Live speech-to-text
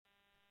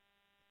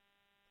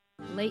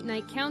Late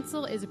Night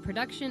Council is a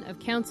production of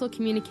Council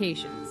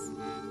Communications.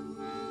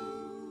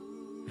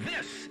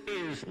 This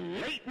is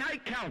Late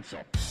Night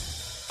Council.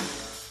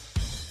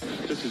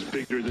 This is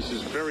bigger. This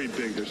is very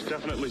big. There's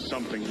definitely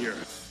something here.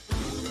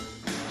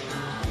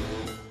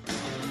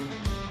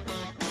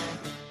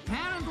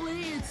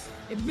 Apparently, it's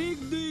a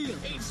big deal.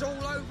 It's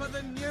all over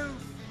the news.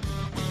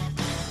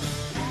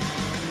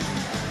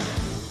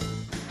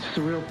 It's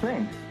a real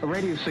thing. A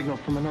radio signal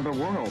from another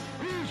world.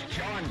 Who's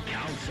John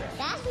Council?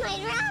 That's my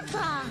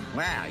grandpa.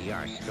 Well,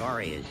 your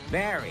story is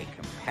very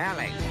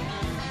compelling.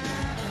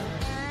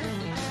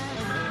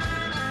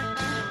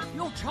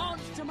 Your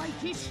chance to make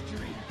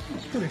history.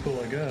 It's pretty cool,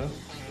 I guess.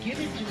 Give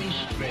it to me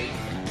straight.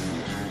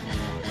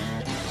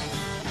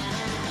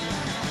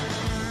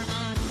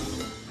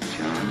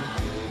 John,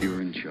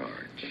 you're in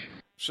charge.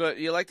 So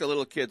you like the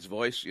little kid's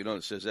voice,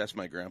 that says, "That's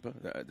my grandpa.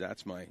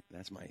 That's my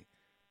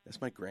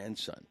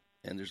grandson."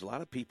 And there's a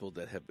lot of people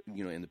that have,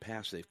 in the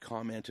past, they've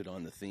commented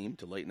on the theme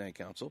to Late Night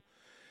Council,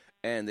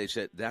 and they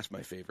said, "That's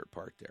my favorite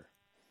part there."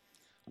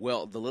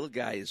 Well, the little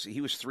guy he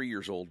was 3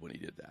 years old when he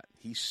did that.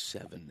 He's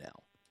 7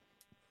 now.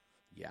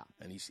 Yeah,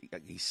 and he's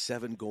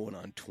 7 going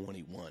on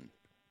 21.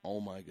 Oh,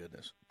 my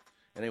goodness.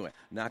 Anyway,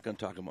 not going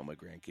to talk about my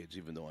grandkids,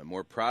 even though I'm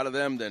more proud of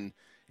them than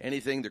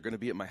anything. They're going to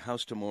be at my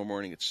house tomorrow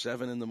morning at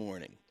 7 in the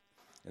morning.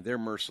 And they're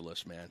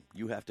merciless, man.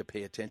 You have to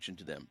pay attention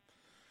to them,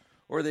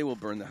 or they will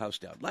burn the house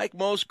down. Like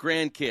most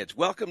grandkids.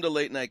 Welcome to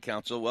Late Night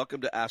Council. Welcome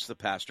to Ask the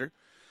Pastor.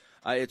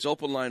 It's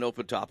open line,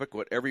 open topic,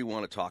 whatever you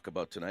want to talk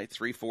about tonight.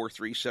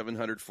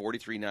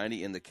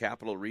 343-700-4390 in the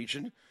Capital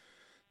Region.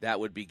 That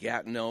would be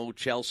Gatineau,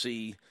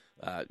 Chelsea,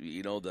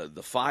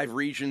 the 5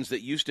 regions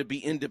that used to be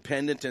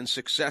independent and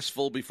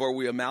successful before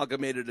we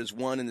amalgamated as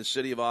one in the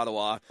city of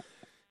Ottawa,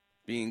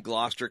 being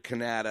Gloucester,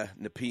 Canada,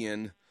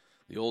 Nepean,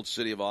 the old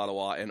city of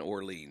Ottawa, and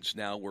Orleans.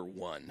 Now we're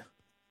one.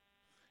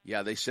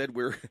 Yeah, they said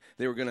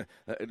they were going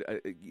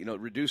to,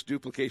 reduce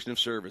duplication of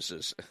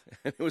services,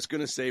 and it was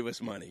going to save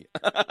us money.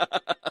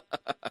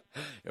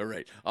 All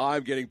right. Oh,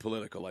 I'm getting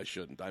political. I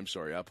shouldn't. I'm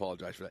sorry. I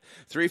apologize for that.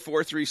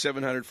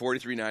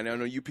 343-700-4390. I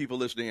know you people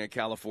listening in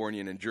California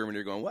and in Germany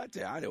are going, what?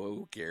 I know.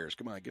 Who cares?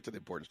 Come on, get to the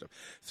important stuff.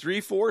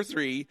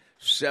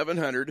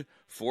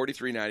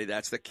 343-700-4390.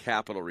 That's the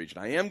Capital Region.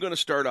 I am going to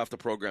start off the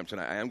program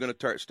tonight. I am going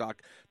to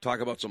talk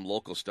about some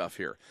local stuff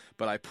here.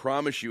 But I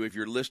promise you, if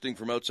you're listening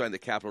from outside the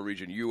Capital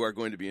Region, you are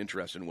going to be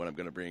interested in what I'm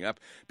going to bring up,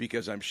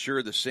 because I'm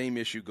sure the same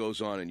issue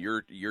goes on in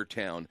your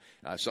town,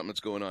 something that's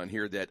going on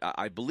here that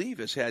I believe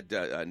has had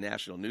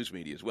national news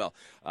media as well.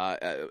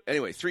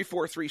 Anyway,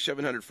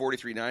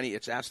 343-700-4390.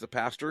 It's Ask the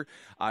Pastor.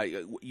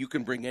 You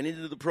can bring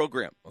anything to the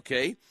program,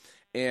 okay?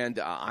 And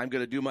I'm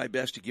going to do my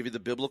best to give you the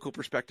biblical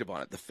perspective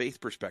on it, the faith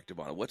perspective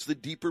on it. What's the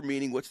deeper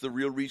meaning? What's the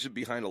real reason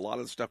behind a lot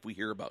of the stuff we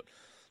hear about?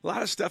 A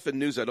lot of stuff in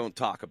news I don't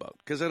talk about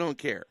because I don't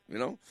care,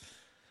 But,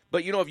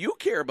 if you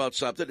care about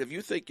something, if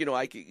you think,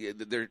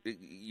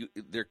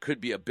 there could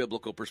be a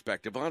biblical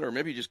perspective on it, or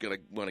maybe you just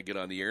want to get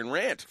on the air and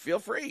rant, feel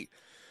free.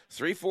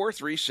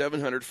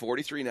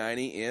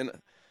 343-700-4390 in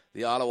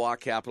the Ottawa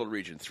Capital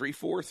Region.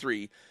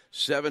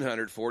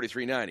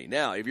 343-700-4390.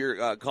 Now, if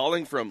you're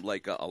calling from,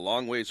 a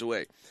long ways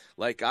away,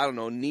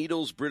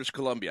 Needles, British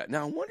Columbia.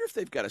 Now, I wonder if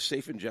they've got a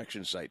safe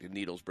injection site in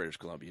Needles, British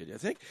Columbia. Do you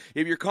think?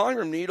 If you're calling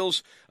from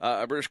Needles,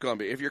 British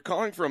Columbia, if you're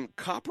calling from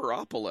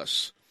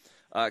Copperopolis,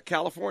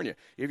 California,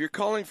 if you're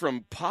calling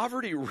from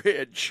Poverty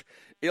Ridge,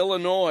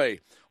 Illinois,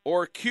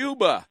 or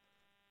Cuba,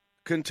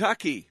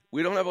 Kentucky,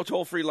 we don't have a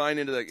toll-free line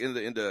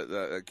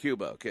into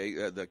Cuba,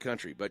 okay, the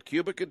country. But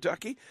Cuba,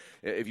 Kentucky,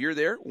 if you're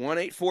there,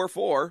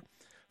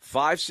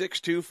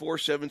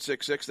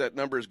 1-844-562-4766. That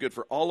number is good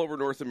for all over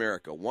North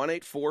America,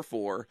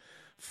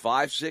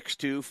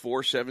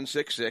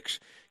 1-844-562-4766.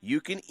 You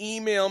can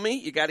email me.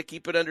 You got to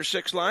keep it under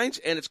 6 lines,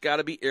 and it's got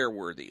to be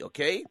airworthy,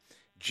 okay?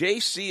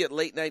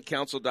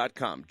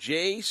 JC@latenightcouncil.com.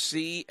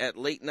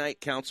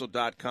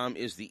 JC@latenightcouncil.com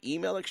is the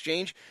email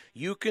exchange.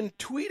 You can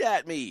tweet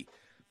at me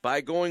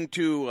by going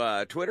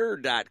to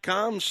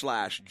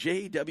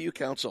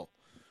twitter.com/JWCouncil.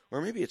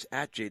 Or maybe it's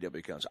at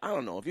JWCouncil. I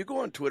don't know. If you go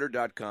on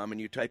twitter.com and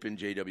you type in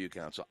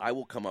JWCouncil, I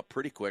will come up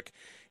pretty quick,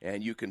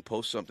 and you can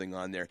post something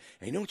on there.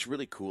 And you know what's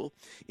really cool?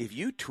 If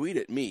you tweet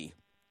at me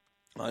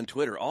on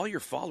Twitter, all your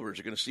followers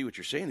are going to see what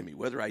you're saying to me,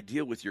 whether I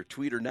deal with your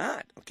tweet or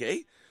not,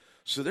 okay?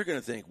 So they're going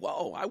to think,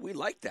 whoa, we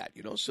like that,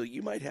 So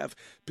you might have,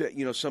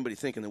 somebody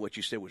thinking that what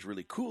you said was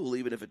really cool,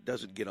 even if it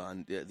doesn't get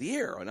on the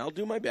air. And I'll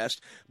do my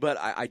best. But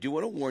I do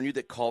want to warn you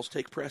that calls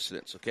take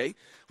precedence, okay?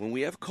 When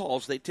we have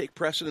calls, they take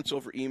precedence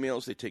over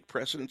emails. They take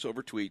precedence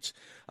over tweets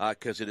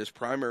because it is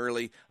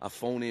primarily a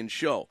phone-in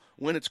show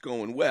when it's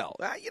going well.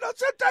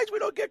 Sometimes we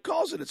don't get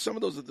calls, and it's some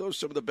of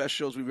the best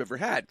shows we've ever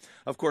had.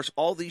 Of course,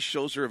 all these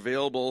shows are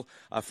available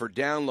for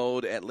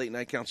download at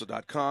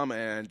latenightcouncil.com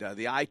and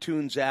the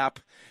iTunes app.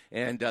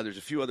 And there's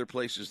a few other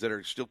places that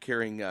are still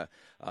carrying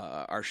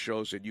our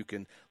shows, and you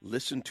can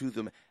listen to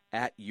them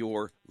at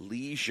your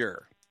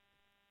leisure.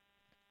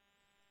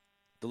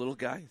 The little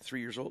guy, 3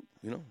 years old,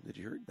 did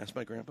you hear? That's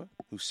my grandpa,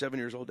 who's 7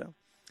 years old now.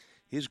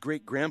 His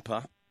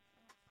great-grandpa,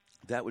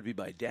 that would be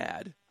my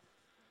dad,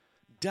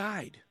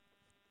 died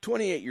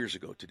 28 years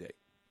ago today.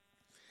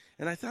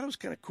 And I thought it was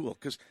kind of cool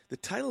because the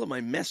title of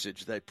my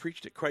message that I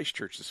preached at Christ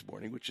Church this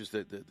morning, which is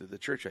the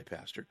church I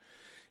pastor,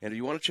 and if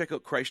you want to check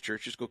out Christ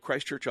Church, just go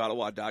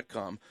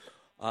christchurchottawa.com.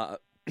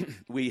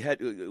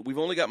 We've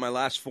only got my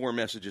last 4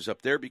 messages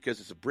up there because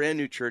it's a brand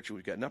new church and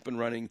we've gotten up and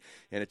running,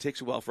 and it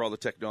takes a while for all the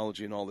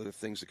technology and all the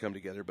things to come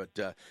together.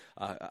 But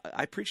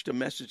I preached a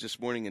message this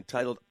morning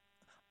entitled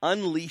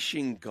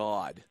Unleashing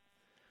God.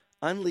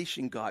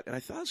 Unleashing God. And I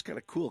thought it was kind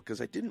of cool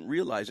because I didn't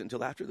realize it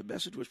until after the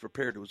message was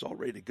prepared, it was all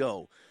ready to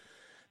go,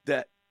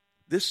 that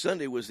this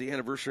Sunday was the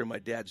anniversary of my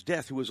dad's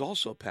death, who was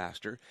also a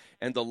pastor,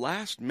 and the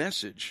last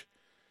message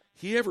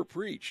he ever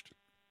preached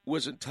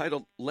was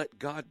entitled, Let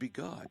God Be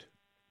God.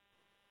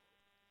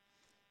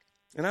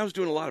 And I was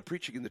doing a lot of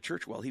preaching in the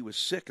church while he was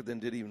sick, and then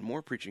did even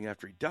more preaching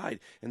after he died.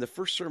 And the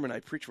first sermon I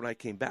preached when I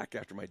came back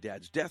after my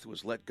dad's death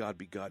was Let God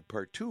Be God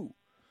Part 2.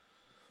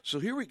 So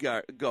here we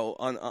go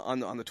on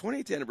the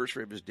 28th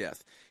anniversary of his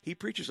death. He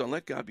preaches on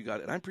Let God Be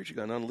God, and I'm preaching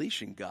on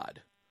Unleashing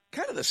God.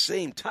 Kind of the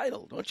same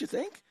title, don't you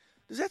think?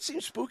 Does that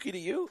seem spooky to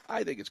you?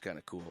 I think it's kind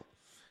of cool.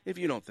 If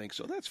you don't think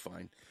so, that's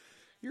fine.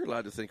 You're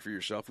allowed to think for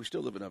yourself. We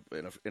still live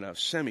in a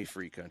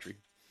semi-free country.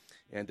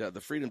 And the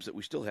freedoms that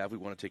we still have, we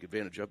want to take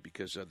advantage of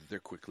because they're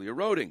quickly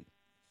eroding.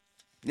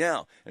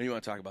 Now, and you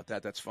want to talk about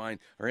that, that's fine.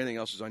 Or anything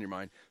else is on your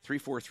mind,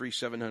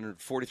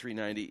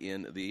 343-700-4390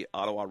 in the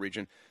Ottawa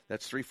region.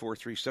 That's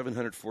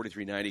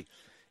 343-700-4390.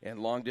 And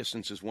long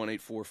distance is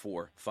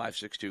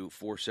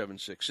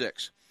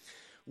 1-844-562-4766.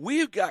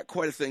 We've got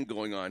quite a thing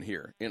going on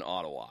here in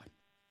Ottawa.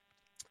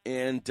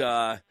 And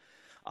I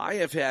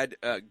have had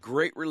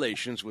great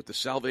relations with the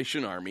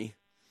Salvation Army.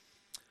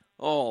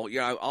 Oh,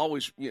 yeah, I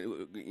always,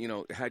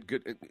 had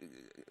good.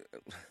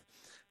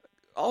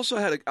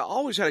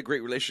 Always had a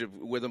great relationship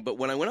with them. But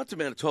when I went up to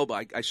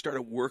Manitoba, I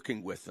started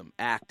working with them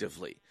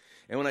actively.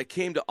 And when I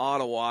came to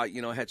Ottawa, I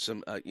had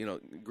some,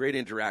 great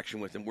interaction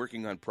with them,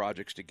 working on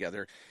projects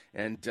together.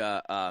 And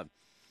I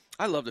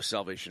love the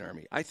Salvation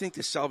Army. I think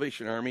the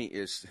Salvation Army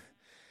is,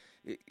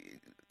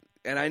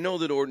 and I know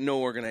that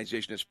no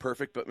organization is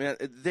perfect, but man,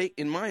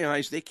 in my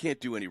eyes, they can't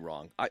do any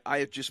wrong. I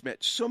have just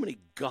met so many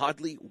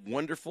godly,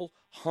 wonderful,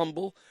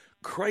 humble,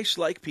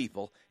 Christ-like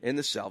people in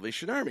the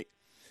Salvation Army.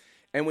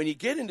 And when you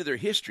get into their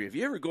history, if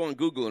you ever go on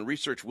Google and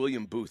research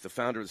William Booth, the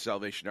founder of the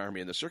Salvation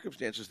Army, and the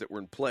circumstances that were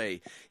in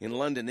play in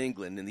London,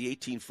 England in the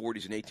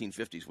 1840s and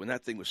 1850s when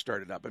that thing was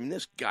started up, I mean,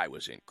 this guy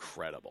was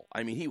incredible.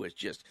 I mean, he was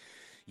just,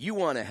 you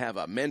want to have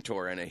a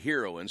mentor and a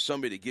hero and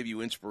somebody to give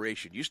you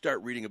inspiration, you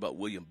start reading about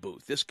William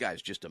Booth. This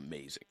guy's just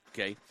amazing,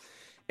 okay?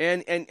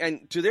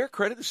 And to their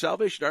credit, the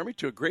Salvation Army,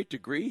 to a great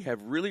degree,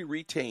 have really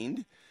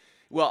retained,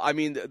 well, I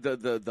mean,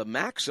 the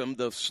maxim,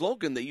 the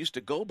slogan they used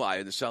to go by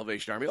in the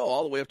Salvation Army,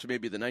 all the way up to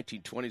maybe the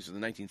 1920s and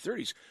the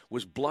 1930s,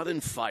 was blood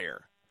and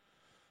fire.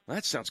 Well,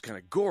 that sounds kind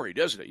of gory,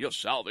 doesn't it?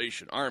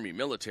 Salvation Army,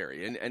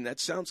 military. And that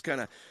sounds kind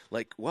of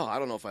like, well, I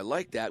don't know if I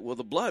like that. Well,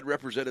 the blood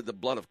represented the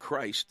blood of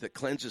Christ that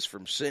cleanses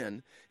from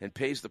sin and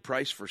pays the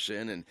price for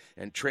sin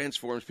and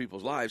transforms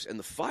people's lives. And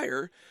the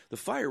fire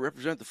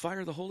represented the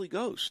fire of the Holy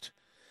Ghost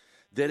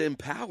that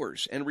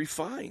empowers and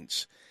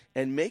refines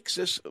and makes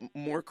us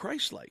more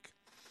Christ-like.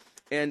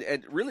 And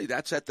really,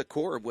 that's at the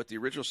core of what the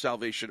original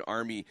Salvation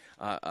Army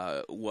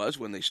was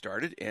when they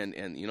started. And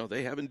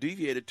they haven't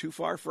deviated too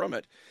far from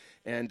it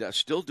and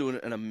still doing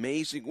an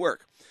amazing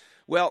work.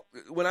 Well,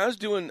 when I was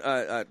doing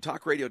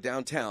talk radio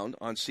downtown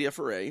on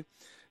CFRA,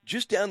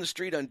 just down the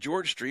street on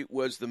George Street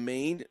was the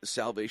main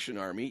Salvation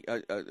Army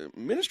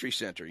ministry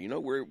center,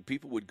 where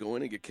people would go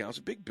in and get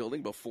counseled. Big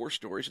building, about 4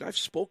 stories. And I've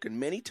spoken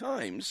many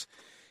times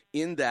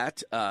in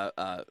that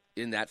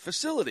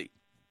facility.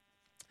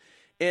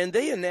 And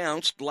they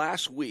announced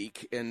last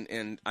week,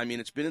 and I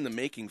mean, it's been in the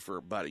making for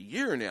about a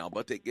year now,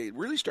 but they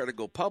really started to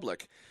go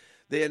public.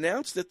 They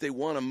announced that they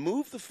want to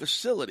move the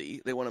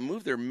facility, they want to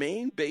move their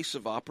main base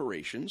of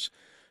operations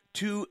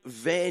to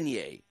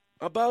Vanier,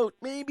 about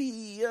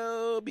maybe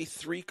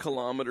 3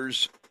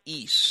 kilometers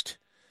east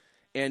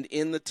and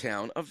in the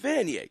town of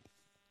Vanier.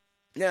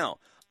 Now,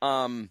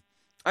 I'm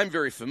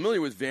very familiar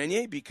with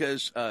Vanier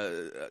because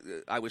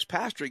I was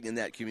pastoring in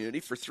that community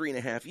for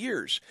 3.5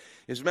 years.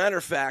 As a matter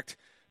of fact,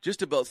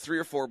 just about 3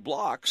 or 4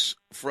 blocks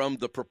from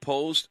the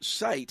proposed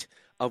site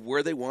of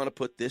where they want to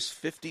put this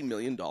 $50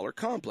 million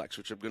complex,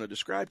 which I'm going to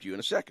describe to you in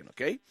a second,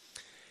 okay?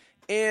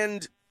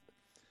 And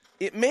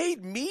it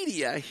made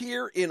media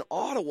here in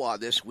Ottawa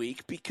this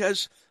week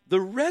because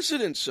the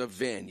residents of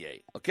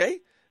Vanier, okay?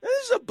 Now,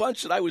 this is a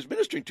bunch that I was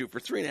ministering to for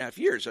 3.5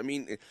 years. I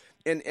mean,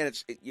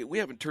 and we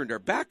haven't turned our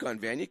back on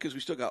Vanier because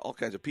we still got all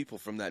kinds of people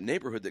from that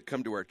neighborhood that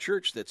come to our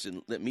church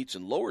that meets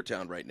in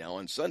Lowertown right now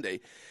on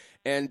Sunday.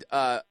 And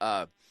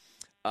a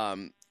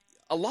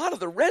lot of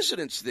the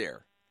residents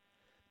there,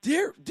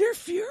 they're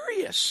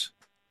furious.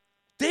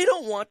 They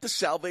don't want the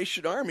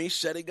Salvation Army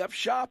setting up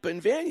shop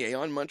in Vanier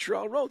on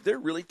Montreal Road. They're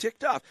really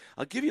ticked off.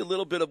 I'll give you a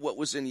little bit of what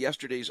was in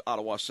yesterday's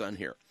Ottawa Sun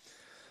here.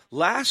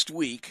 Last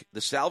week, the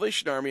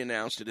Salvation Army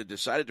announced it had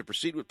decided to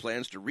proceed with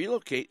plans to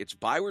relocate its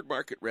Byward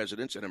Market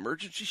residents and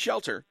emergency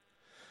shelter,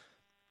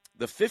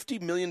 The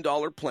 $50 million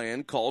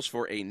plan calls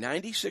for a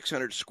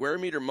 9,600 square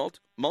meter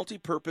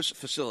multi-purpose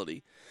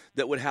facility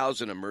that would house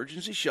an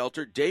emergency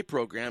shelter, day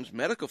programs,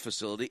 medical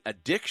facility,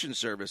 addiction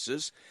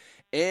services,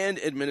 and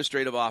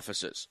administrative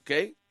offices.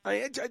 Okay,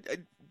 I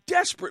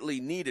desperately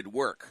needed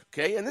work.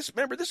 Okay, and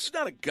remember, this is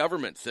not a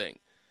government thing.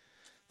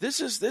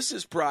 This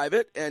is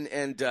private, and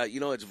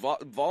it's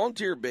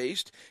volunteer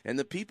based, and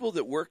the people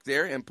that work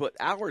there and put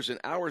hours and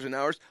hours and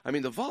hours. I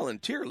mean, the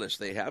volunteer list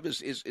they have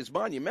is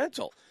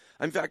monumental.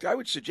 In fact, I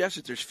would suggest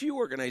that there's few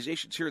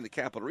organizations here in the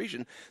Capital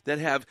Region that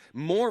have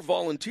more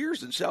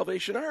volunteers than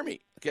Salvation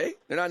Army. Okay,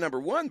 they're not number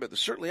one, but they're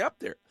certainly up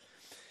there.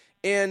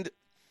 And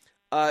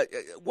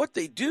what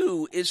they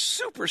do is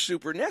super,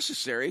 super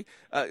necessary,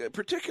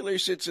 particularly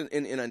since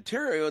in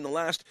Ontario in the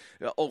last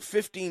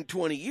 15,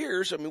 20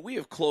 years, I mean, we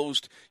have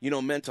closed,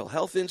 mental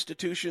health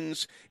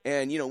institutions.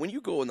 And, when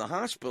you go in the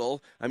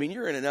hospital, I mean,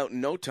 you're in and out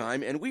in no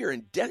time. And we are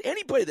in debt.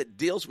 Anybody that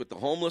deals with the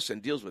homeless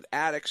and deals with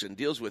addicts and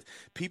deals with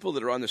people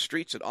that are on the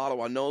streets in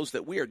Ottawa knows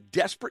that we are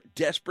desperate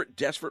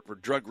for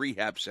drug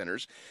rehab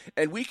centers.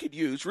 And we could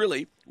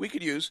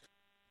use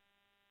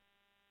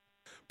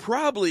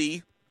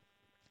probably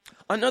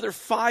another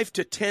 5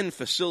 to 10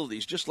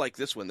 facilities just like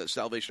this one that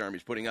Salvation Army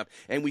is putting up,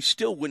 and we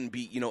still wouldn't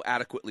be,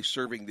 adequately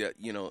serving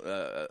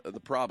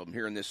the problem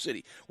here in this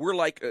city. We're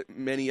like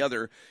many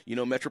other,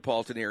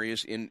 metropolitan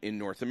areas in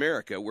North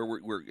America, where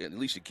we're at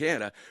least in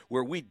Canada,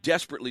 where we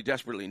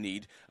desperately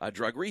need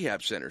drug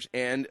rehab centers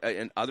and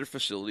other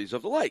facilities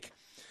of the like.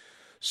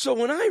 So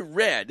when I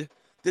read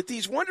that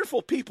these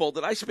wonderful people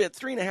that I spent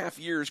 3.5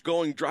 years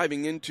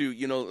driving into,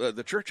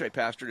 the church I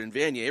pastored in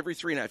Vanier every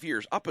 3.5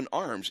 years, up in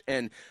arms,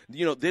 and,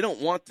 they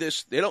don't want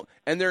this,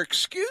 and their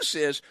excuse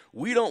is,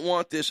 we don't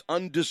want this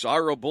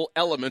undesirable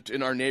element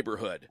in our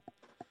neighborhood.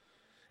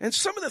 And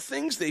some of the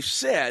things they've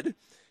said,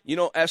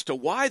 as to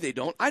why they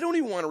don't, I don't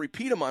even want to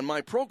repeat them on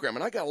my program,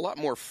 and I got a lot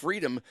more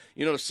freedom,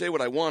 to say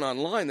what I want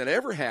online than I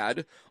ever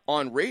had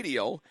on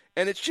radio,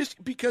 and it's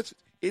just because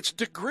it's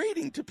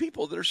degrading to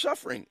people that are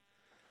suffering.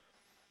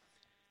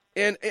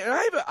 And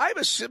I have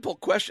a simple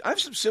question. I have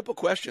some simple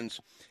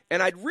questions,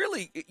 and I'd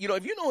really,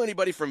 if you know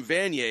anybody from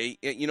Vanier,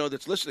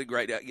 that's listening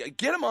right now,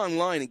 get them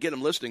online and get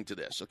them listening to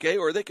this, okay?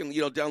 Or they can,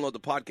 download the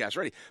podcast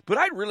already. But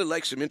I'd really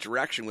like some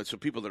interaction with some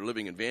people that are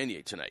living in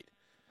Vanier tonight.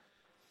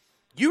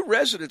 You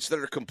residents that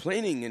are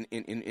complaining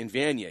in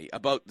Vanier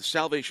about the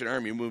Salvation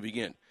Army moving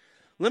in,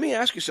 let me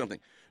ask you something.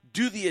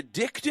 Do the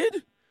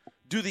addicted,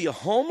 do the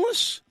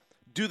homeless,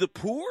 do the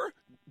poor,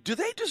 do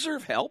they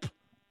deserve help?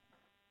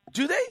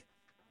 Do they?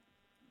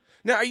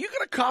 Now, are you going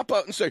to cop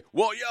out and say,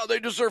 well, yeah, they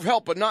deserve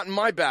help, but not in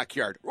my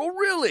backyard? Well,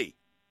 really?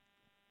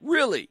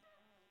 Really?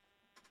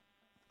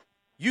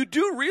 You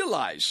do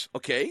realize,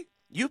 okay,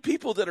 you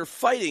people that are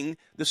fighting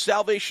the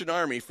Salvation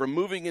Army from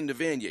moving into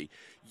Vanier,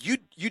 you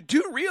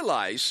do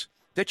realize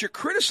that you're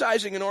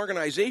criticizing an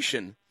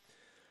organization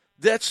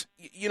that's,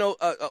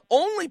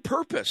 only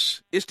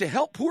purpose is to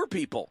help poor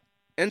people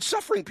and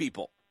suffering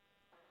people.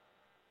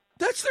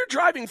 That's their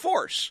driving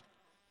force.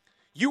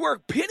 You are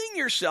pitting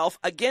yourself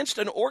against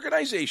an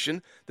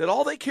organization that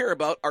all they care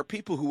about are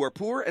people who are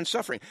poor and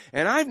suffering.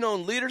 And I've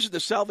known leaders of the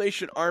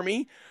Salvation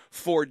Army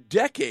for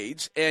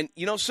decades, and,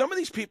 some of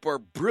these people are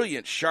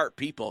brilliant, sharp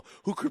people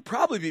who could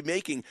probably be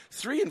making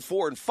 3 and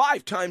 4 and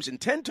 5 times and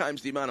 10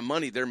 times the amount of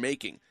money they're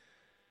making.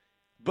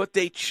 But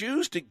they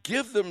choose to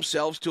give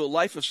themselves to a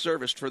life of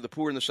service for the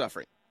poor and the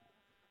suffering.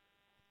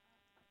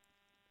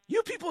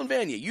 You people in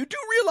Vanier, you do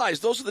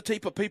realize those are the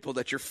type of people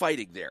that you're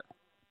fighting there.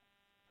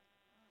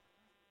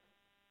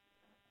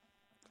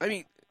 I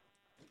mean,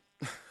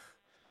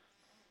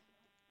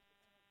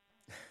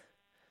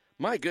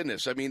 my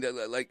goodness. I mean,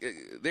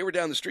 they were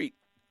down the street,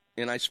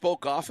 and I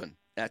spoke often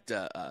at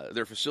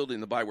their facility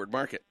in the Byward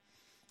Market.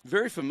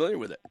 Very familiar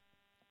with it.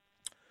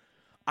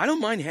 I don't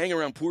mind hanging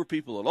around poor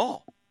people at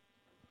all,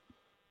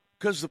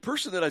 because the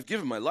person that I've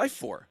given my life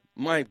for,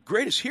 my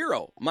greatest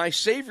hero, my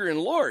Savior and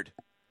Lord,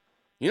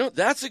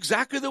 that's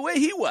exactly the way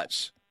he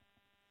was.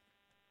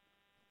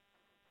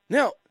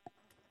 Now,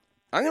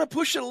 I'm going to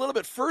push it a little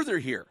bit further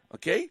here,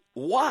 okay?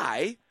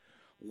 Why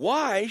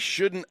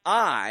shouldn't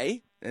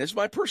I, and this is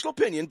my personal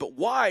opinion, but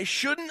why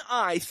shouldn't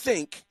I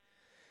think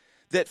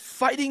that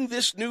fighting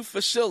this new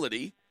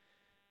facility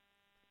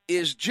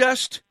is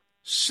just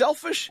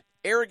selfish,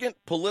 arrogant,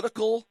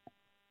 political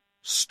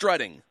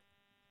strutting?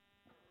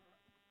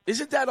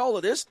 Isn't that all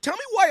it is? Tell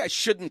me why I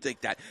shouldn't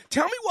think that.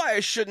 Tell me why I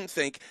shouldn't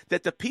think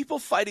that the people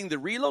fighting the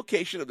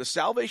relocation of the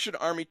Salvation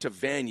Army to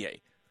Vanier,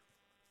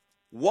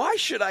 why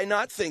should I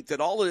not think that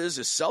all it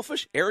is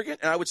selfish, arrogant,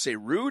 and I would say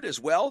rude as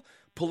well,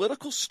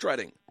 political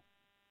strutting?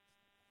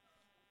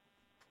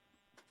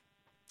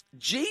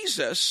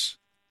 Jesus,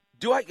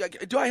 do I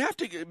have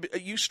to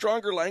use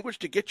stronger language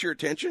to get your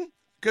attention?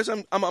 Because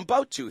I'm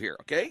about to here,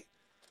 okay?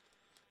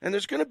 And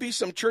there's going to be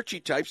some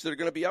churchy types that are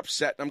going to be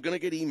upset, and I'm going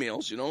to get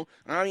emails,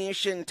 oh, you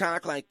shouldn't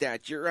talk like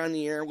that. You're on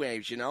the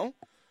airwaves,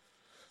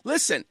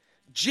 Listen,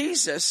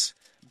 Jesus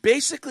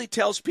basically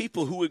tells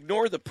people who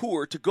ignore the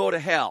poor to go to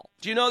hell.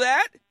 Do you know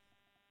that?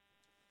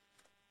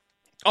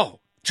 Oh,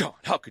 John,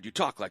 how could you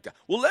talk like that?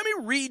 Well, let me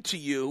read to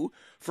you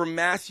from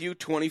Matthew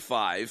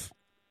 25,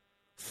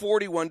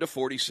 41 to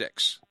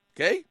 46.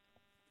 Okay?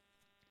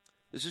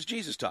 This is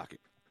Jesus talking.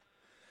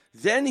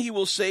 Then he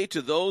will say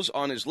to those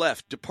on his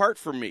left, depart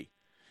from me,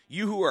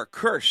 you who are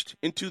cursed,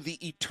 into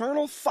the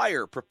eternal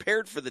fire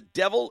prepared for the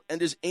devil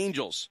and his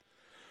angels.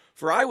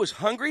 For I was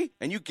hungry,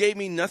 and you gave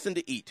me nothing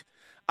to eat.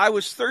 I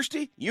was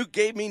thirsty, you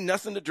gave me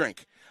nothing to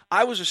drink.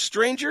 I was a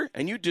stranger,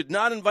 and you did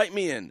not invite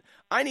me in.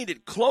 I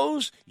needed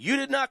clothes, you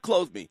did not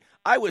clothe me.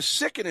 I was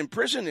sick and in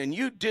prison, and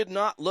you did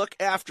not look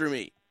after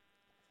me.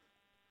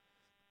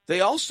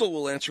 They also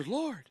will answer,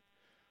 Lord,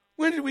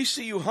 when did we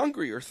see you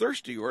hungry or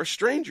thirsty or a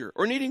stranger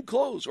or needing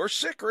clothes or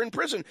sick or in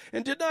prison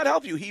and did not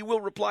help you? He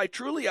will reply,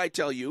 truly I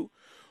tell you,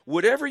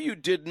 whatever you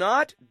did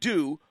not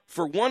do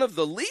for one of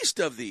the least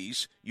of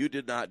these, you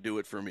did not do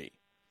it for me.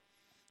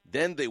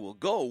 Then they will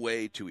go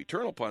away to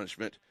eternal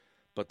punishment,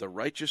 but the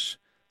righteous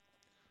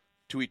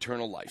to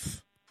eternal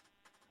life.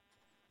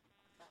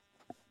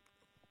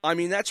 I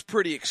mean, that's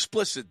pretty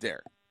explicit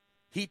there.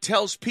 He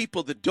tells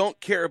people that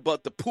don't care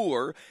about the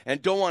poor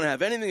and don't want to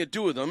have anything to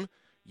do with them,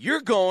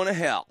 you're going to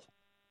hell.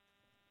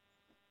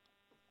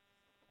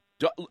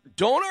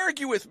 Don't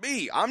argue with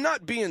me. I'm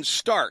not being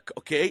stark,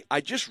 okay?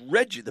 I just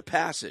read you the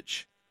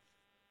passage.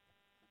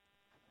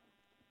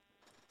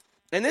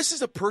 And this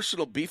is a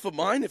personal beef of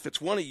mine. If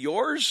it's one of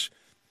yours,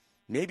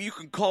 maybe you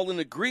can call in and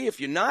agree. If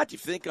you're not, you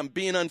think I'm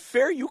being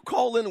unfair, you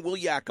call in and we'll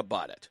yak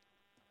about it.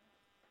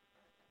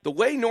 The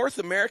way North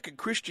American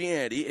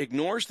Christianity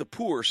ignores the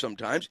poor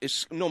sometimes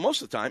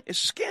most of the time, is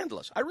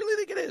scandalous. I really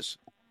think it is.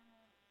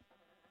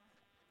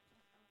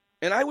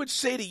 And I would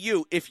say to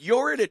you, if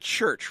you're at a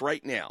church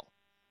right now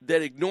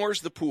that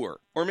ignores the poor,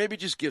 or maybe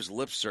just gives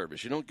lip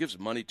service, gives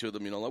money to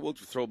them, we'll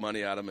throw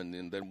money at them and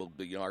then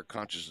our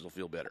consciences will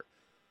feel better.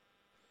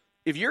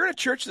 If you're in a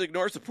church that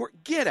ignores the poor,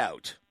 get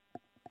out.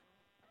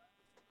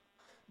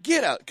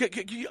 Get out.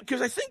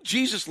 Because I think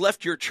Jesus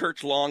left your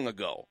church long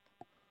ago.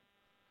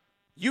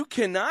 You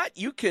cannot,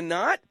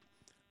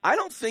 I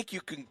don't think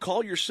you can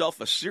call yourself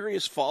a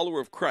serious follower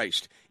of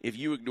Christ if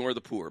you ignore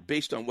the poor,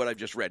 based on what I've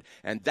just read.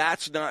 And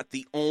that's not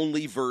the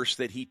only verse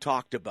that he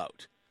talked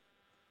about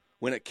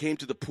when it came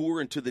to the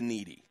poor and to the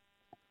needy.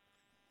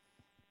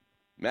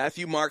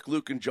 Matthew, Mark,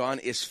 Luke, and John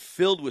is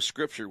filled with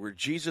scripture where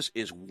Jesus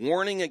is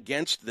warning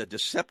against the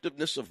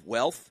deceptiveness of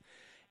wealth,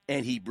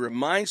 and he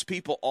reminds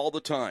people all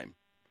the time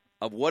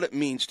of what it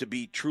means to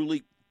be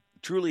truly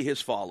his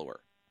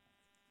follower.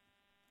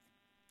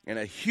 And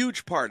a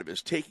huge part of it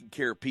is taking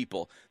care of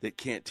people that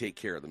can't take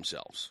care of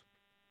themselves.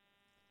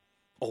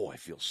 Oh, I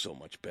feel so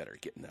much better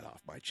getting that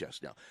off my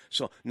chest now.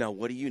 So now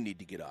what do you need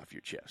to get off your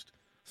chest?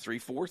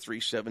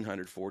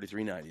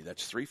 343-700-4390.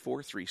 That's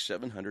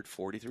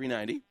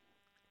 343-700-4390.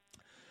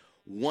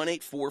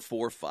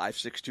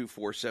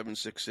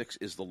 1-844-562-4766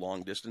 is the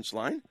long-distance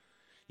line.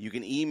 You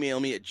can email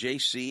me at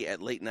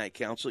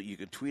jc@latenightcouncil. You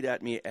can tweet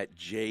at me at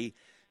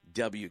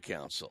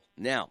jwcouncil.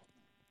 Now,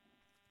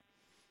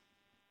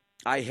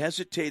 I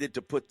hesitated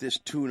to put this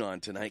tune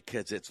on tonight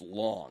because it's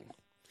long.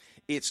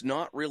 It's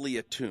not really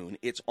a tune.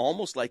 It's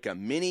almost like a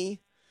mini,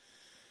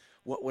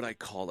 what would I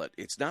call it?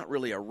 It's not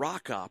really a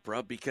rock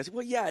opera because,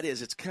 well, yeah, it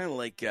is. It's kind of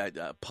like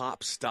a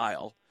pop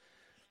style.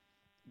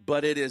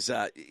 But it is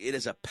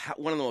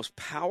one of the most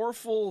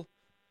powerful,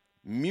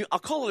 I'll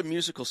call it a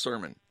musical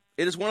sermon.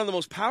 It is one of the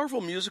most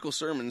powerful musical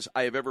sermons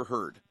I have ever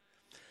heard.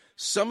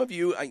 Some of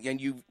you, and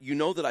you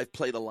know that I've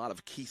played a lot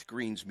of Keith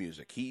Green's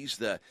music. He's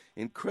the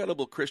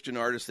incredible Christian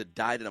artist that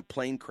died in a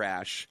plane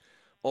crash.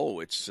 Oh,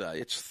 it's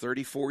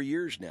 34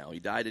 years now. He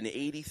died in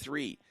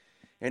 1983.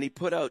 And he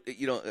put out,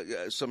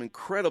 some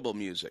incredible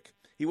music.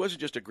 He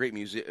wasn't just a great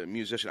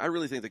musician. I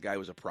really think the guy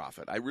was a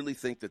prophet. I really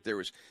think that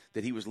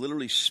he was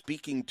literally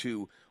speaking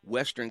to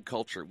Western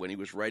culture when he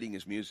was writing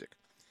his music.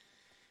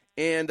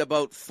 And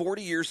about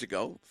 38 years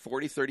ago,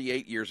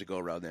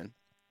 around then,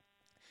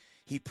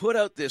 he put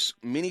out this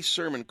mini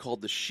sermon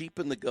called The Sheep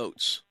and the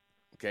Goats,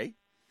 okay?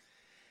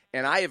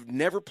 And I have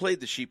never played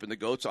The Sheep and the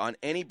Goats on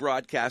any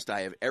broadcast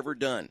I have ever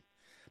done.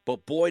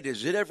 But boy,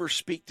 does it ever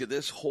speak to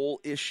this whole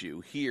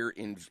issue here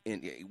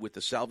with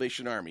the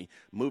Salvation Army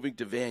moving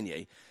to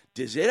Vanier.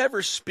 Does it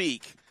ever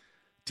speak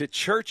to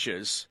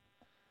churches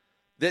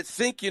that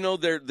think,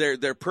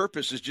 their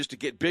purpose is just to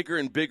get bigger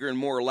and bigger and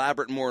more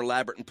elaborate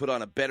and put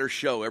on a better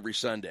show every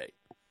Sunday?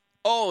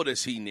 Oh,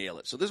 does he nail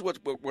it? So this is what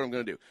I'm going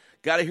to do.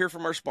 Got to hear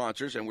from our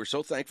sponsors, and we're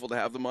so thankful to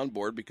have them on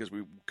board because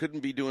we couldn't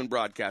be doing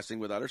broadcasting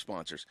without our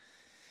sponsors.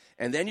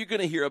 And then you're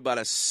going to hear about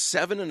a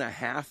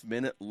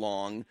 7.5-minute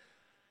long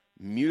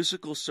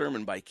musical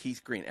sermon by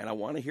Keith Green, and I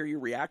want to hear your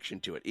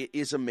reaction to it. It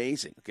is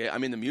amazing. Okay, I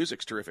mean the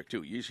music's terrific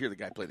too. You just hear the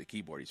guy play the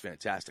keyboard; he's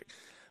fantastic.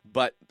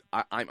 But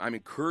I'm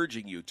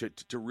encouraging you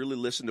to really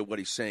listen to what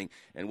he's saying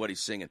and what he's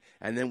singing,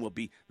 and then we'll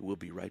be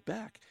right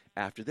back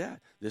after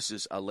that. This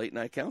is a Late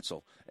Night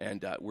Council,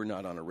 and we're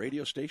not on a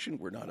radio station.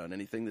 We're not on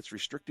anything that's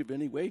restrictive in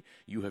any way.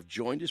 You have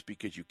joined us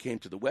because you came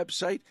to the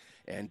website,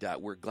 and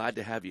we're glad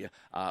to have you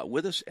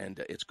with us. And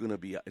it's going to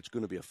be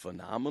a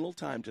phenomenal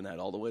time tonight,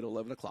 all the way to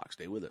 11 o'clock.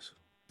 Stay with us.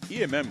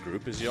 EMM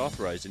Group is the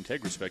authorized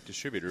IntegraSpec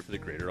distributor for the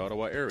Greater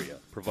Ottawa area,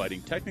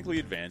 providing technically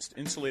advanced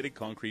insulated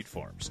concrete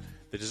forms.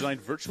 The design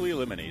virtually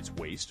eliminates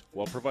waste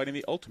while providing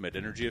the ultimate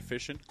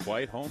energy-efficient,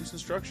 quiet homes and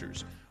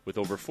structures. With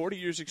over 40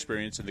 years'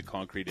 experience in the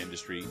concrete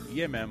industry,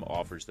 EMM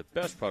offers the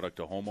best product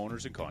to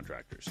homeowners and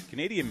contractors.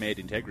 Canadian-made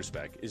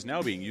IntegraSpec is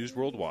now being used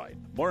worldwide.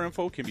 More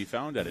info can be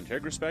found at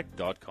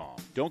integraspec.com.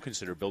 Don't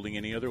consider building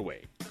any other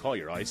way. Call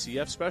your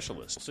ICF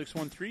specialist,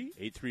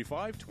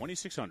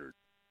 613-835-2600.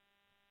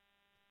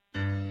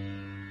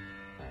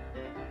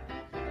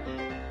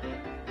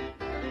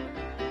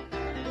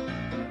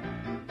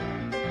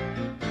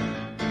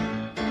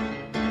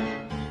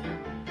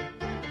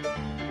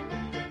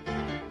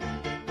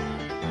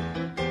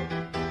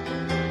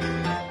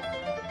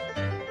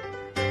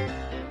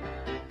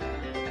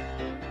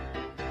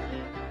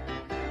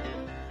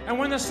 And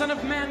when the Son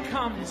of Man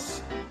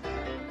comes,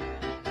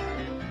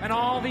 and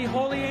all the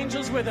holy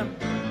angels with him,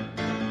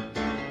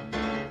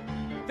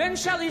 then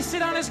shall he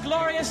sit on his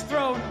glorious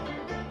throne,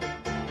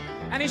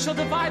 and he shall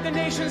divide the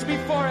nations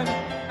before him,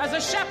 as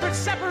a shepherd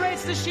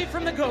separates the sheep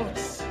from the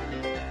goats.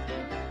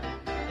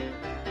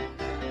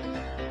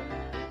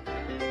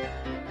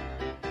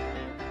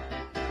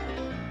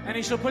 And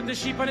he shall put the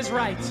sheep on his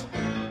right,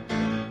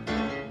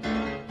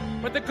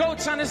 but the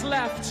goats on his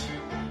left.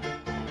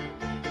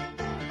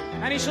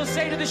 And he shall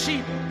say to the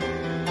sheep,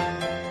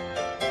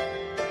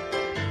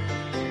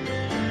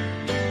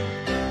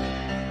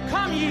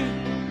 "Come ye,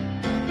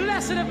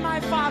 blessed of my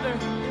Father,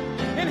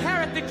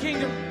 inherit the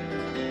kingdom,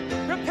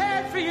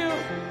 prepared for you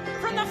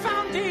from the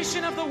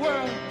foundation of the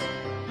world.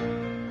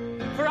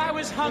 For I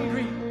was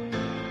hungry,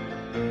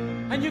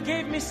 and you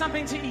gave me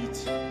something to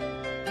eat.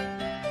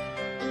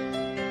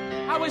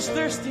 I was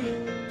thirsty,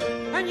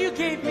 and you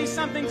gave me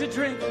something to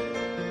drink.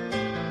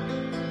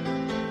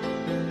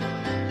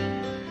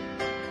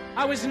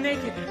 I was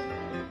naked,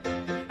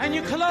 and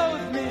you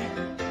clothed me.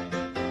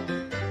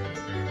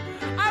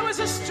 I was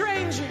a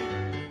stranger,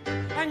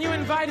 and you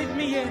invited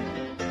me in.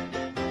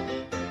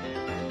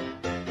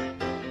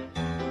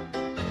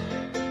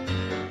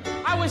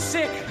 I was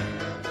sick,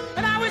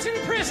 and I was in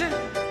prison,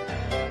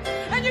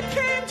 and you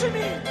came to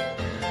me.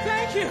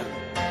 Thank you.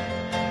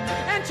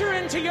 Enter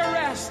into your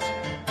rest."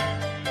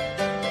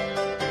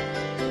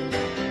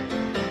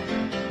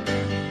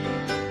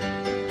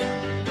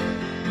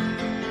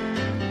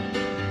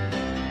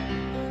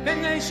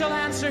 Then they shall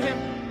answer him.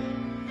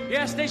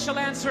 Yes, they shall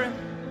answer him.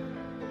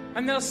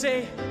 And they'll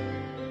say,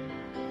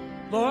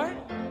 "Lord,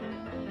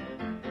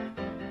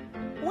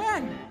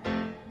 when?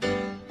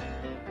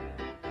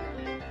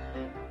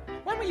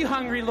 When were you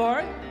hungry,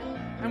 Lord,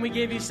 and we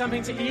gave you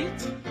something to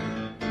eat?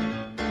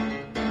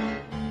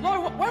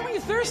 Lord, when were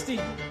you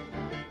thirsty?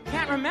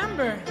 Can't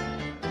remember.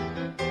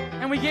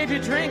 And we gave you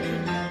drink.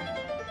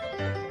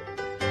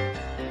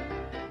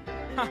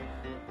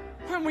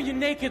 When were you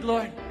naked,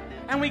 Lord,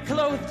 and we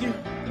clothed you?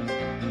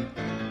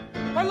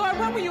 Or Lord,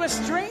 when were you a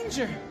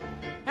stranger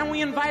and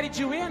we invited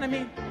you in?" I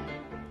mean,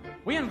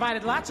 we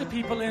invited lots of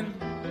people in.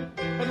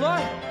 But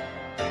Lord,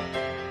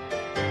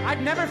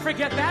 I'd never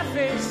forget that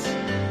face.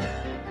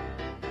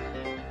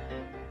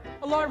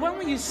 Oh, Lord, when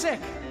were you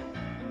sick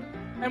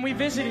and we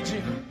visited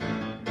you?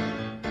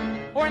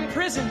 Or in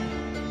prison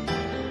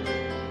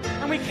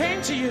and we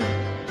came to you?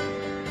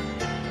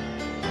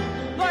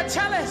 Lord,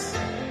 tell us.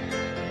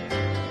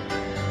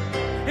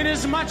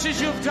 "Inasmuch as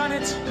you've done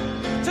it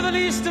to the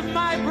least of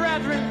my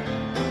brethren,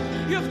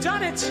 you've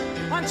done it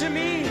unto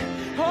me."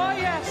 Oh,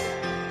 yes.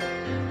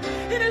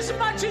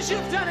 "Inasmuch as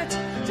you've done it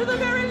to the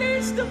very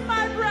least of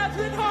my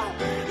brethren, oh,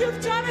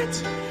 you've done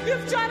it.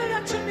 You've done it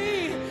unto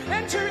me.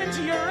 Enter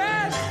into your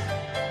rest."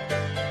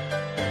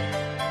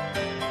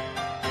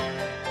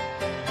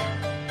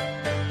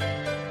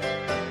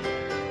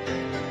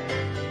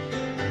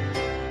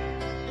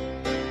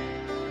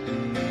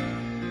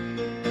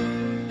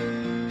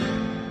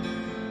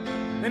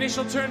 Then he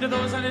shall turn to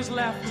those on his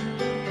left,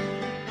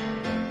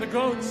 the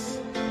goats.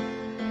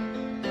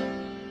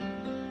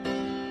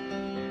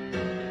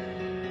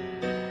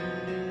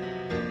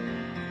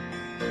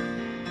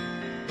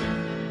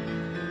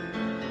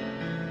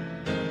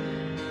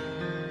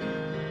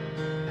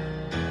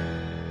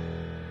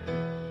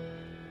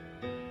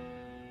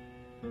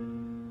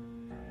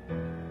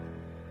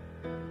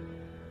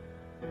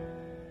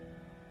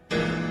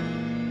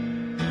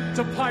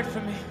 "Depart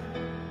from me,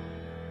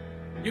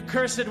 you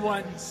cursed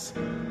ones,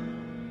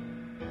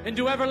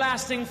 into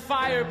everlasting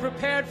fire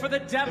prepared for the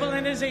devil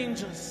and his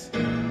angels.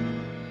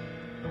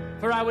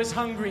 For I was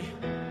hungry,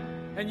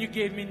 and you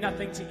gave me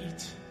nothing to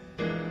eat.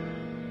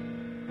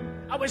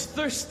 I was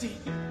thirsty,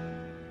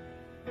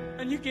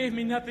 and you gave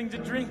me nothing to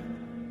drink.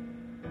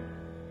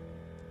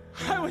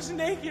 I was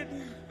naked,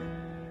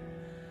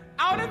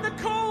 out in the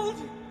cold,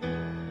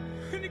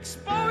 in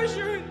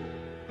exposure, and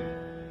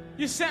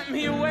you sent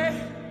me away.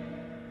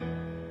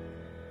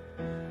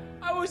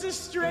 I was a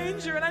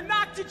stranger, and I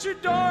knocked at your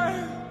door,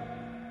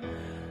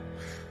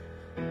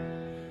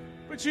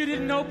 but you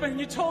didn't open.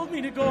 You told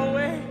me to go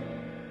away.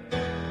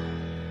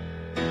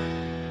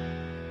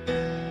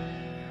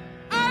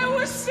 I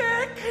was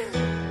sick,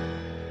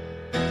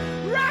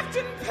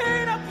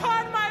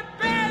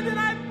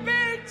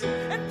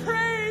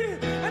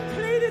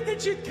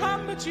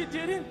 but you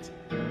didn't.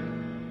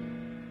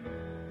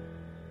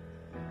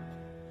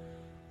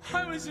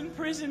 I was in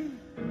prison,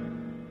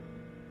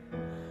 and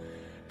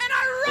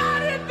I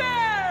rotted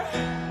there.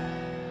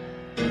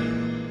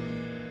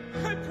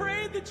 I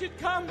prayed that you'd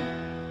come.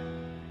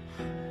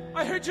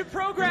 I heard your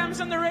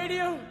programs on the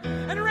radio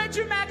and read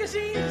your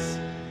magazines,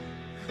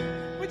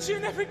 but you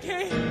never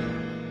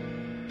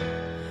came.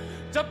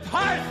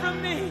 Depart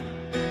from me.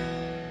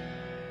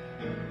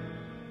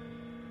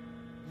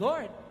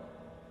 Lord,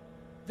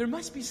 there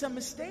must be some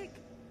mistake.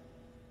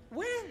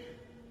 When?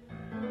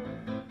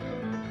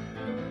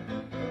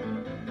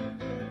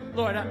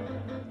 Lord,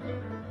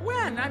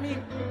 when? I mean,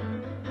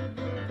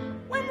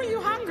 when were you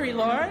hungry,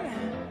 Lord?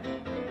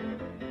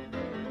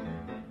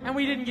 And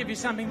we didn't give you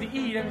something to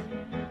eat. I mean,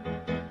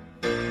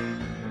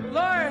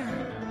 Lord,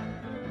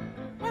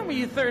 when were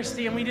you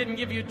thirsty and we didn't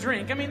give you a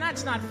drink? I mean,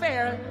 that's not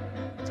fair.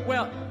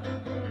 Well,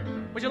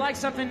 would you like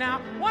something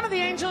now? One of the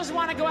angels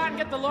want to go out and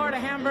get the Lord a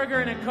hamburger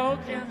and a Coke?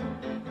 Yeah?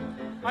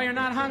 Oh, you're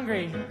not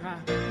hungry?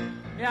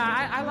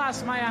 Yeah, I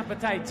lost my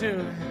appetite,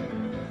 too.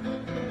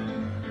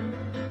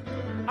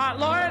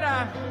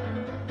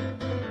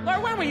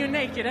 Lord, when were you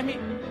naked? I mean,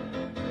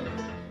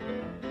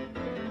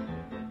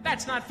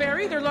 that's not fair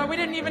either, Lord. We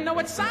didn't even know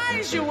what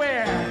size you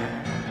wear.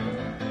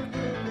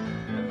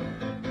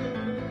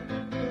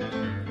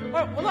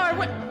 Well, Lord,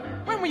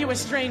 when were you a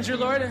stranger,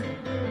 Lord?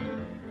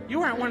 You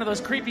weren't one of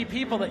those creepy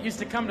people that used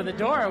to come to the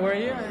door, were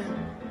you?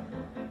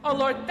 Oh,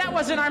 Lord, that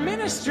wasn't our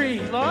ministry,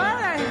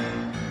 Lord.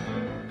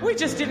 We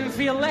just didn't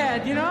feel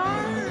led, you know?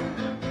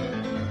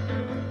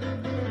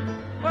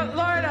 Well,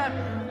 Lord,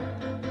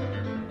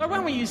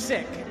 when were you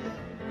sick?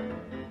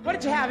 What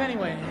did you have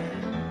anyway?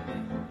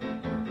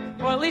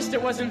 Well, at least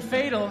it wasn't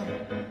fatal.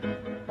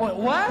 Oh, it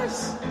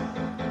was?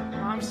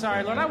 Oh, I'm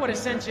sorry, Lord. I would have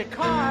sent you a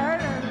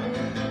card.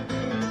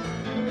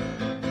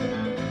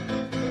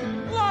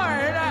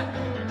 Lord,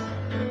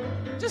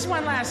 just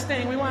one last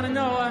thing. We want to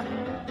know,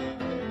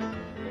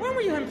 when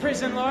were you in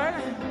prison, Lord?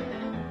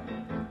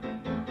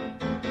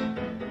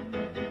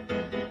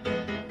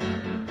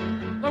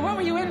 Lord, what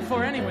were you in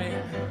for anyway?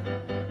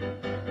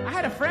 I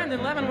had a friend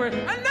in Leavenworth.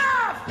 Enough!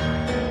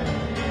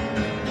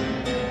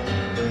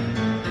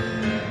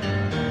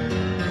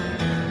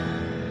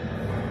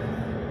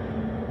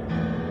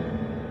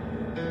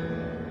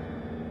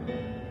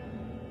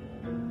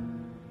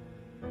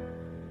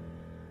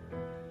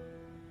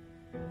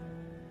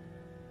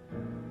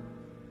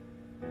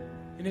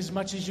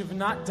 Inasmuch as you've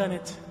not done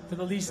it to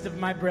the least of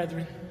my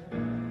brethren,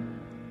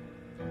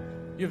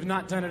 you've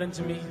not done it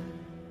unto me.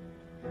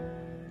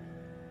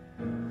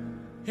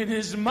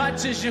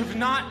 Inasmuch as you've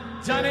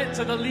not done it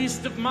to the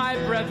least of my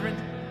brethren,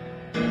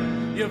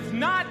 you've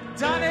not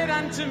done it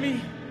unto me.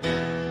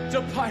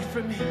 Depart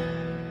from me.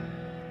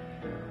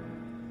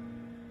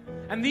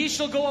 And these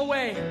shall go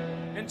away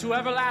into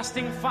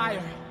everlasting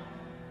fire,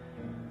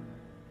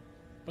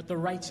 but the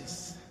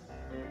righteous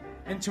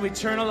into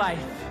eternal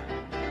life.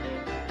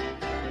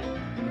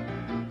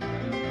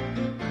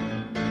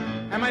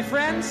 And my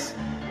friends,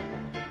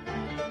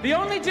 the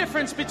only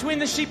difference between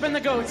the sheep and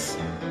the goats,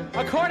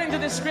 according to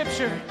this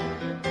scripture,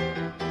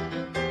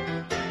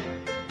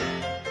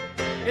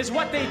 is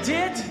what they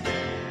did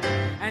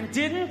and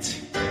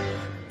didn't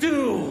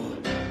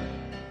do.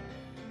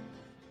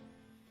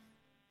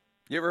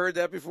 You ever heard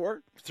that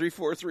before?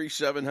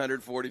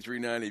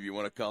 343-700-4390 if you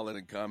want to call in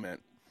and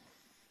comment.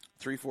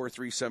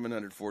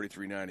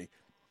 343-700-4390.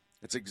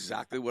 That's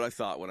exactly what I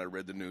thought when I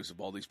read the news of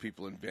all these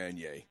people in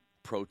Vanier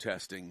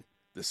protesting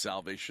the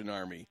Salvation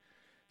Army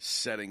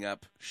setting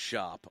up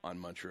shop on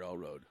Montreal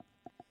Road.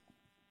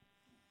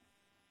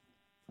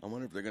 I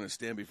wonder if they're going to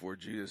stand before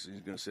Jesus and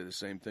he's going to say the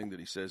same thing that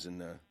he says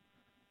in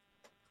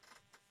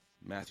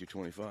Matthew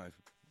 25.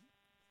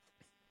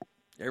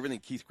 Everything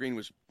Keith Green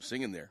was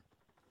singing there,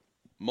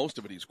 most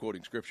of it he's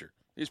quoting Scripture.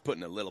 He's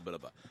putting a little bit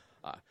of a,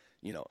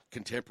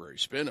 contemporary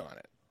spin on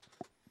it.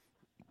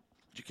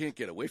 But you can't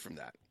get away from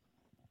that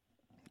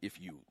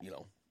if you,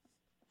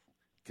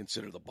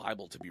 consider the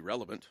Bible to be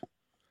relevant.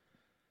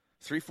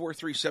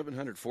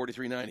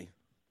 343-700-4390.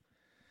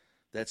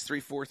 That's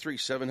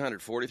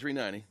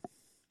 343-700-4390.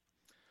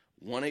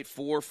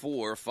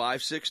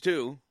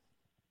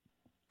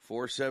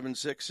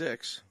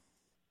 1-844-562-4766.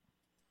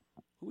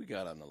 Who we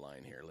got on the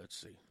line here? Let's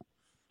see.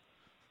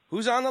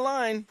 Who's on the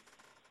line?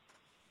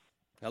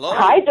 Hello?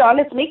 Hi, John.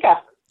 It's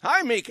Mika.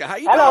 Hi, Mika. How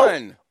you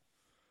doing?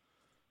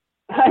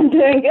 I'm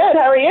doing good.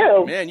 How are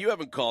you? Man, you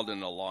haven't called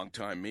in a long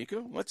time,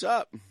 Mika. What's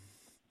up?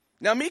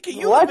 Now, Mika,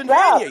 you live in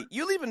Vanier.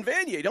 You live in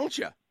Vanier, don't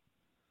you?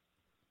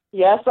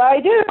 Yes, I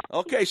do.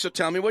 Okay, so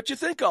tell me what you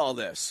think of all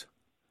this.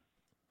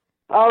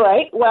 All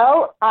right.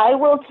 Well, I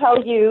will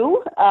tell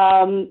you,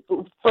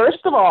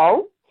 first of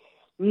all,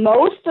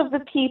 most of the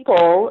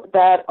people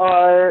that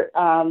are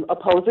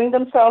opposing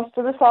themselves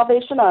to the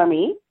Salvation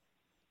Army,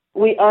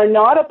 we are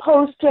not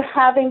opposed to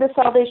having the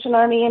Salvation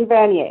Army in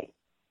Vanier.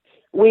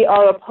 We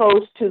are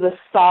opposed to the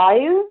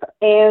size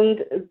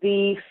and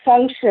the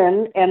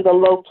function and the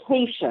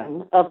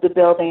location of the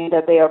building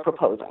that they are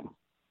proposing.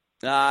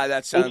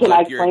 That sounds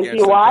like you're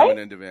against them coming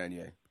into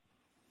Vanier.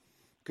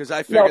 Because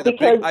I figure,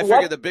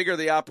 no, the bigger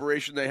the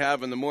operation they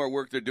have and the more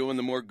work they're doing,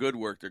 the more good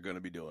work they're going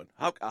to be doing.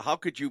 How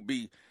could you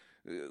be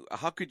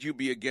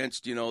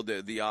against,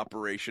 the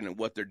operation and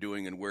what they're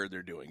doing and where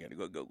they're doing it?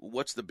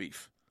 What's the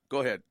beef? Go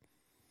ahead.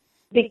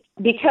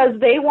 Because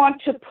they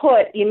want to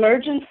put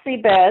emergency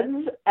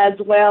beds as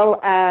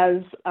well as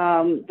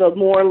the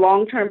more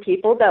long-term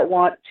people that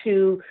want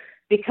to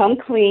become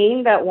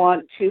clean, that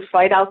want to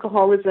fight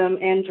alcoholism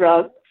and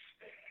drugs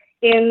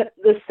in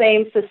the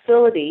same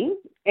facility.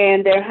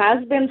 And there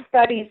has been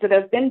studies that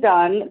have been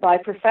done by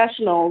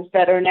professionals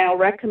that are now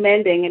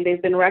recommending, and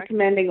they've been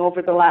recommending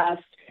over the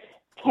last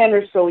 10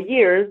 or so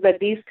years, that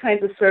these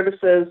kinds of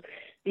services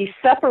be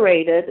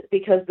separated,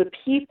 because the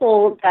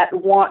people that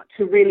want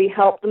to really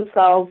help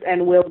themselves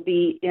and will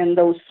be in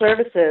those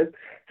services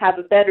have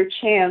a better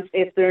chance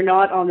if they're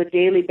not on a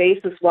daily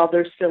basis while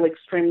they're still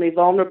extremely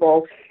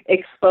vulnerable,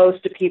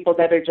 exposed to people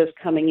that are just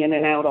coming in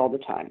and out all the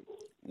time.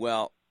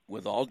 Well,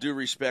 with all due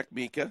respect,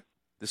 Mika,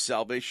 the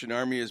Salvation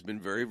Army has been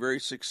very, very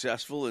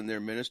successful in their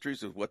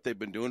ministries with what they've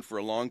been doing for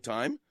a long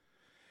time.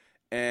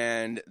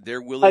 And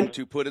they're willing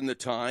to put in the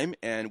time,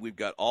 and we've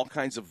got all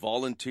kinds of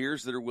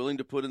volunteers that are willing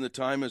to put in the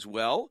time as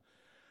well.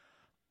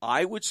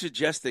 I would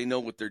suggest they know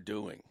what they're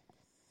doing.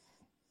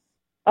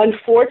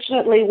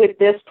 Unfortunately, with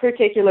this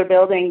particular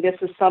building, this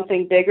is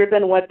something bigger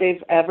than what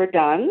they've ever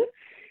done,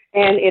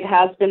 and it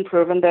has been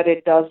proven that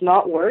it does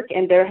not work,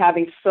 and they're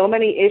having so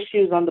many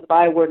issues on the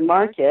Byward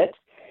market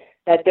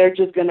that they're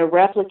just going to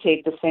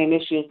replicate the same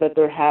issues that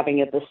they're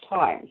having at this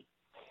time.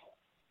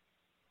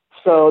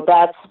 So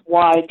that's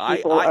why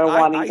people are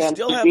wanting them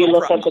to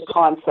relook at the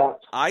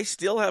concept. I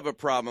still have a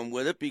problem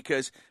with it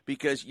because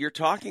you're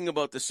talking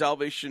about the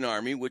Salvation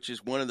Army, which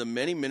is one of the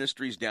many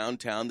ministries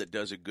downtown that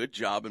does a good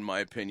job, in my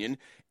opinion,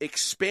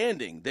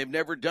 expanding. They've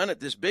never done it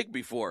this big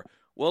before.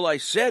 Well, I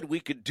said we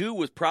could do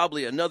with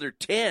probably another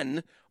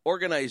 10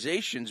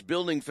 organizations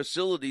building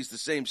facilities the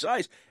same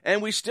size,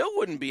 and we still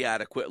wouldn't be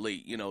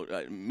adequately,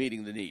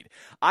 meeting the need.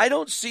 I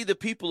don't see the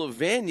people of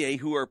Vanier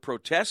who are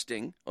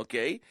protesting,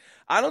 okay?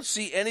 I don't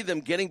see any of them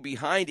getting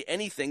behind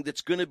anything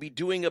that's going to be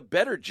doing a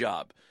better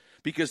job,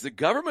 because the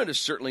government is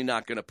certainly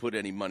not going to put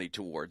any money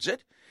towards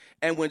it.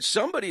 And when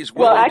somebody's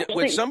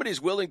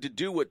willing to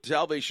do what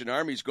Salvation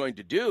Army is going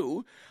to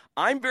do,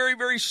 I'm very,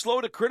 very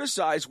slow to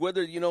criticize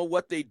whether,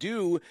 what they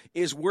do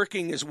is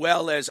working as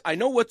well as, I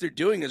know what they're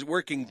doing is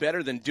working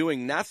better than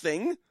doing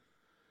nothing.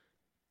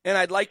 And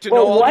I'd like to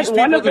know all these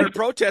people that are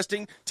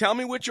protesting, tell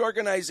me which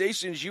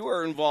organizations you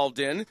are involved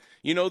in,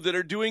 that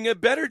are doing a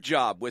better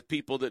job with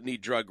people that need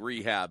drug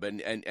rehab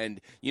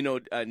and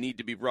need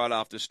to be brought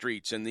off the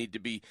streets and need to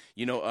be,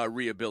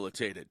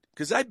 rehabilitated.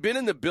 Because I've been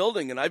in the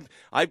building and I've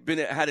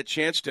had a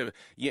chance to,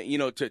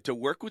 to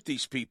work with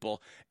these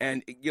people.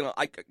 And,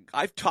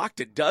 I've talked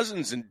to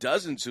dozens and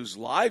dozens whose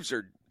lives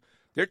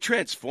they're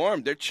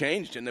transformed, they're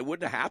changed, and they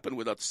wouldn't have happened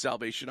without the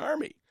Salvation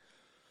Army.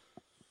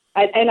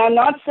 And I'm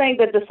not saying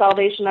that the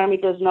Salvation Army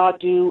does not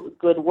do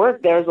good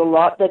work. There's a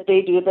lot that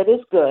they do that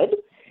is good.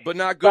 But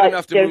not good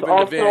enough to move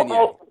into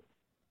Vanier.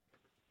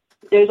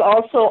 There's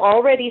also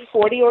already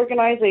 40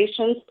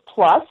 organizations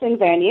plus in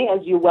Vanier.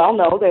 As you well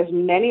know, there's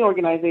many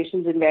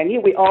organizations in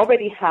Vanier. We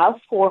already have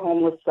 4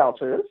 homeless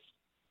shelters.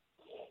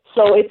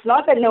 So it's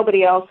not that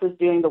nobody else is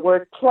doing the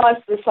work. Plus,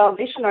 the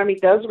Salvation Army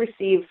does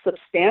receive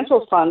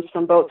substantial funds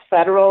from both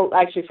federal,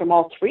 actually from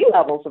all 3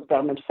 levels of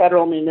government,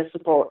 federal,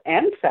 municipal,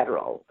 and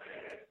federal.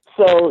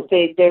 So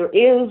there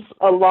is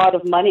a lot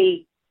of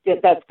money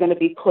that's going to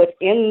be put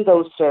in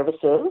those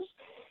services.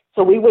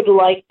 So we would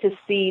like to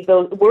see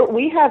those.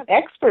 We have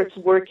experts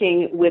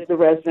working with the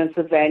residents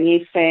of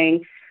Vanier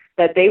saying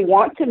that they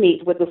want to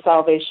meet with the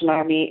Salvation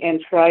Army and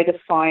try to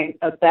find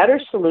a better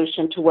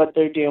solution to what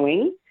they're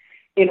doing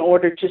in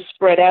order to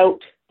spread out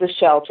the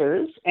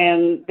shelters.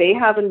 And they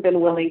haven't been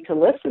willing to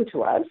listen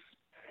to us.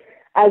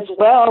 As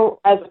well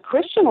as a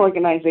Christian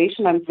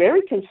organization, I'm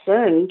very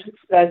concerned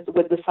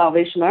with the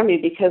Salvation Army,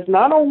 because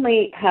not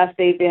only have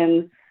they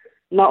been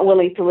not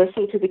willing to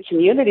listen to the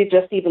community,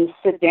 just even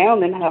sit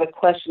down and have a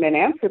question and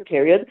answer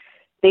period,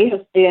 they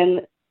have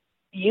been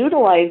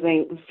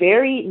utilizing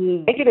very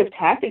negative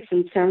tactics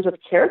in terms of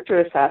character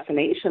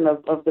assassination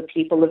of the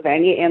people of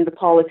Vanier and the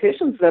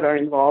politicians that are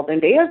involved,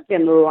 and they have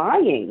been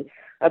lying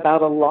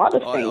about a lot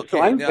of things. Okay. So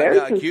I'm very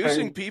concerned.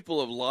 Accusing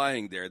people of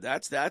lying there,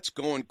 that's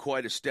going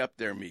quite a step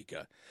there,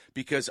 Mika,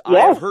 because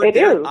yes,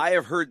 I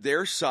have heard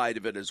their side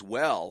of it as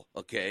well,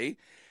 okay?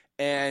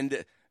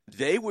 And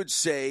they would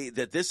say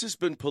that this has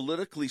been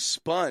politically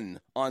spun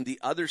on the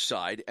other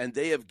side, and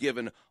they have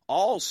given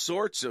all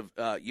sorts of,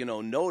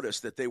 notice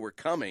that they were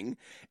coming,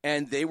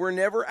 and they were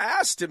never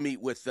asked to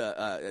meet with.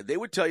 They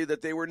would tell you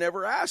that they were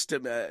never asked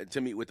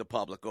to meet with the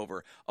public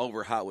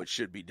over how it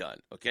should be done.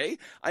 Okay,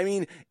 I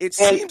mean, it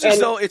seems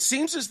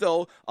as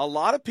though a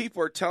lot of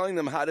people are telling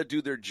them how to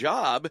do their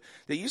job.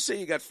 That you say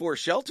you got 4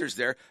 shelters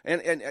there,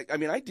 and I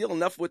mean, I deal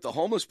enough with the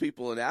homeless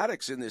people and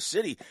addicts in this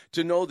city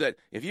to know that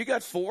if you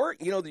got 4,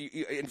 in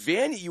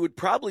Vanier you would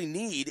probably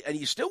need, and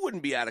you still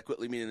wouldn't be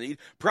adequately meeting the need,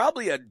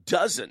 probably a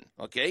dozen.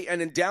 Okay,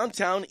 and in downtown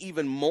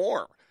even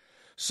more.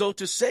 So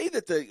to say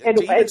that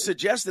even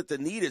suggest that the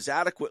need is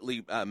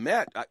adequately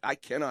met, I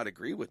cannot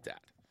agree with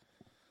that.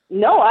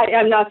 No,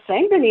 I'm not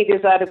saying the need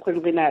is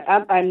adequately met.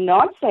 I'm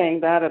not saying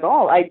that at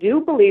all. I do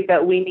believe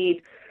that we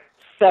need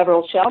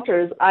several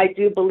shelters. I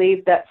do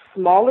believe that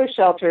smaller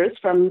shelters,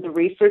 from the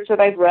research that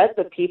I've read,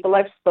 the people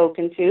I've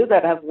spoken to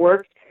that have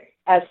worked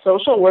as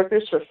social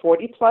workers for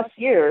 40 plus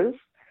years,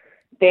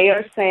 they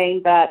are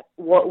saying that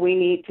what we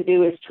need to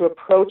do is to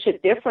approach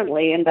it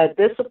differently, and that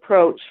this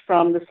approach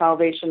from the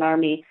Salvation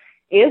Army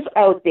is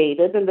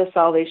outdated, and the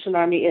Salvation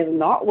Army is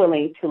not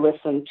willing to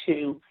listen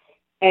to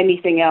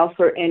anything else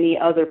or any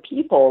other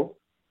people.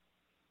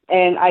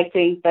 And I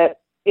think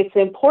that it's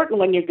important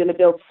when you're going to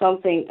build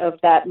something of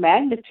that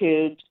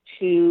magnitude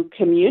to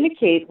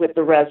communicate with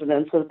the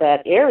residents of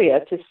that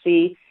area to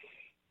see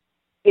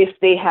if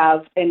they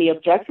have any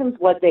objections,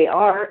 what they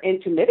are,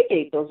 and to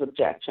mitigate those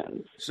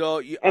objections.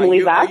 So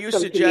are you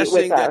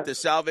suggesting that the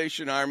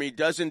Salvation Army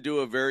doesn't do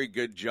a very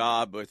good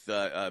job with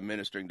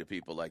ministering to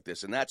people like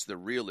this? And that's the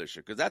real issue,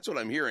 because that's what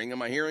I'm hearing.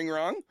 Am I hearing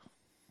wrong?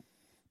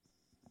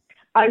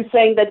 I'm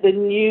saying that the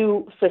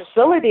new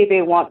facility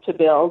they want to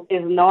build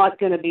is not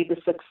going to be the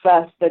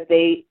success that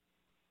they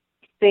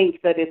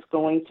think that it's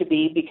going to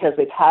be, because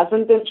it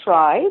hasn't been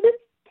tried.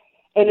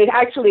 And it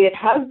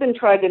has been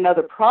tried in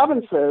other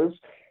provinces.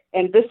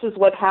 And this is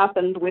what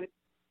happened with,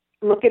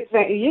 look at,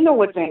 you know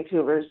what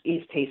Vancouver's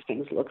East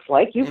Hastings looks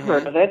like. You've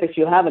heard of it if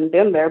you haven't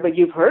been there, but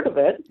you've heard of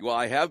it. Well,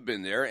 I have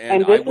been there,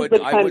 and I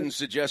wouldn't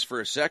suggest for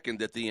a second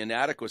that the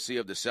inadequacy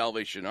of the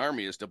Salvation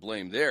Army is to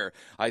blame there.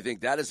 I think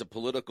that is a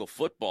political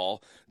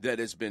football that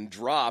has been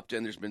dropped,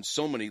 and there's been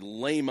so many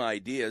lame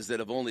ideas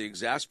that have only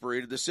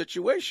exasperated the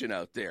situation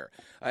out there.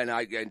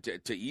 And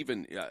to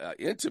even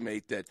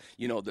intimate that,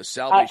 the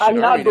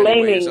Salvation Army in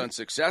any way is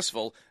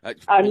unsuccessful.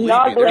 I'm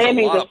not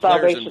blaming the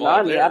Salvation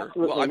Army,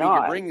 absolutely well,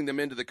 not. You're bringing them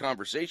into the conversation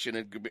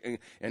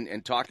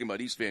and talking about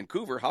East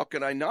Vancouver. How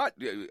can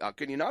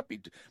you not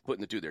be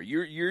putting the two there?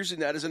 You're using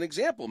that as an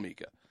example,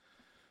 Mika.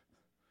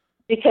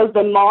 Because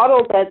the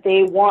model that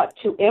they want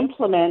to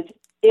implement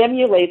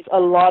emulates a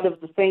lot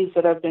of the things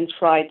that have been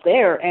tried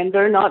there, and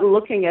they're not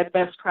looking at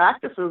best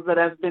practices that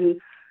have been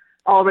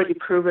already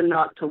proven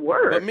not to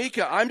work. But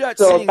Mika, I'm not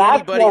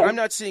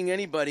seeing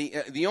anybody.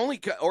 The only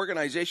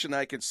organization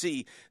I can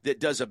see that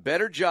does a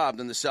better job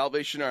than the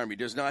Salvation Army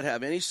does not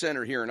have any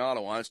center here in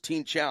Ottawa. It's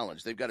Teen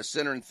Challenge. They've got a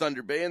center in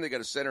Thunder Bay, and they've got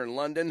a center in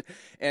London,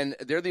 and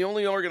they're the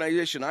only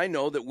organization I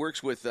know that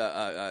works with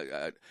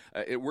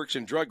it works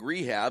in drug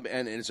rehab,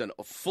 and is a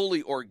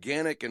fully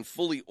organic and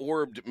fully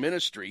orbed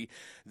ministry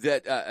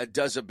that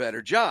does a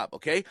better job.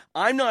 Okay,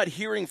 I'm not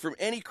hearing from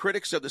any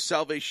critics of the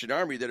Salvation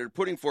Army that are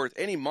putting forth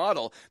any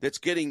model that's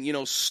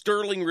getting,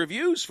 sterling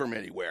reviews from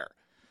anywhere.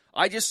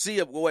 I just see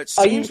what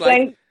seems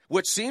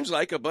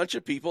like a bunch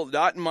of people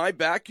not in my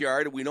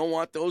backyard, and we don't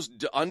want those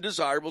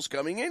undesirables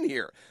coming in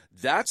here.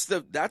 That's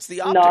the optics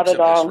of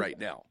this right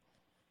now.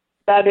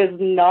 That is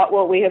not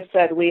what we have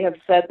said. We have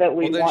said that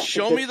we want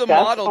show to me the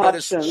model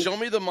options. Show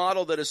me the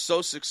model that is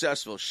so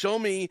successful. Show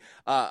me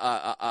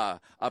a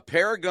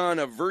paragon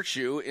of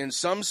virtue in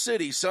some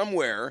city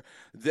somewhere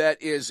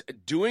that is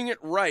doing it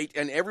right,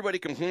 and everybody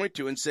can point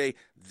to and say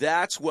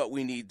that's what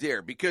we need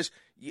there. Because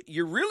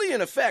you're really,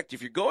 in effect,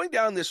 if you're going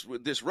down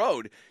this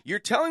road, you're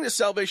telling the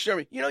Salvation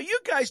Army, you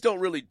guys don't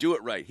really do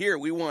it right. Here,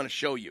 we want to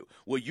show you.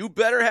 Well, you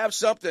better have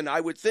something.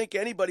 I would think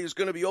anybody who's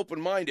going to be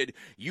open-minded,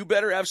 you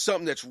better have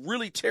something that's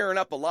really tearing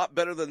up a lot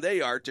better than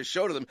they are to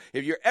show to them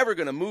if you're ever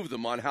going to move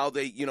them on how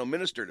they,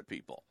 minister to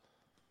people.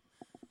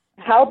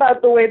 How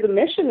about the way the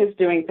Mission is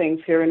doing things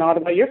here in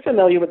Ottawa? You're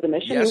familiar with the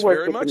Mission. Yes, you work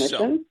very with much the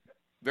Mission. So.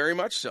 Very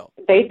much so.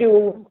 They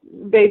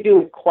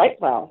do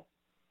quite well.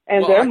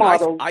 And their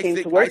models seem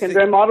to work, and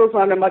their models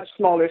on a much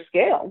smaller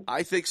scale.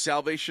 I think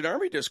Salvation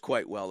Army does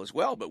quite well as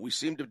well, but we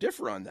seem to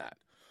differ on that.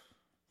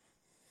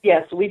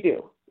 Yes, we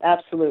do.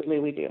 Absolutely,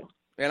 we do.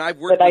 And I've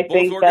worked with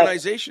both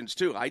organizations,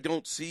 too. I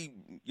don't see,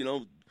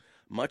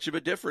 much of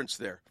a difference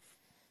there.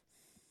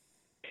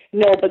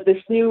 No, but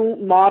this new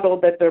model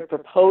that they're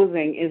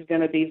proposing is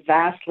going to be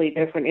vastly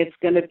different. It's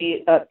going to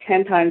be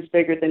 10 times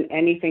bigger than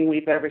anything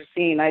we've ever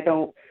seen. I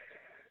don't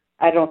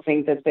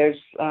think that there's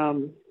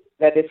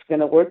that it's going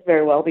to work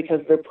very well,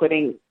 because they're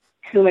putting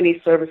too many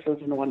services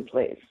in one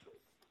place.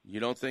 You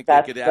don't think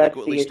they could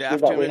adequately staff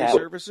too many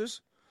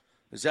services?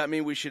 Does that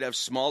mean we should have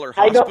smaller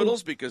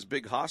hospitals because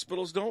big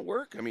hospitals don't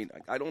work? I mean,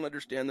 I don't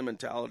understand the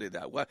mentality of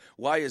that.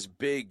 Why is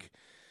big,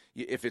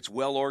 if it's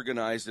well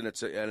organized and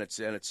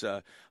it's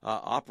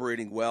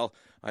operating well?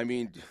 I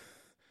mean,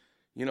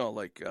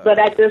 but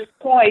at this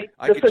point,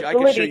 the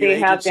facility they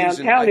have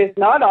downtown is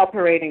not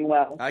operating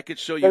well. I could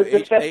show you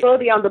the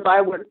facility on the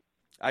Byward.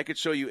 I could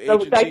show you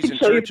agencies and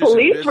churches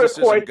police and businesses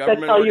reports and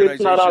government that tell you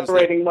it's not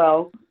operating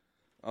well.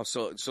 Oh,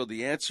 so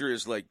the answer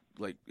is like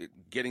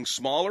getting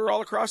smaller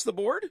all across the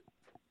board?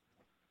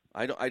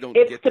 I don't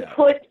get that.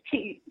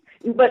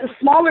 But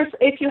smaller.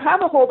 If you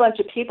have a whole bunch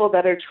of people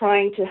that are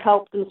trying to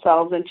help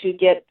themselves and to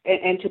get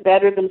and to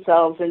better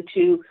themselves and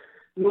to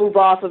move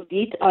off of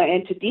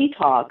into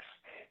detox,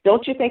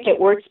 don't you think it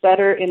works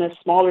better in a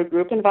smaller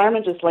group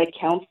environment, just like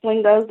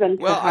counseling does, than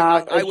to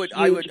have a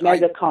huge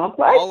mega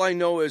complex? All I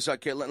know is,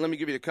 okay, let me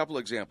give you a couple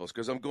examples,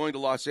 because I'm going to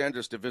Los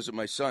Angeles to visit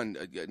my son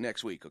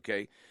next week,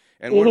 okay?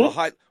 And one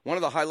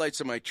of the highlights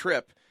of my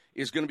trip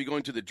is going to be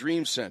going to the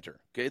Dream Center,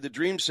 okay? The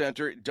Dream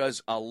Center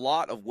does a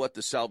lot of what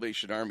the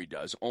Salvation Army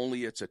does,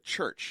 only it's a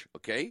church,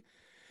 okay?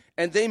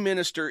 And they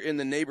minister in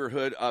the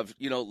neighborhood of,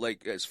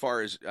 like as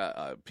far as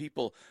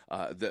people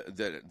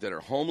that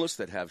are homeless,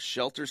 that have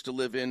shelters to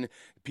live in,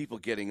 people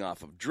getting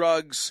off of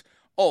drugs.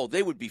 Oh,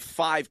 they would be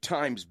 5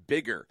 times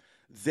bigger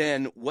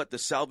than what the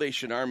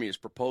Salvation Army is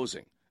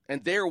proposing.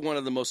 And they're one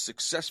of the most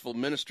successful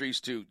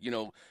ministries to,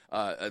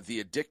 the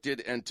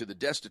addicted and to the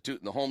destitute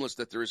and the homeless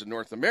that there is in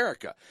North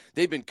America.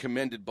 They've been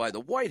commended by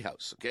the White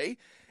House, okay?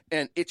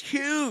 And it's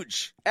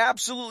huge,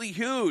 absolutely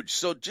huge.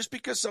 So just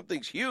because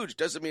something's huge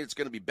doesn't mean it's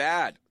going to be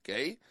bad,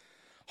 okay?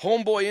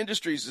 Homeboy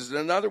Industries is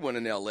another one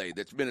in L.A.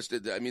 that's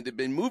ministered. I mean, there have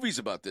been movies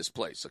about this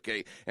place,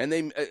 okay? And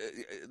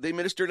they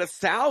minister to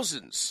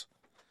thousands.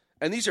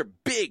 And these are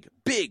big,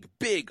 big,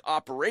 big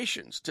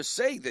operations. To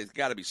say they've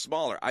got to be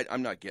smaller,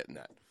 I'm not getting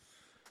that.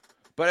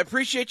 But I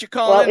appreciate you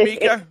calling in,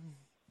 Mika.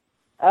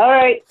 All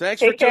right.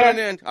 Thanks for tuning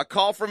in. A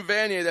call from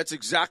Vanier. That's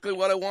exactly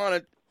what I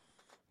wanted.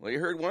 Well, you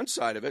heard one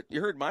side of it.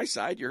 You heard my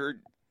side. You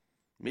heard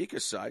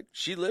Mika's side.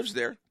 She lives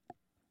there.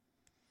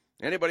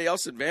 Anybody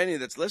else in Vanier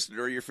that's listening,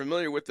 or you're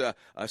familiar with the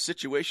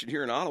situation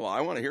here in Ottawa, I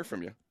want to hear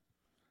from you.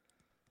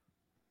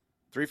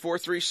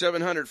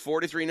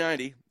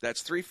 343-700-4390.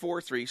 That's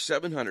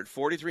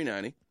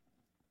 343-700-4390.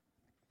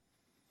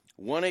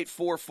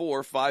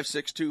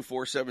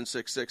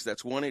 1-844-562-4766.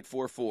 That's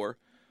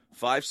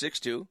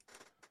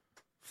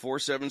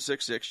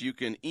 1-844-562-4766. You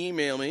can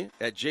email me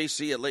at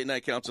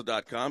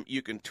jc@latenightcouncil.com.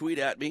 You can tweet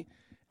at me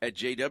at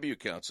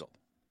jwcouncil.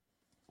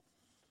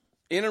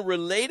 In a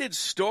related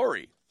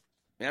story,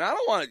 and I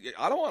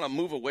don't want to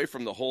move away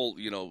from the whole,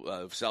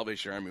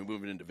 Salvation Army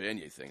moving into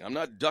Vanier thing. I'm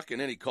not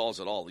ducking any calls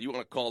at all. You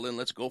want to call in,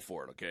 let's go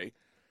for it, okay?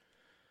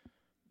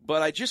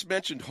 But I just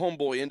mentioned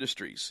Homeboy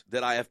Industries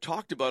that I have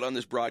talked about on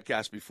this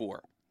broadcast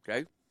before,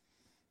 okay?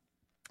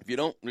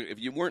 If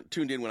you weren't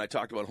tuned in when I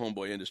talked about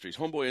Homeboy Industries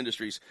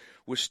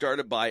was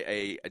started by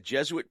a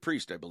Jesuit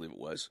priest, I believe it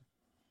was.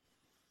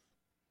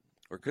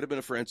 Or it could have been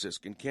a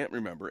Franciscan, can't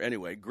remember.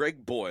 Anyway,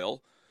 Greg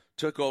Boyle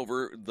took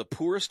over the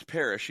poorest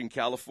parish in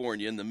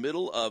California in the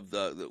middle of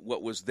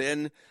what was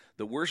then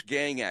the worst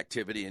gang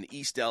activity in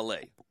East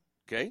L.A.,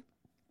 okay?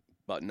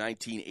 About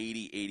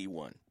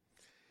 1980-81.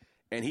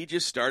 And he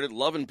just started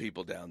loving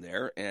people down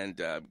there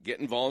and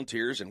getting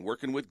volunteers and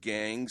working with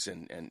gangs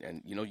and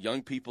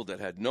young people that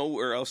had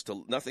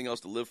nothing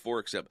else to live for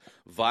except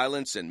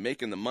violence and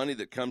making the money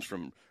that comes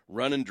from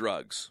running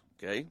drugs,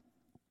 okay?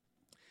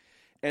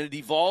 And it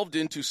evolved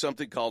into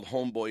something called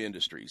Homeboy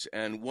Industries.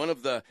 And one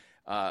of the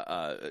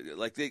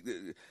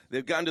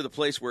they've gotten to the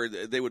place where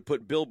they would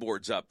put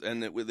billboards up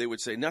and they would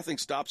say, "Nothing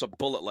stops a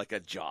bullet like a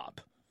job."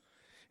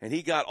 And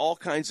he got all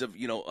kinds of,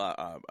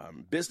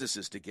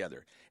 businesses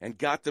together and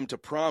got them to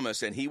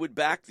promise, and he would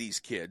back these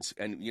kids.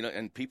 And,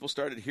 and people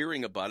started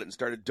hearing about it and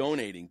started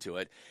donating to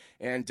it.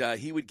 And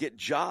he would get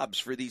jobs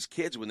for these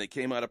kids when they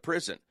came out of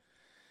prison.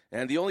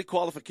 And the only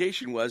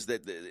qualification was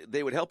that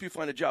they would help you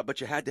find a job,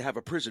 but you had to have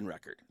a prison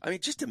record. I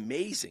mean, just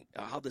amazing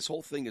how this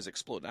whole thing has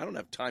exploded. I don't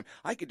have time.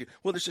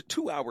 There's a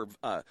 2-hour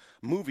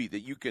movie that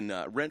you can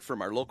rent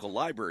from our local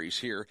libraries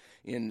here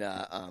in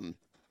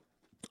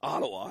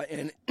Ottawa,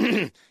 and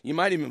you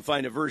might even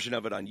find a version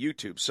of it on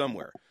YouTube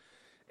somewhere.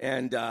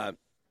 And I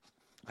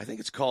think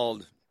it's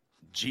called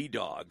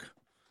G-Dog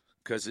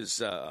because of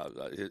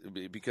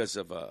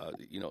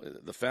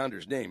the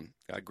founder's name,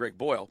 Greg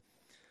Boyle.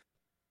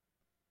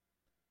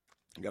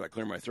 I got to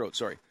clear my throat,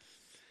 sorry.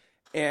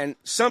 And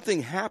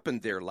something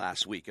happened there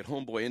last week at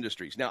Homeboy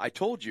Industries. Now, I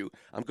told you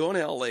I'm going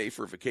to L.A.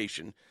 for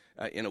vacation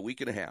in a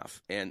week and a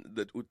half, and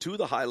two of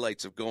the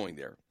highlights of going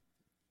there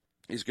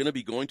is going to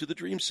be going to the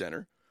Dream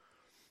Center.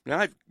 Now,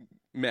 I've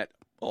met,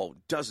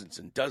 dozens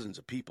and dozens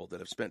of people that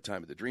have spent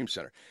time at the Dream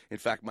Center. In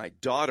fact, my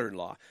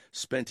daughter-in-law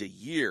spent a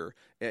year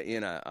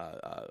in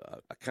a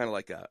kind of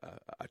like a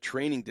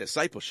training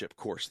discipleship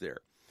course there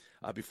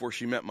before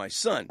she met my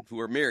son,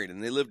 who are married,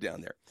 and they live down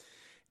there.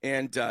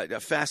 And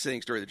a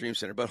fascinating story of the Dream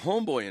Center. But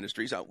Homeboy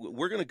Industries,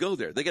 we're going to go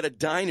there. They got a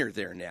diner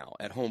there now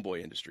at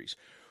Homeboy Industries.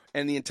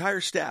 And the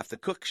entire staff, the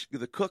cooks,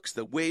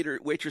 the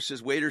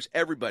waitresses, waiters,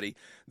 everybody,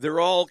 they're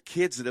all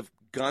kids that have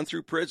gone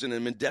through prison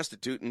and been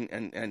destitute,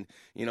 and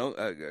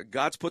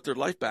God's put their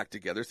life back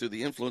together through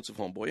the influence of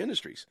Homeboy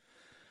Industries.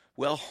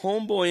 Well,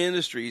 Homeboy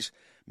Industries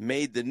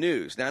made the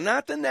news. Now,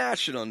 not the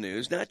national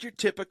news, not your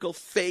typical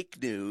fake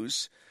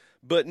news,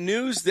 but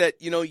news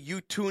that,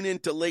 you tune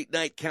into Late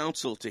Night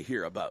Council to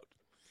hear about.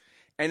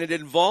 And it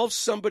involves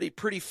somebody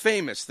pretty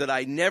famous that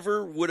I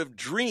never would have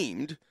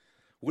dreamed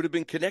would have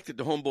been connected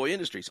to Homeboy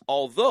Industries.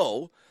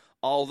 Although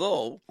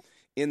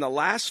in the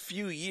last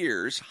few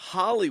years,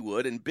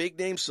 Hollywood and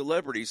big-name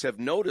celebrities have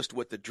noticed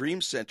what the Dream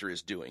Center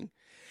is doing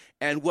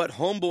and what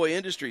Homeboy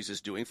Industries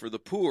is doing for the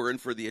poor and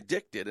for the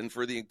addicted and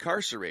for the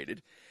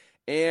incarcerated.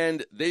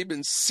 And they've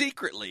been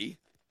secretly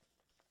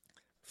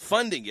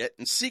funding it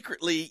and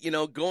secretly,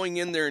 going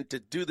in there and to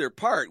do their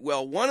part.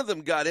 Well, one of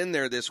them got in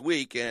there this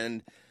week,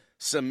 and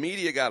some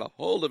media got a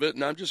hold of it,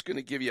 and I'm just going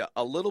to give you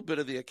a little bit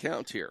of the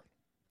account here.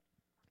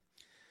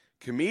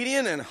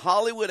 Comedian and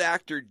Hollywood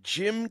actor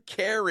Jim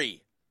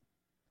Carrey.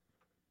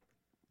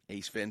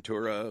 Ace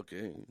Ventura,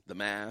 okay, The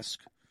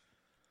Mask.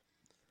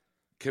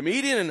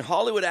 Comedian and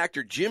Hollywood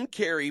actor Jim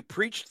Carrey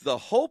preached the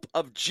hope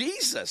of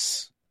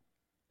Jesus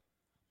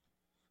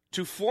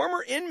to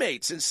former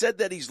inmates and said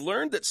that he's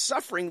learned that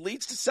suffering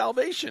leads to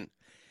salvation.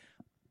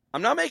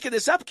 I'm not making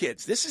this up,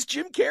 kids. This is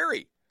Jim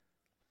Carrey.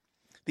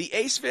 The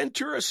Ace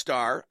Ventura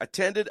star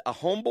attended a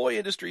Homeboy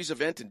Industries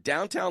event in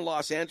downtown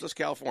Los Angeles,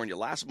 California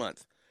last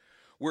month,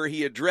 where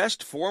he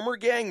addressed former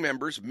gang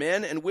members,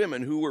 men and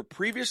women who were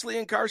previously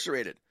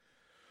incarcerated,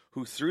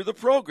 who through the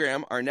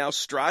program are now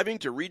striving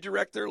to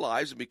redirect their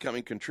lives and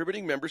becoming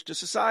contributing members to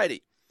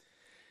society.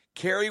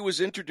 Carrey was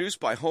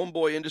introduced by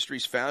Homeboy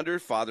Industries founder,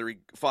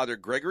 Father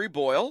Gregory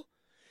Boyle.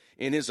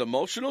 In his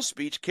emotional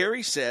speech,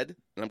 Carrey said,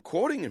 and I'm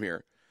quoting him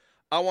here,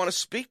 "I want to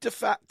speak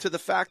to the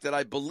fact that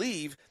I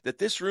believe that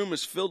this room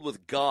is filled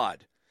with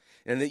God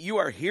and that you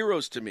are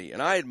heroes to me,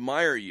 and I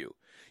admire you.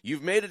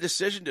 You've made a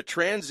decision to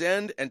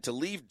transcend and to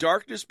leave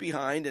darkness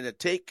behind, and it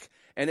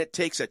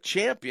takes a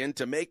champion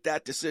to make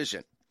that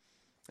decision."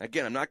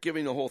 Again, I'm not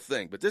giving the whole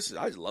thing, but I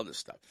just love this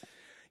stuff.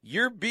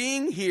 "Your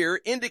being here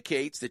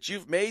indicates that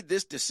you've made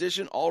this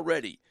decision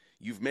already.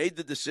 You've made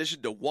the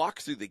decision to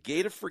walk through the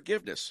gate of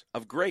forgiveness,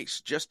 of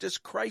grace, just as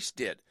Christ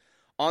did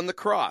on the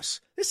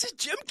cross." This is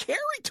Jim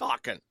Carrey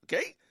talking,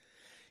 okay?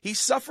 "He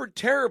suffered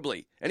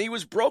terribly, and he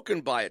was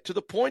broken by it to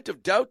the point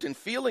of doubt and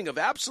feeling of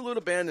absolute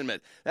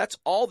abandonment. That's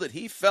all that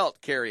he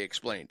felt," Carrey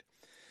explained.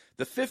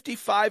 The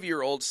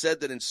 55-year-old said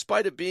that in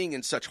spite of being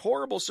in such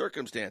horrible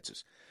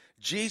circumstances,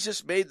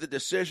 Jesus made the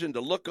decision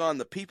to look on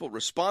the people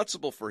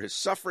responsible for his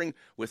suffering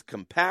with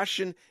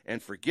compassion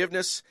and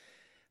forgiveness.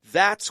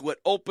 "That's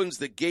what opens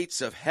the gates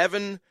of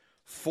heaven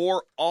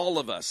for all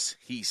of us,"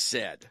 he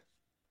said.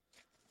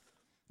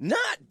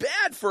 Not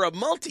bad for a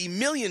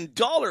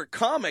multi-million-dollar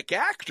comic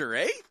actor,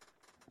 eh?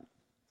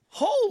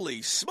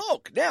 Holy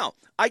smoke. Now,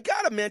 I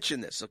got to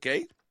mention this,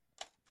 okay?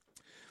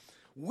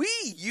 We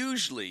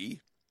usually,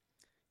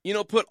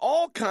 put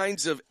all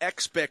kinds of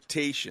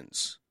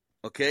expectations,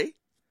 okay?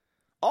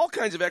 All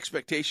kinds of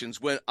expectations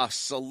when a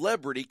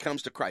celebrity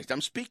comes to Christ. I'm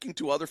speaking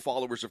to other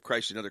followers of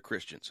Christ and other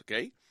Christians,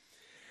 okay?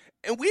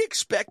 And we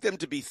expect them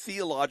to be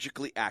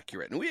theologically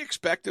accurate, and we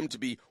expect them to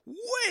be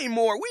way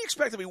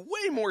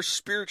more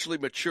spiritually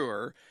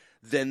mature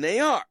than they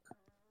are.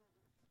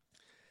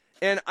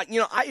 And,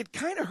 I had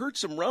kind of heard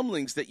some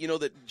rumblings that,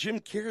 that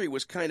Jim Carrey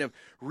was kind of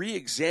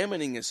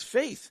re-examining his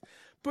faith.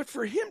 But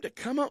for him to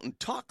come out and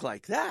talk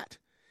like that,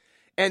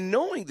 and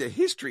knowing the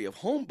history of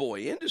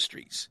Homeboy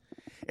Industries,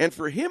 and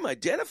for him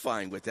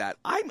identifying with that,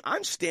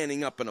 I'm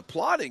standing up and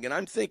applauding, and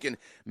I'm thinking,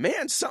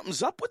 man,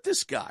 something's up with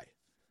this guy.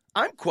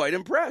 I'm quite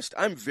impressed.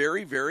 I'm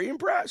very, very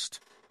impressed.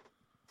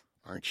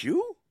 Aren't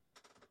you?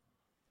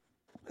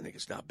 I think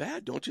it's not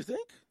bad, don't you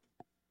think?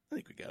 I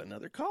think we got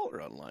another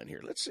caller online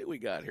here. Let's see what we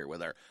got here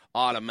with our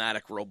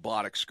automatic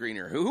robotic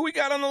screener. Who we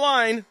got on the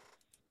line?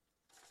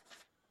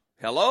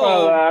 Hello?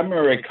 Well, I'm a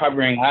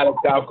recovering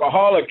addict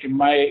alcoholic, and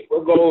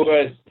we'll go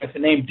with the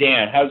name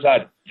Dan. How's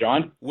that,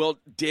 John? Well,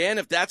 Dan,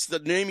 if that's the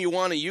name you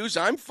want to use,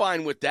 I'm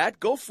fine with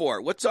that. Go for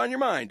it. What's on your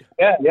mind?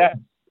 Yeah.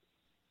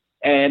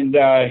 And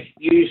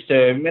you used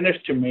to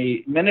minister to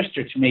me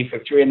for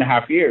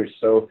 3.5 years,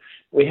 so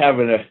we have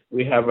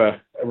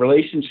a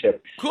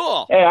relationship.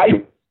 Cool. Hey, I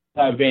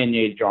have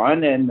Vanier,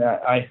 John, and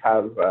I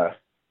have a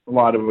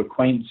lot of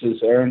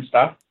acquaintances there and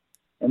stuff.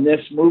 And this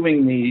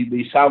moving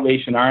the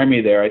Salvation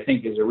Army there, I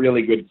think, is a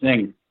really good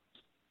thing.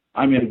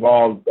 I'm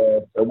involved.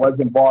 I was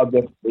involved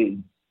with the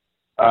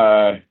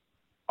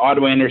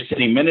Ottawa Inner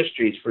City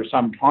Ministries for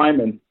some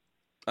time, and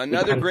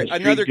another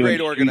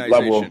great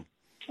organization.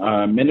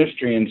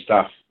 Ministry and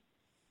stuff.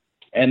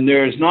 And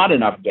there's not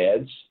enough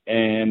beds,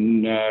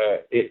 and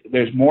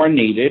there's more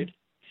needed.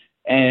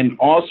 And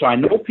also, I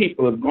know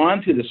people have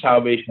gone through the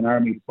Salvation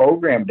Army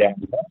program down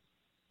there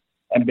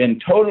and been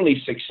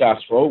totally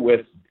successful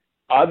with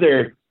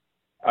other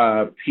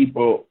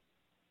people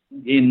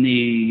in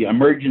the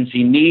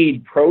emergency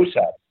need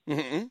process.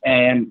 Mm-hmm.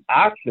 And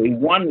actually,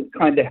 one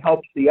kind of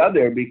helps the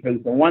other,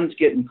 because the ones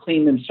getting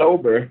clean and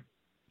sober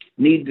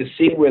need to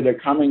see where they're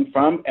coming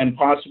from and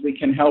possibly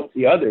can help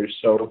the others.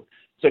 So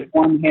it's like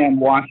one hand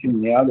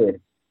washing the other.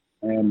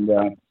 And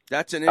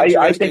that's an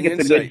interesting I think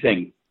it's insight. a good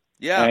thing.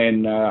 Yeah.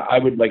 And I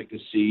would like to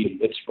see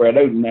it spread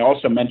out. And I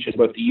also mentioned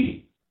about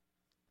the...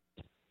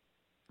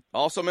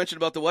 Also mentioned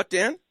about the what,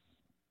 Dan?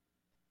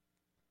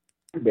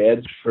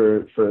 Beds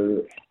for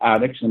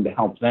addicts and to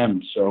help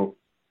them. So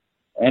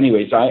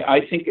anyways,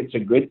 I think it's a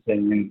good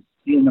thing. And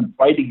seeing them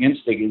fight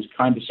against it is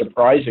kind of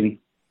surprising.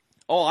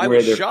 Oh, I where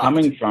was they're shocked.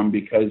 coming from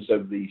because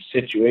of the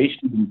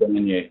situation.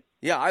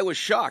 Yeah, I was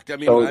shocked. I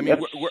mean, So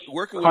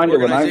working with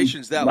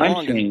organizations that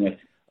long.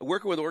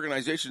 working with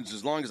organizations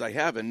as long as I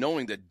have and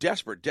knowing the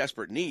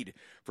desperate need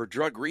for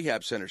drug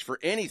rehab centers, for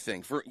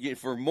anything,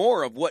 for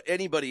more of what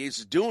anybody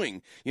is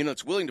doing,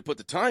 it's willing to put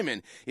the time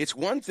in. It's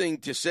one thing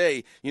to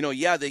say,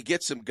 they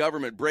get some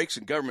government breaks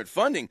and government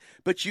funding,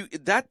 but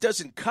that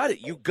doesn't cut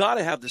it. You got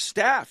to have the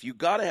staff. You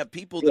got to have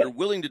people that are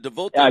willing to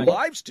devote their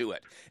lives to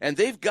it, and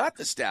they've got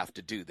the staff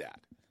to do that.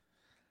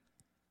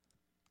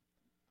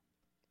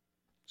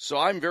 So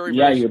I'm very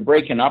you're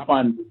breaking up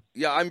on.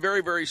 Yeah, I'm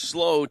very, very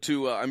slow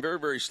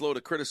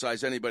to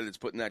criticize anybody that's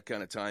putting that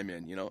kind of time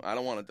in. I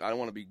don't want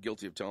to be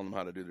guilty of telling them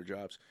how to do their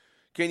jobs.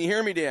 Can you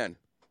hear me, Dan?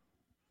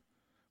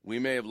 We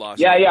may have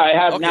lost. Yeah, I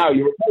have now.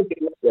 You were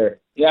breaking up there.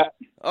 Yeah.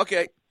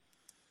 Okay.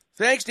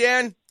 Thanks,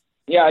 Dan.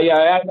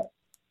 Yeah.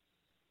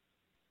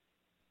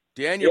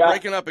 Dan, you're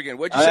breaking up again.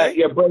 What'd you say?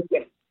 You're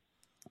breaking.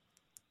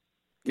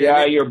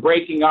 You're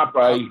breaking up.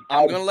 I'm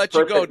going to let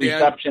you go,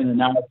 Dan.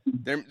 Reception and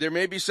there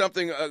may be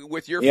something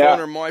with your phone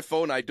or my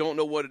phone. I don't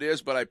know what it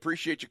is, but I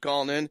appreciate you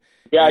calling in.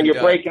 Yeah, and,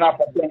 you're breaking up.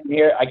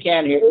 I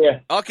can't hear you.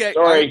 Okay,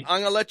 sorry.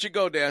 I'm going to let you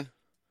go, Dan.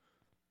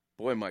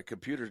 Boy, my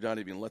computer's not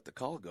even let the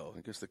call go.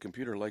 I guess the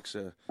computer likes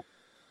the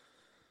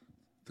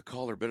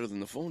caller better than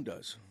the phone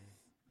does.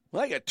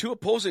 Well, I got 2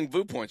 opposing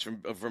viewpoints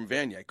from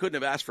Vanya. I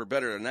couldn't have asked for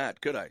better than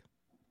that, could I?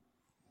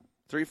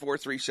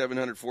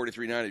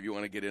 343-700-4390 if you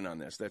want to get in on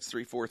this. That's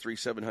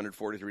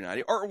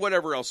 343-700-4390 or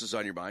whatever else is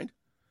on your mind.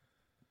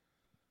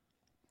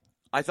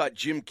 I thought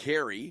Jim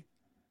Carrey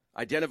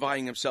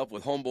identifying himself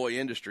with Homeboy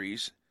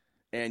Industries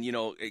and,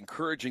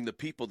 encouraging the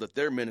people that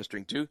they're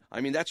ministering to. I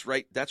mean, that's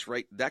right. That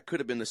could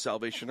have been the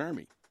Salvation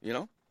Army, I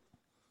don't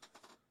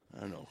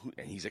know.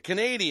 And he's a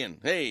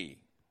Canadian. Hey.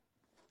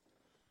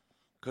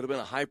 Could have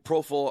been a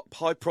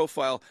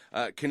high-profile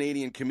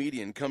Canadian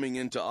comedian coming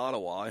into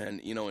Ottawa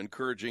and,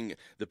 encouraging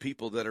the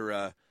people that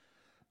are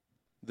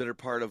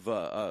part of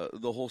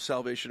the whole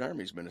Salvation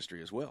Army's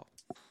ministry as well.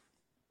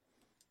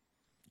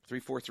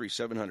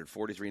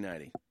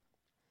 343-700-4390.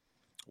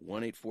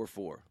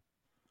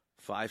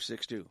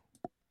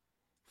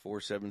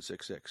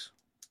 1-844-562-4766.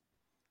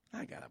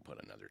 I got to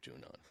put another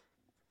tune on.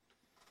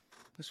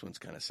 This one's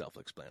kind of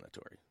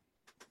self-explanatory.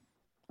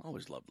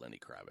 Always loved Lenny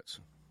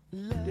Kravitz.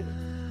 Did it.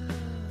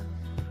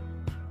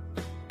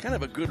 Kind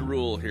of a good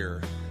rule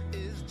here.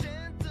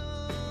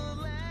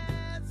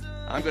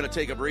 I'm going to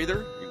take a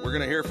breather. We're going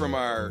to hear from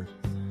our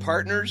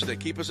partners that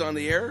keep us on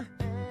the air,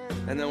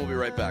 and then we'll be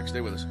right back.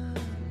 Stay with us.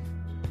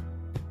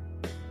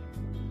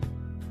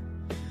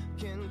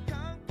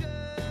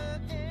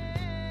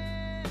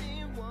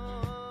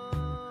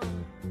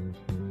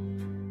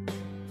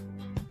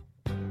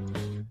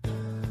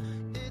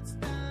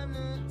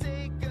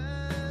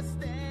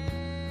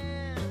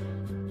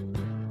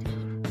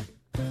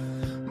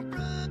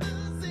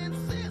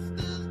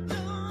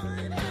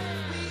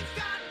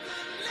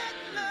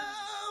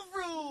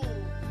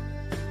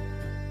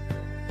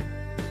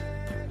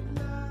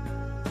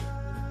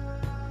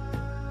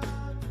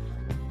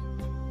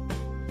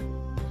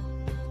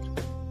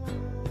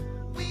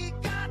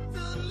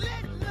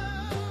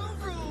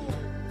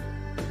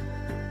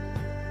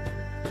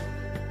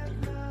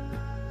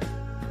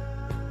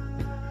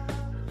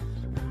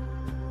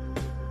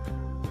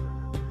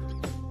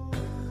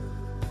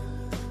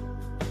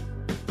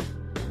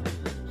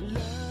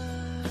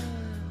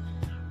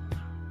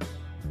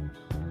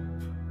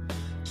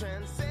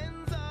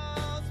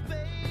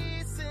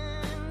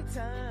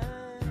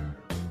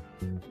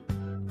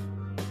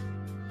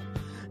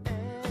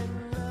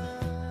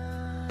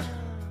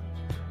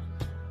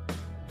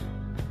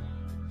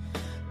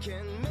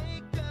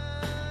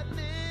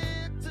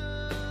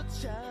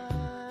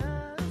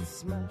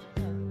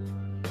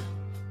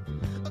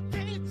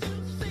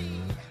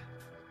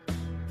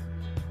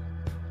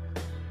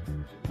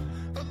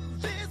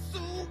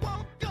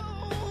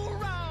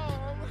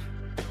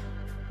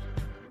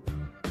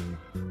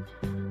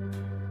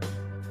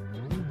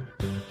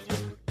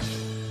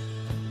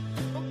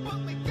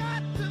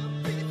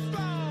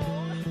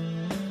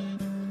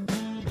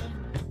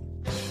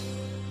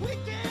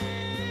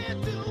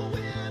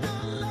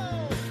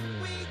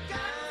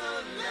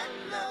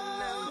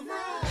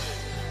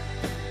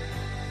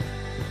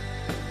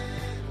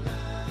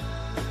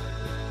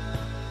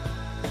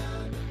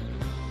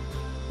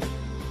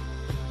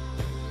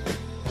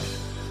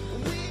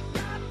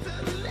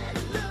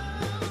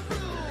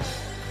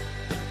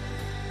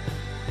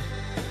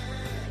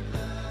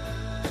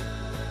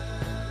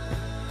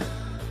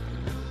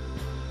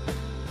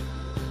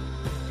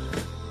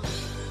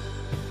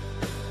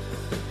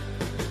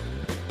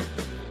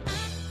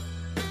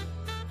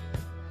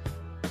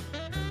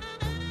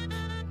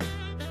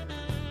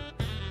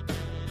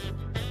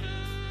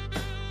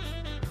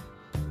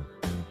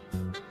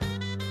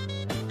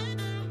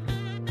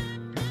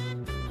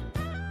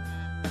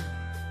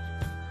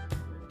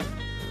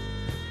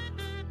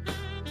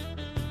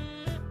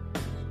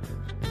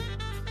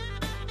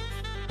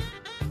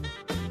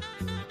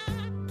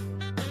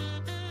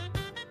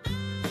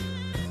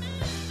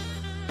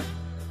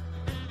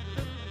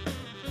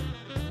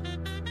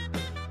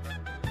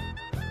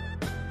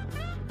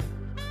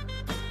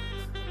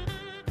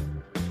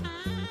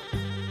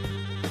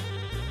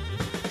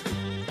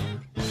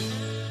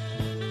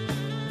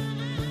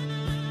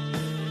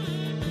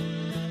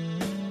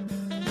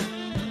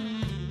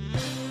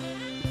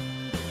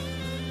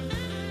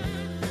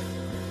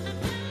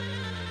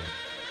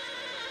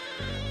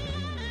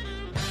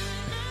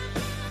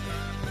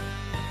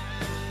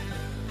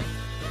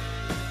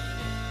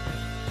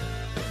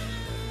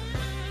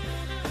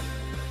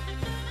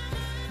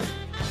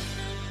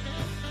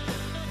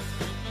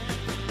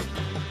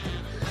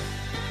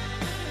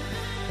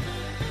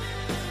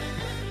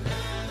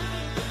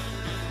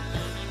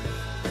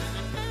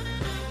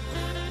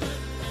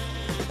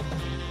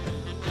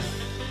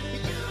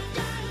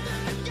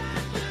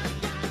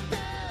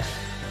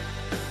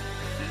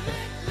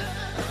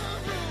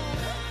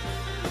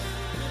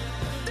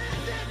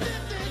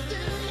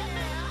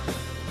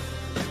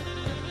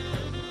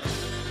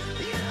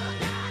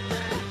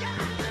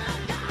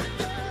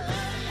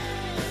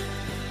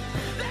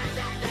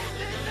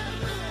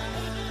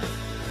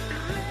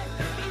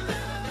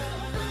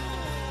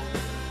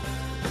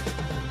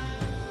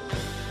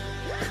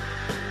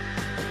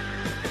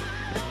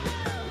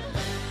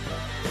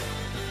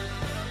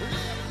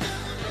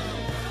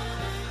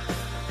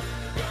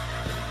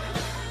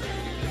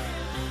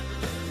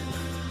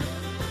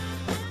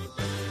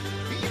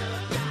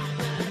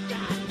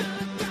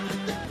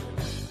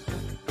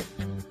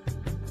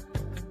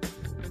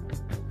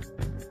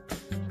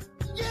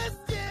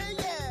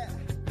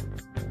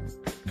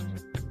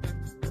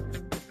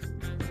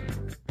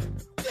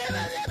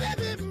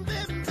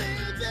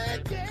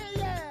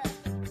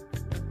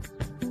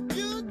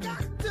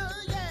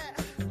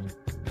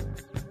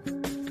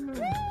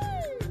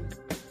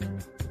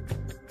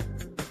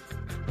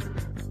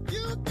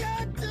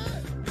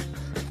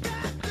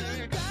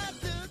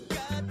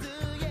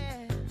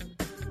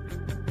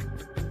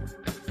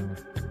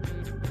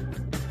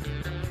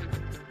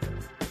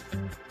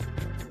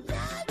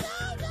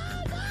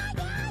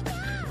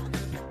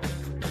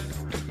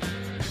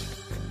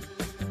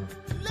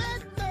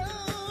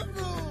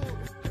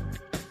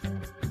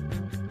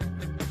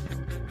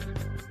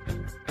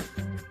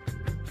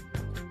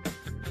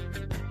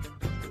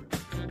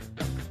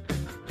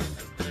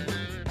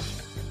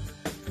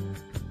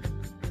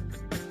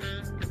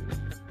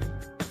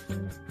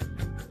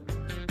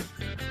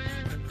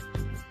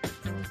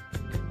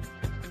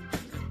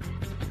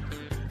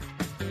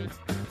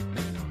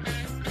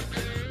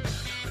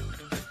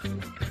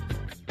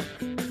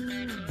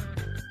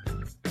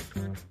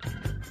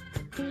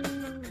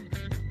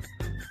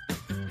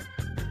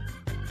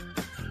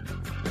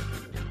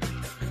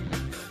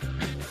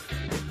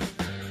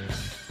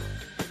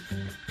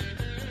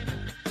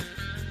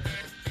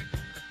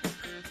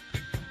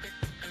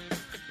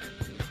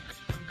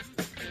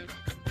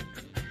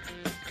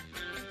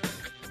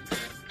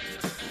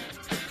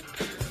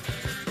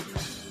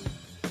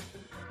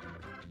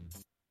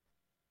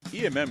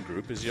 EMM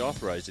Group is the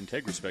authorized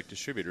IntegraSpec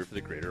distributor for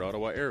the Greater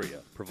Ottawa area,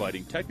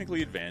 providing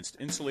technically advanced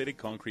insulated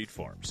concrete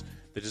forms.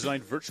 The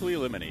design virtually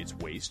eliminates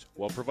waste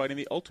while providing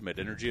the ultimate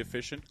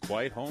energy-efficient,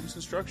 quiet homes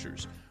and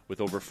structures. With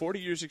over 40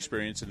 years'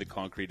 experience in the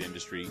concrete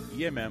industry,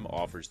 EMM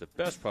offers the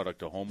best product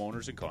to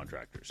homeowners and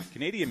contractors.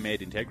 Canadian-made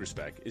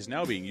IntegraSpec is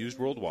now being used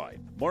worldwide.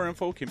 More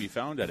info can be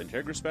found at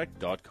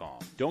integraspec.com.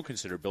 Don't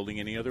consider building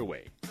any other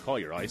way. Call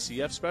your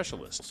ICF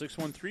specialist,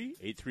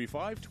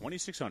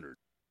 613-835-2600.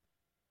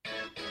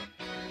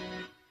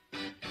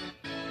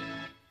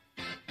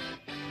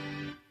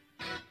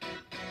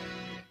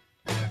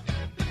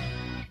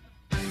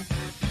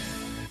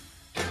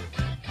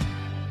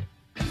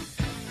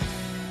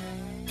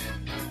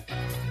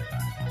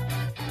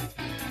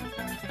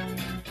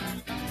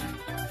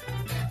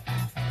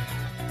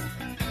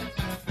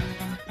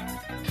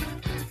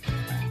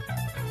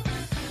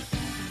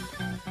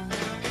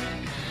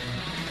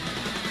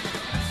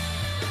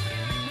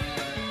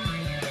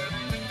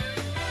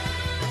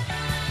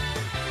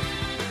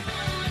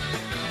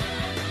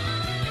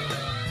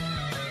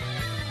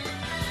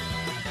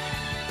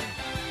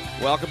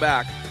 Welcome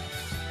back.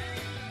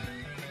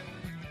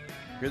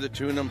 Hear the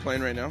tune I'm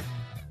playing right now?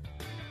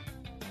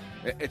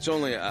 It's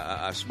only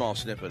a small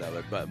snippet of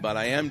it, but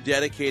I am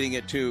dedicating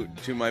it to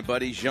my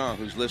buddy Jean,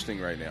 who's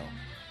listening right now.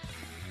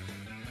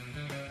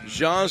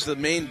 Jean's the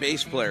main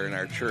bass player in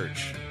our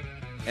church.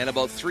 And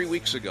about 2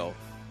 weeks ago,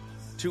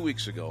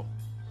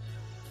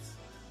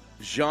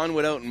 Jean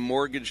went out and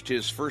mortgaged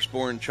his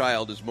firstborn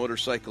child, his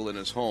motorcycle, and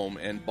his home,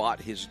 and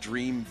bought his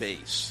dream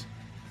bass.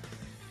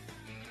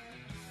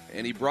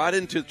 And he brought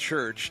into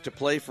church to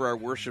play for our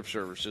worship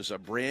services a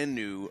brand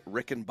new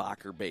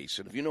Rickenbacker bass.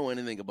 And if you know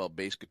anything about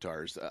bass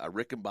guitars, a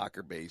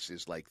Rickenbacker bass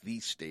is like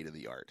the state of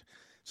the art.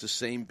 It's the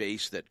same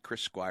bass that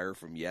Chris Squire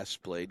from Yes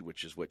played,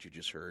 which is what you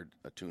just heard,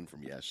 a tune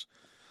from Yes.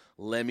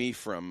 Lemmy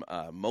from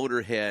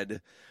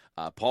Motorhead.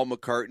 Paul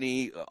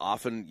McCartney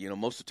often,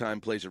 most of the time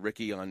plays a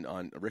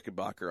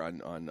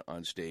Rickenbacker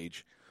on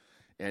stage.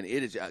 And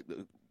it is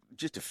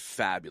just a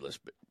fabulous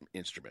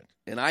instrument.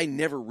 And I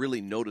never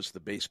really noticed the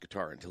bass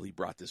guitar until he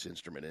brought this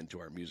instrument into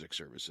our music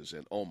services.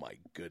 And oh my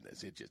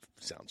goodness, it just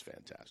sounds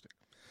fantastic.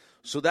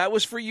 So that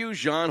was for you,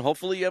 Jean.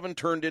 Hopefully you haven't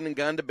turned in and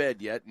gone to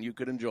bed yet, and you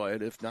could enjoy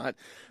it. If not,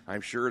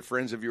 I'm sure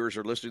friends of yours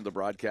are listening to the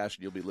broadcast,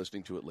 and you'll be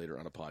listening to it later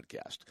on a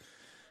podcast.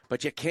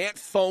 But you can't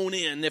phone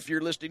in if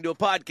you're listening to a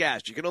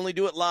podcast. You can only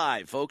do it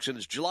live, folks. And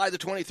it's July the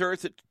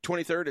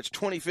 23rd. It's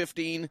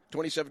 2017.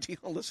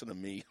 Oh, listen to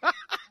me.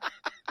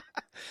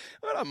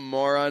 What a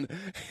moron.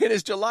 It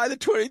is July the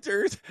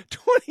 23rd,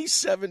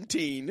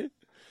 2017,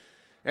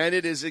 and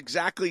it is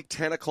exactly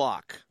 10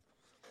 o'clock.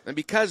 And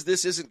because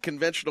this isn't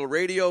conventional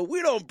radio,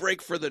 we don't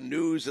break for the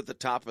news at the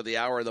top of the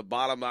hour or the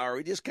bottom hour.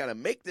 We just kind of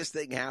make this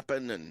thing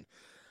happen, and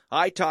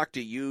I talk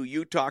to you,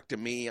 you talk to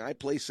me, I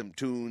play some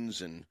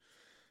tunes, and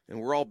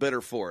we're all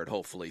better for it,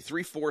 hopefully.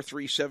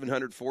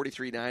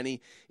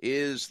 343-700-4390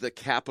 is the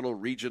Capital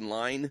Region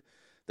line.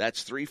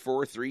 That's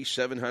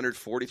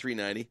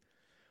 343-700-4390.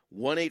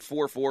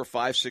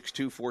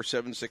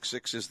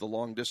 1-844-562-4766 is the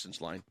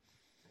long-distance line.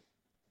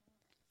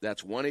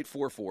 That's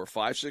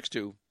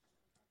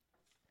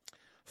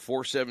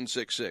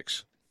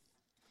 1-844-562-4766.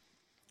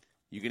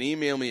 You can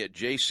email me at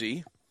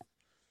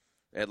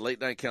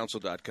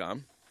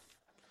jc@latenightcouncil.com.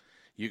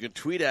 You can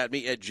tweet at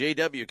me at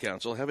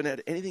jwcouncil. Haven't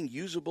had anything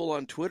usable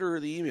on Twitter or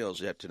the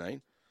emails yet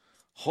tonight.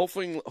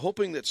 Hoping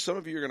that some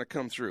of you are going to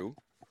come through.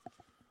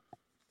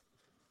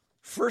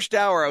 First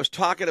hour, I was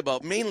talking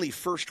about mainly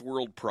first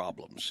world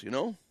problems,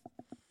 Do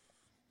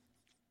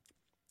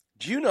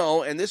you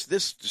know, and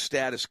this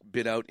stat has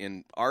been out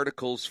in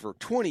articles for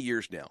 20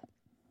 years now,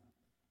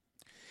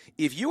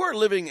 if you are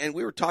living, and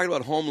we were talking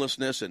about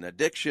homelessness and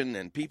addiction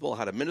and people,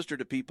 how to minister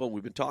to people.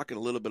 We've been talking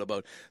a little bit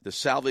about the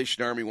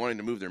Salvation Army wanting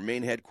to move their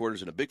main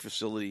headquarters in a big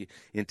facility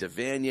into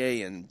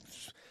Vanier, and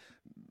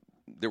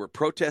there were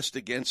protests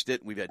against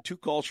it. We've had 2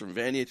 calls from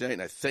Vanier tonight,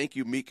 and I thank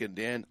you, Mika and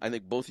Dan. I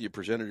think both of you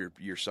presented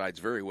your sides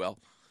very well.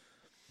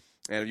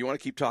 And if you want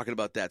to keep talking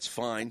about that, it's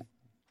fine.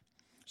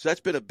 So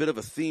that's been a bit of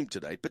a theme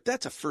tonight, but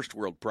that's a first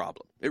world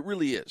problem. It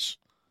really is.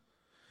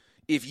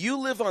 If you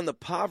live on the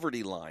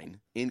poverty line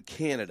in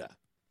Canada,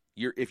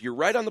 if you're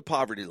right on the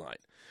poverty line,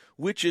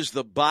 which is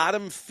the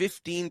bottom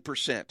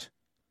 15%,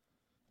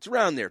 it's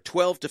around there,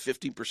 12 to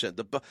 15%.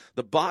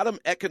 The bottom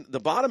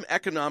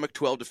economic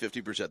 12 to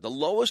 15%. The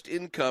lowest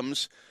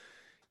incomes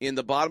in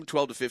the bottom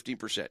 12 to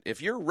 15%.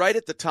 If you're right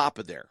at the top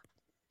of there,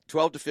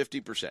 12 to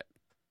 15%.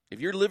 If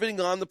you're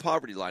living on the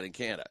poverty line in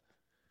Canada,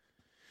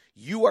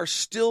 you are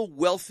still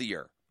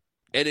wealthier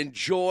and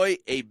enjoy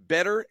a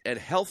better and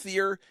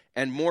healthier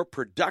and more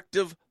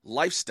productive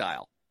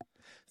lifestyle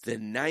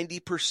than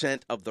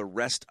 90% of the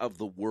rest of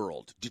the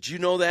world. Did you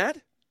know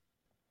that?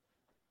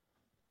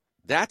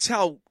 That's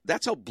how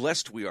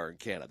blessed we are in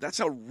Canada. That's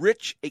how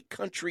rich a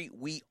country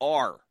we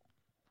are.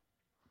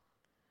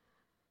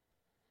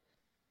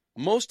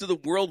 Most of the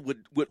world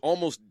would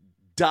almost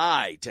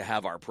die to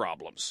have our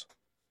problems.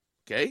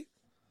 Okay?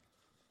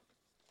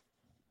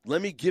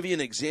 Let me give you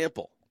an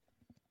example.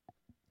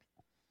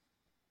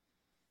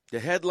 The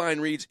headline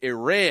reads,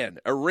 Iran,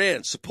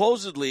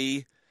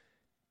 supposedly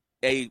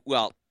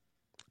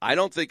I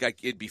don't think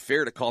it'd be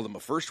fair to call them a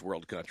first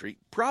world country,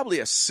 probably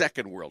a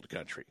second world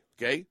country,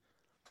 okay?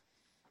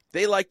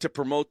 They like to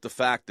promote the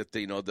fact that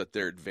they know that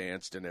they're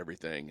advanced and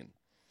everything.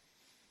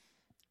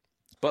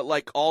 But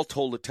like all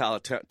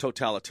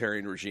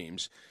totalitarian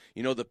regimes,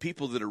 the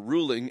people that are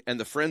ruling and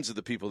the friends of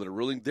the people that are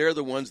ruling, they're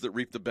the ones that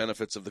reap the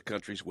benefits of the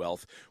country's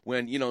wealth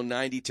when,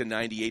 90 to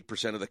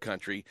 98% of the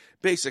country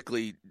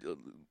basically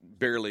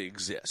barely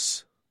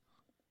exists.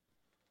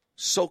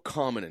 So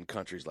common in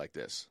countries like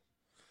this.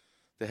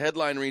 The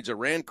headline reads,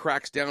 Iran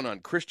cracks down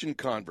on Christian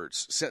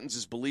converts,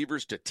 sentences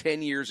believers to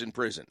 10 years in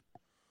prison.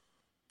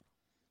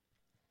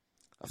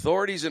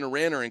 Authorities in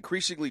Iran are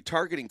increasingly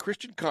targeting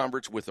Christian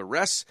converts with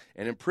arrests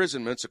and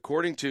imprisonments,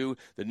 according to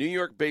the New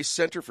York-based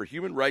Center for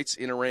Human Rights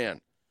in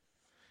Iran.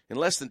 In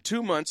less than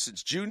 2 months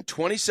since June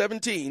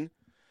 2017,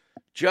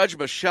 Judge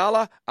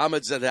Mashallah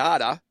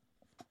Ahmadzadeh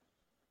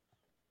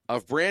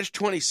of Branch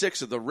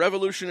 26 of the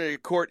Revolutionary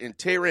Court in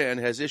Tehran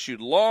has issued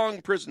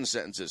long prison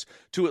sentences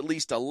to at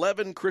least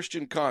 11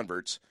 Christian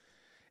converts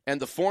and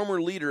the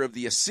former leader of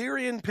the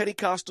Assyrian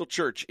Pentecostal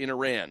Church in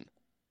Iran.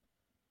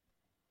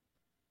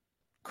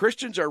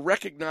 Christians are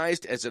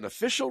recognized as an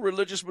official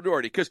religious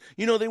minority because,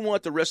 they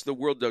want the rest of the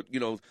world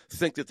to,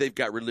 think that they've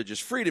got religious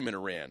freedom in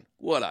Iran.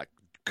 What a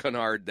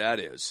canard that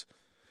is.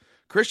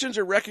 Christians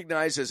are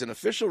recognized as an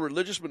official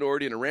religious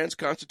minority in Iran's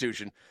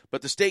constitution,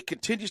 but the state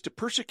continues to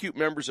persecute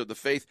members of the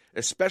faith,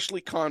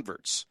 especially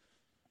converts.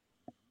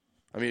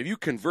 I mean, if you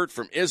convert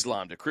from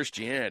Islam to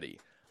Christianity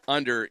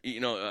under,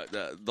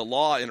 the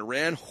law in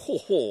Iran,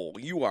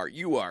 you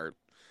are.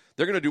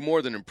 They're going to do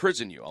more than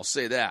imprison you. I'll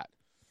say that.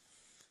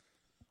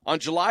 On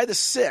July the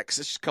 6th,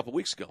 this is a couple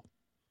weeks ago,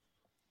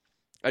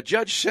 a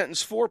judge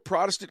sentenced 4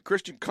 Protestant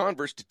Christian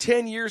converts to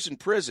 10 years in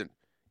prison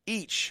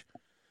each.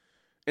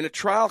 In a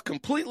trial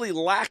completely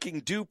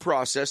lacking due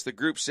process, the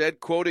group said,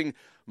 quoting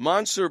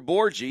Mansour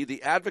Borji,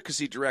 the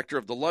advocacy director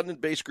of the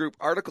London-based group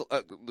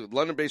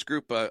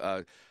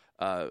that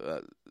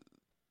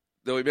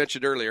we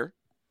mentioned earlier.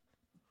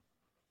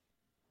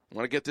 I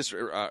want to get this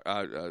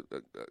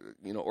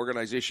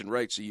organization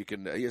right so you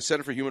can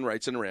Center for Human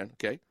Rights in Iran,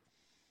 okay?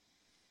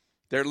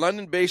 Their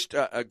London-based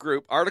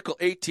group, Article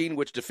 18,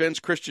 which defends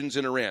Christians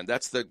in Iran.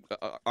 That's the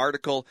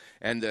article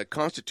and the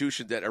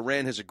constitution that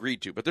Iran has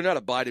agreed to, but they're not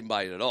abiding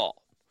by it at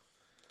all.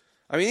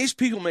 I mean, these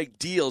people make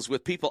deals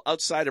with people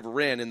outside of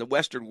Iran in the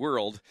Western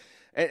world,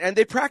 and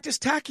they practice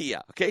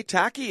taqiyya. Okay,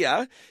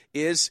 taqiyya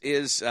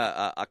is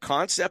a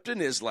concept in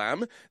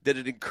Islam that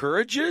it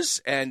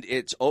encourages, and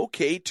it's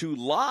okay to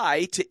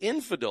lie to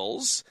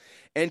infidels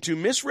and to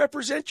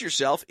misrepresent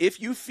yourself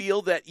if you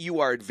feel that you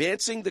are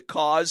advancing the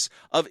cause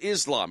of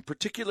Islam,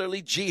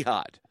 particularly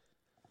jihad.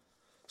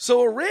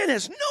 So Iran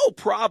has no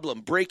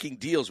problem breaking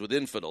deals with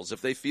infidels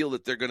if they feel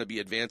that they're going to be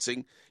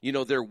advancing,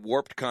 their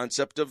warped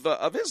concept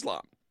of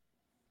Islam.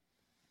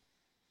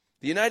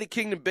 The United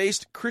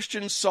Kingdom-based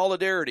Christian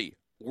Solidarity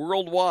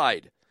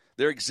Worldwide,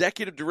 their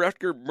executive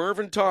director,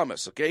 Mervyn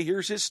Thomas, okay,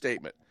 here's his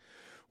statement.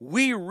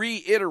 We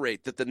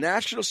reiterate that the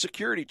national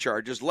security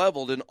charges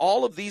leveled in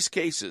all of these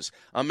cases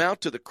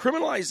amount to the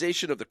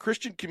criminalization of the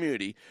Christian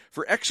community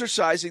for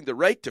exercising the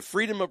right to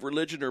freedom of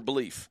religion or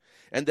belief,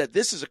 and that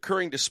this is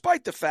occurring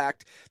despite the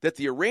fact that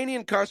the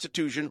Iranian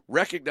constitution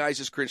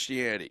recognizes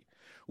Christianity.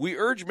 We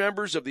urge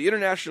members of the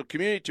international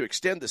community to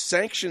extend the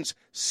sanctions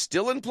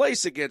still in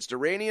place against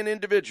Iranian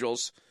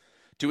individuals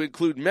to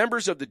include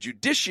members of the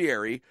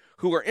judiciary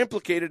who are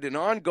implicated in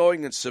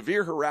ongoing and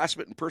severe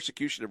harassment and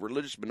persecution of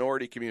religious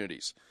minority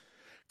communities.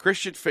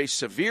 Christians face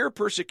severe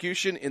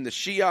persecution in the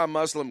Shia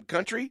Muslim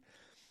country,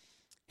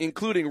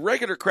 including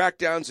regular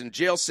crackdowns and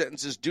jail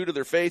sentences due to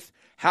their faith.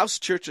 House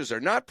churches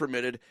are not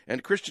permitted,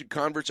 and Christian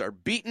converts are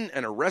beaten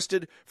and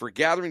arrested for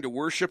gathering to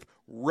worship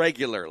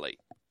regularly.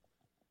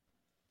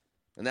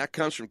 And that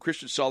comes from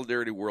Christian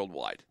Solidarity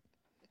Worldwide.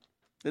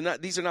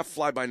 These are not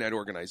fly-by-night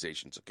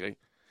organizations, okay?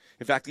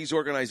 In fact, these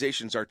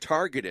organizations are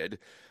targeted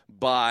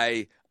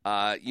by,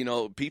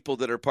 people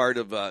that are part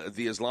of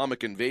the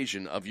Islamic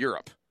invasion of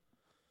Europe.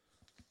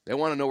 They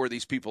want to know where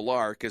these people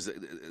are because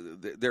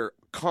they're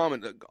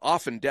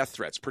often death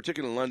threats,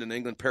 particularly in London,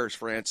 England, Paris,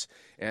 France,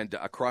 and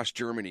across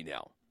Germany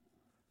now.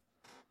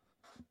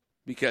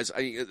 Because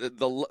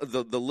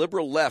the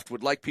liberal left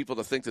would like people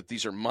to think that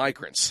these are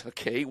migrants,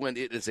 okay, when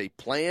it is a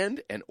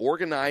planned and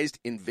organized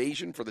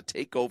invasion for the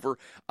takeover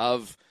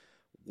of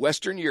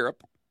Western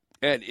Europe,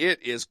 and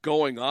it is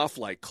going off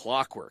like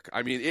clockwork.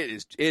 I mean,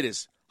 it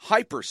is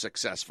hyper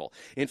successful.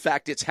 In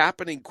fact, it's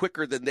happening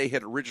quicker than they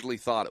had originally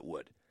thought it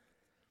would,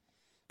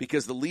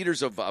 because the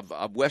leaders of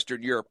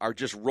Western Europe are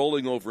just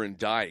rolling over and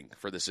dying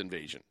for this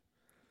invasion,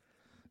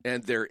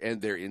 and they're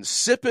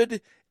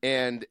insipid.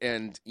 And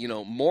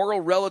moral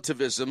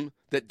relativism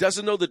that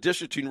doesn't know the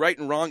difference between right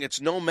and wrong,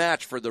 it's no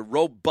match for the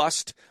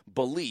robust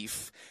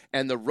belief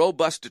and the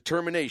robust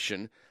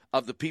determination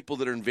of the people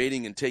that are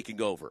invading and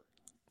taking over.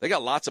 They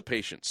got lots of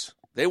patience.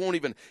 They won't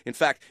even, in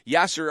fact,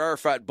 Yasser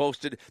Arafat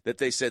boasted that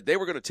they said they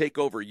were going to take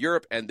over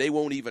Europe and they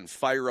won't even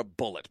fire a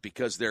bullet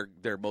because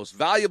their most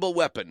valuable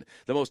weapon,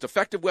 the most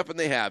effective weapon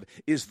they have,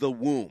 is the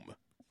womb.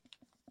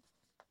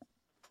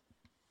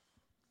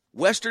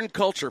 Western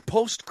culture,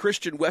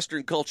 post-Christian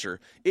Western culture,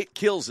 it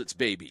kills its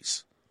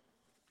babies.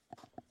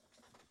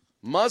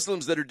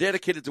 Muslims that are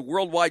dedicated to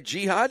worldwide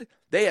jihad,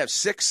 they have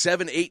 6,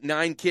 7, 8,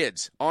 9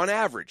 kids on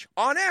average.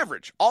 On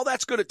average. All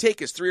that's going to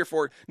take is 3 or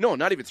 4, no,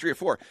 not even 3 or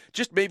 4,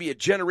 just maybe a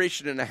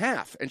generation and a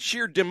half. And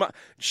sheer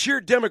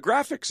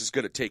demographics is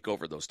going to take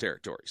over those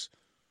territories.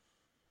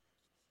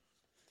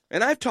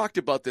 And I've talked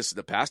about this in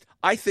the past.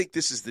 I think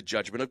this is the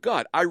judgment of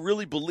God. I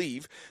really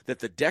believe that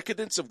the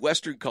decadence of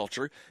Western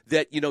culture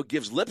that,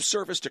 gives lip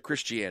service to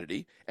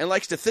Christianity and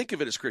likes to think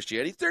of it as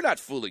Christianity, they're not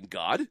fooling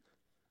God.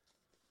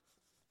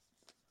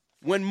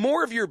 When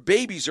more of your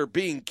babies are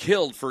being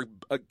killed for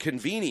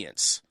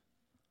convenience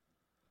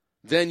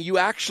than you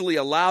actually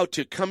allow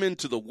to come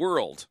into the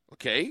world,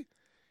 okay,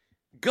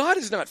 God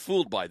is not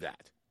fooled by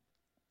that.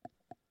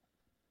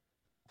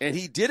 And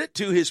he did it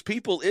to his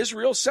people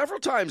Israel several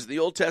times in the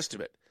Old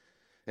Testament.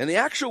 And the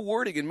actual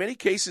wording in many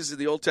cases in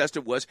the Old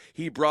Testament was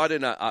he brought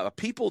in a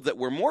people that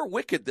were more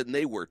wicked than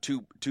they were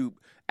to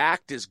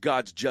act as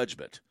God's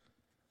judgment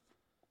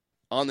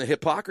on the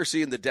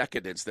hypocrisy and the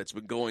decadence that's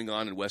been going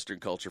on in Western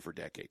culture for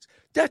decades.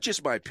 That's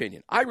just my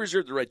opinion. I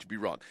reserve the right to be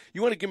wrong.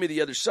 You want to give me the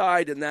other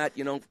side and that,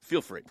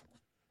 feel free.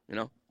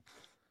 In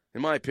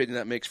my opinion,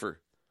 that makes for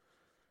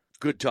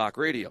good talk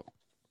radio.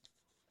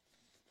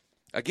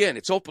 Again,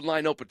 it's open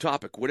line, open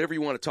topic, whatever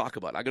you want to talk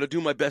about. I'm going to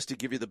do my best to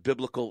give you the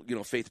biblical,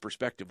 faith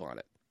perspective on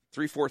it.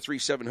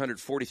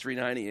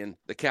 343-700-4390 in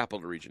the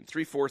capital region.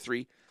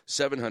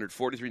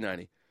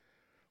 343-700-4390.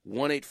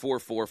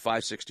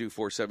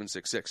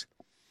 1-844-562-4766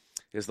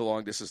 is the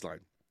long distance line.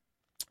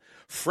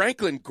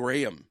 Franklin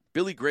Graham,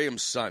 Billy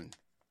Graham's son.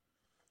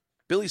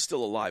 Billy's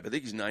still alive. I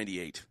think he's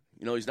 98.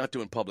 He's not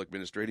doing public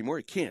ministry anymore.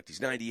 He can't.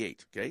 He's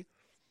 98, okay?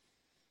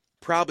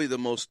 Probably the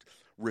most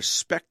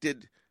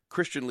respected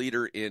Christian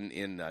leader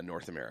in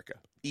North America,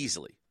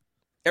 easily.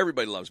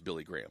 Everybody loves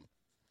Billy Graham.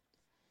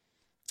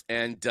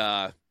 And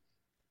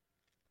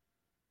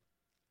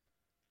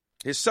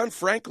his son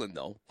Franklin,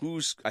 though,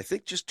 who's, I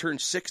think, just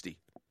turned 60,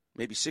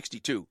 maybe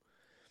 62,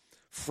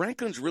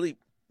 Franklin's really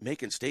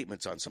making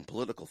statements on some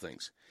political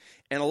things.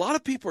 And a lot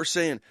of people are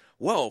saying,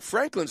 whoa,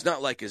 Franklin's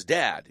not like his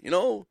dad.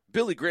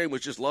 Billy Graham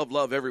was just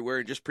love everywhere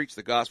and just preached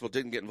the gospel,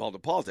 didn't get involved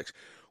in politics.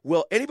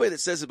 Well, anybody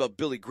that says about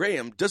Billy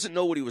Graham doesn't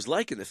know what he was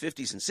like in the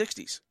 50s and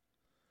 60s.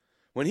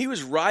 When he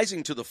was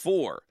rising to the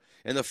fore,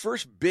 and the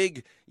first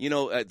big,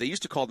 they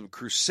used to call them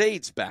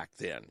crusades back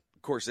then.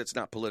 Of course, that's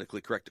not politically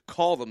correct to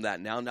call them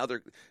that now. Now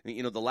they're,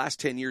 the last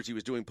 10 years he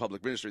was doing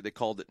public ministry, they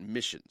called it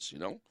missions,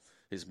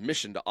 His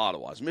mission to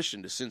Ottawa, his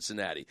mission to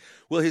Cincinnati.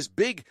 Well, his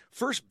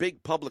first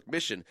big public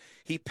mission,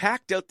 he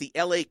packed out the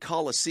L.A.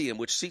 Coliseum,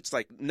 which seats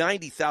like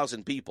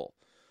 90,000 people,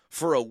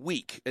 for a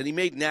week. And he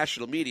made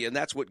national media, and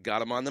that's what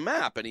got him on the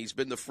map. And he's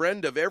been the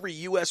friend of every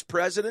U.S.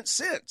 president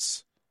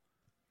since,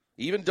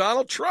 even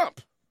Donald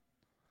Trump.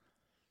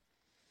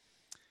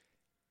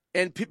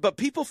 But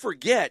people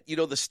forget,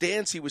 the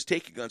stance he was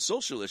taking on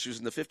social issues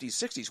in the 50s,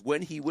 60s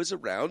when he was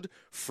around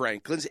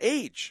Franklin's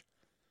age.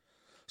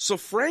 So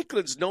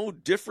Franklin's no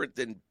different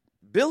than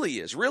Billy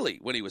is, really,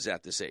 when he was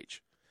at this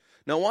age.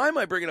 Now, why am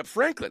I bringing up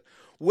Franklin?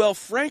 Well,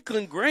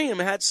 Franklin Graham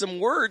had some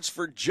words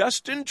for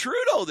Justin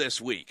Trudeau this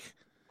week.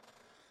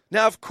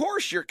 Now, of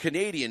course, your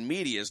Canadian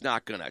media is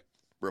not going to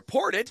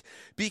report it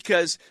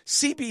because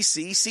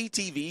CBC,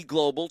 CTV,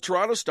 Global,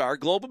 Toronto Star,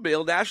 Globe and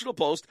Mail, National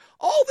Post,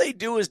 all they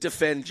do is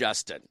defend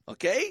Justin,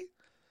 okay?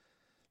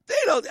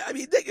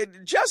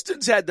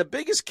 Justin's had the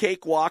biggest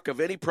cakewalk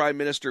of any prime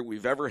minister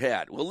we've ever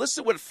had. Well,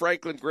 listen to what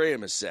Franklin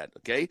Graham has said,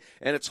 okay?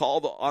 And it's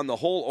all on the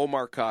whole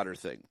Omar Khadr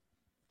thing.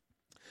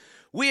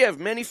 We have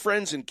many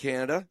friends in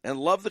Canada and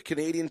love the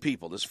Canadian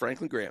people. This is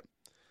Franklin Graham.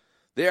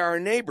 They are our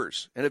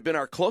neighbors and have been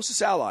our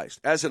closest allies.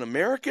 As an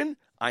American,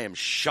 I am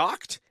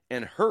shocked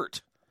and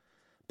hurt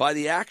by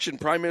the action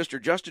Prime Minister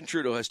Justin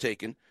Trudeau has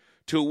taken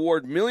to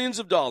award millions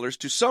of dollars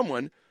to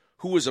someone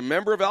who was a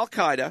member of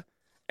Al-Qaeda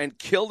and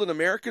killed an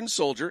American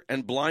soldier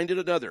and blinded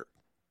another.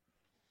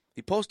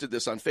 He posted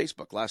this on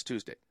Facebook last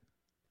Tuesday.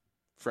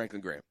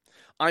 Franklin Graham.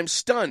 I'm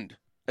stunned,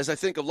 as I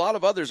think a lot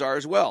of others are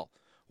as well.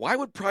 Why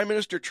would Prime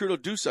Minister Trudeau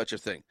do such a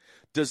thing?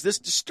 Does this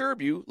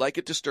disturb you like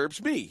it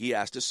disturbs me? He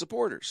asked his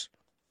supporters.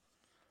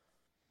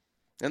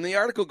 And the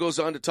article goes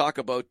on to talk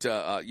about,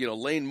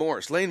 Lane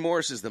Morris. Lane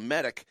Morris is the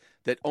medic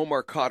that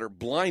Omar Khadr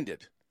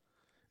blinded.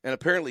 And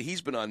apparently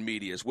he's been on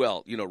media as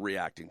well,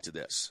 reacting to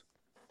this.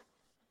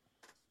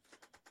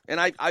 And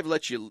I've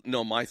let you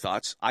know my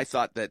thoughts. I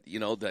thought that,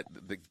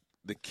 that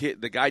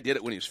the guy did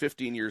it when he was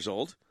 15 years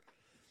old.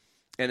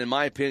 And in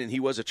my opinion, he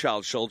was a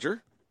child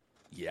soldier.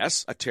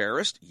 Yes, a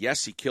terrorist.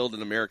 Yes, he killed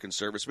an American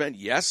serviceman.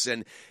 Yes,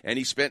 and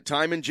he spent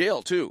time in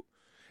jail, too.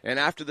 And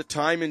after the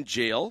time in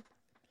jail,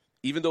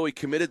 even though he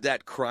committed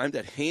that crime,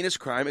 that heinous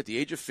crime at the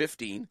age of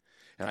 15,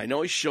 and I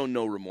know he's shown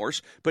no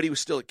remorse, but he was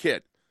still a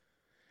kid.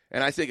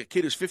 And I think a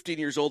kid who's 15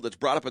 years old that's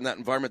brought up in that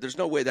environment, there's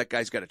no way that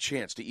guy's got a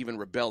chance to even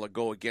rebel or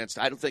go against.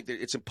 I don't think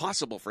that it's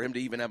impossible for him to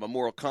even have a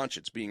moral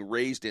conscience being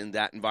raised in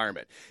that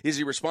environment. Is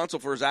he responsible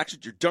for his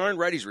actions? You're darn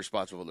right he's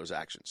responsible for those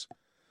actions.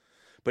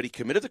 But he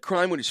committed the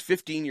crime when he's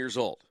 15 years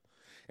old.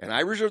 And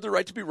I reserve the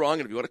right to be wrong.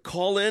 And if you want to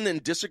call in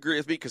and disagree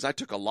with me, because I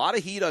took a lot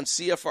of heat on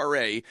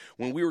CFRA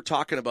when we were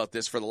talking about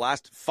this for the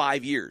last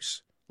 5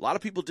 years. A lot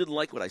of people didn't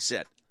like what I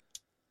said.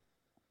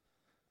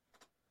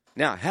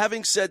 Now,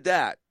 having said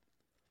that,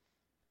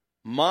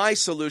 my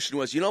solution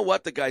was, you know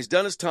what? The guy's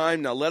done his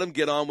time. Now let him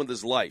get on with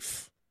his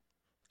life.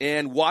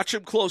 And watch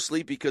him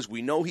closely because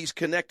we know he's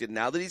connected.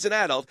 Now that he's an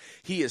adult,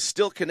 he is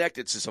still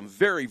connected to some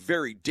very,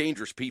 very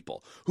dangerous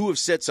people who have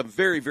said some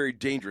very, very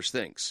dangerous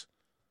things.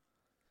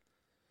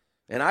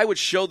 And I would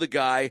show the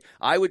guy,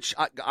 I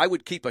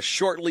would keep a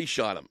short leash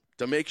on him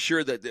to make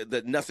sure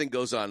that nothing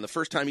goes on. The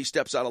first time he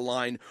steps out of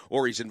line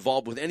or he's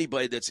involved with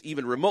anybody that's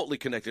even remotely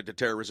connected to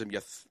terrorism, you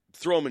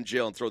throw him in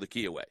jail and throw the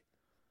key away.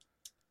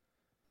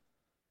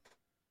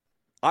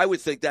 I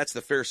would think that's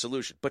the fair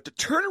solution. But to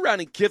turn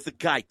around and give the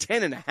guy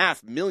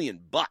 $10.5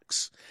 million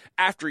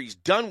after he's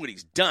done what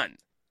he's done,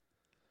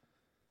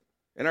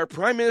 and our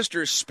prime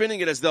minister is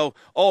spinning it as though,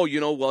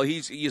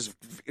 his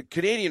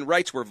Canadian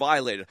rights were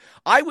violated.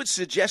 I would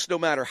suggest no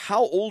matter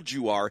how old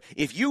you are,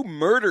 if you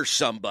murder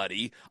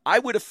somebody, I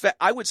would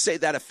say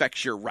that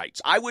affects your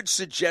rights. I would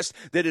suggest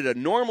that in a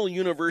normal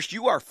universe,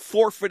 you are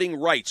forfeiting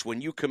rights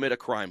when you commit a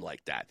crime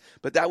like that.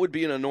 But that would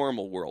be in a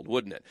normal world,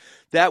 wouldn't it?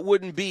 That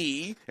wouldn't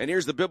be, and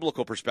here's the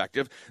biblical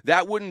perspective,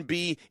 that wouldn't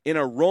be in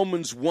a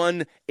Romans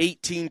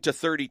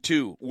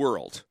 1:18-32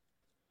 world.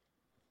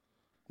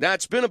 Now,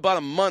 it's been about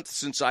a month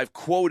since I've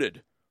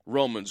quoted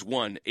Romans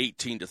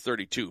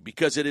 1:18-32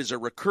 because it is a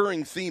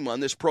recurring theme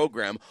on this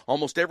program.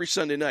 Almost every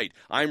Sunday night,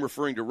 I'm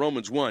referring to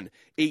Romans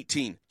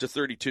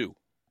 1:18-32.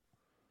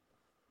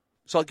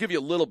 So I'll give you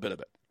a little bit of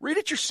it. Read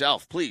it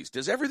yourself, please.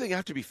 Does everything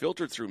have to be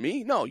filtered through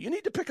me? No, you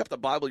need to pick up the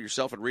Bible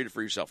yourself and read it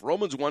for yourself.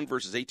 Romans 1,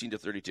 verses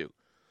 18-32.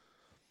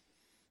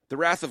 The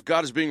wrath of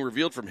God is being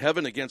revealed from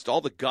heaven against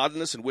all the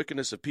godliness and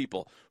wickedness of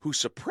people who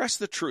suppress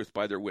the truth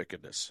by their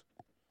wickedness.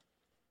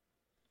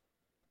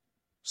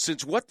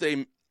 Since what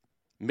may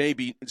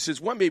be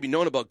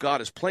known about God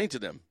is plain to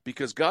them,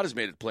 because God has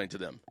made it plain to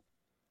them.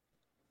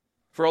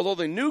 For although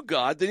they knew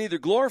God, they neither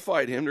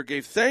glorified him nor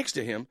gave thanks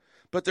to him,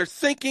 but their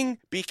thinking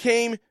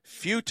became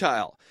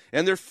futile,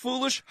 and their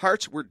foolish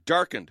hearts were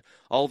darkened.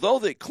 Although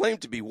they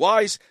claimed to be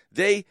wise,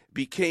 they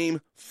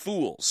became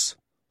fools.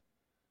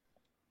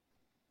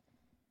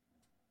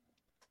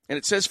 And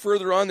it says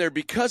further on there,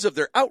 because of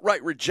their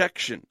outright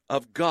rejection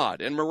of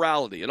God and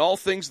morality and all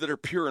things that are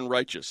pure and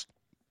righteous.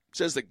 It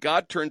says that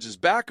God turns his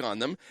back on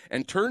them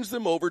and turns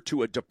them over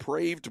to a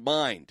depraved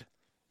mind,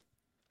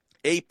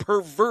 a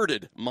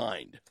perverted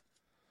mind.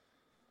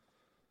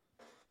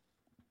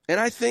 And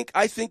I think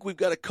we've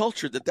got a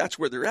culture that's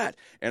where they're at.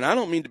 And I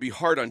don't mean to be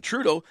hard on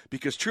Trudeau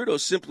because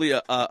Trudeau's simply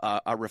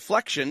a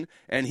reflection,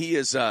 and he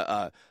is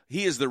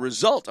the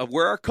result of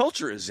where our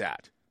culture is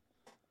at.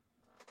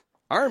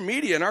 Our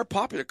media and our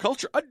popular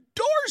culture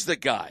adores the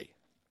guy.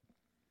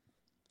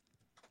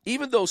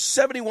 Even though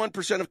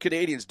 71% of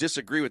Canadians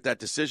disagree with that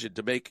decision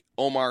to make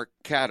Omar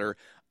Khadr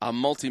a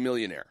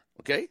multimillionaire,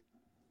 okay?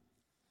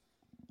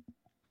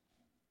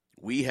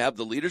 We have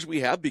the leaders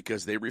we have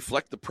because they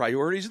reflect the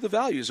priorities and the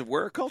values of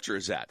where our culture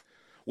is at.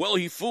 Well,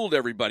 he fooled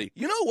everybody.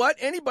 You know what?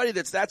 Anybody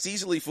that's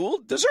easily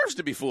fooled deserves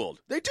to be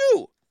fooled. They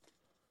do.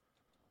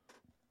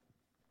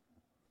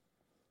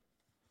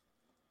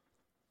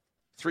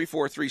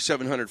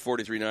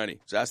 (343-700-4390).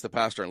 So ask the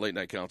pastor on Late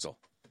Night Council.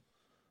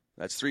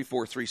 That's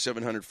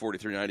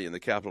 343-700-4390 in the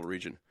Capital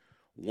Region.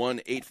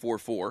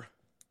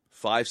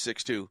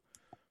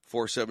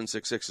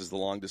 1-844-562-4766 is the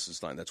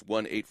long-distance line. That's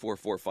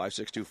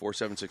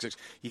 1-844-562-4766.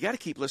 You got to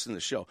keep listening to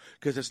the show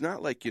because it's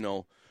not like,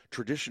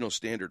 traditional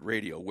standard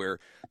radio where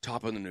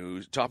top of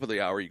the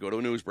hour, you go to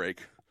a news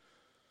break.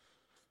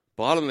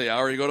 Bottom of the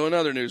hour, you go to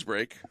another news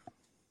break.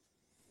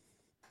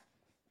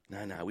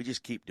 No, we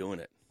just keep doing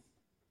it.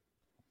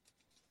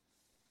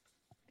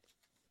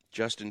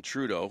 Justin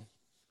Trudeau.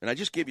 And I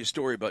just gave you a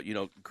story about,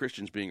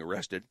 Christians being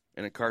arrested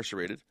and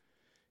incarcerated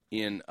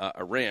in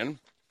Iran.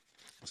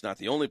 It's not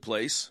the only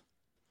place.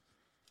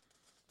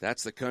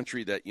 That's the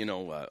country that,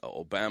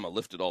 Obama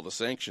lifted all the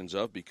sanctions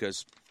of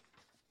because,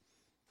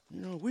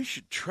 we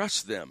should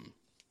trust them.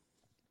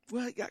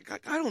 Well,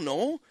 I don't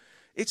know.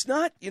 It's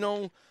not,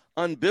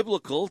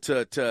 unbiblical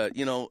to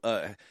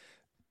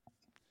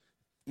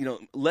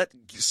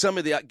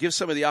give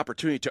some of the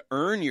opportunity to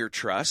earn your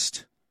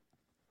trust.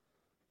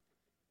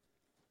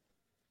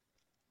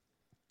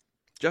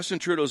 Justin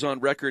Trudeau's on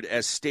record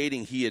as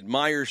stating he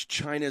admires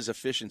China's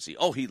efficiency.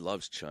 Oh, he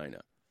loves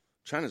China.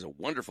 China's a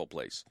wonderful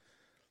place.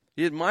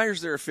 He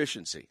admires their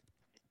efficiency.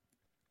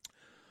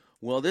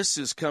 Well, this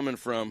is coming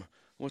from,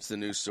 what's the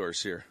news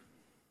source here?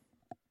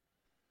 I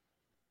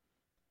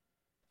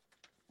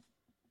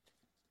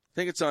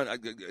think it's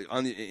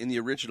in the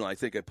original. I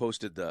think I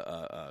posted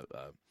the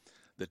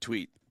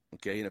tweet.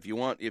 Okay, and if you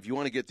want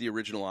to get the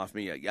original off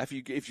me, if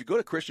you go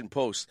to Christian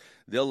Post,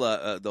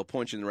 they'll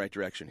point you in the right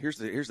direction. Here's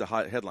the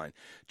hot headline: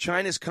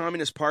 China's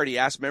Communist Party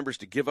asks members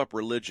to give up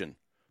religion,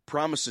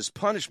 promises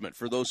punishment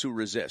for those who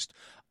resist.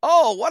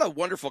 Oh, what a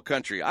wonderful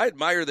country! I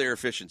admire their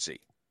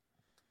efficiency.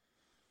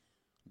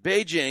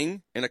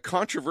 Beijing, in a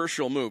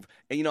controversial move,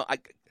 and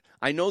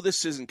I know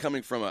this isn't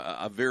coming from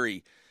a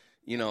very,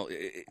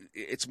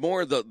 it's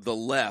more the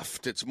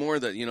left. It's more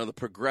the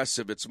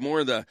progressive. It's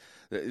more the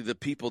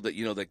people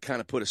that kind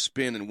of put a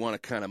spin and want to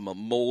kind of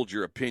mold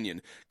your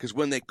opinion. Because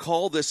when they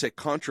call this a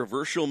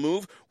controversial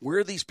move, where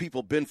have these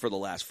people been for the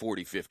last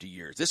 40, 50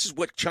 years? This is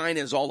what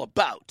China is all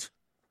about.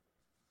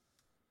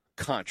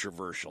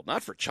 Controversial.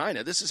 Not for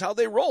China. This is how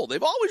they roll.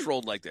 They've always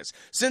rolled like this.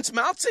 Since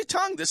Mao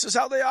Zedong, this is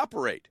how they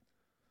operate.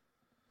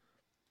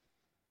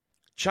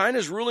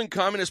 China's ruling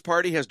Communist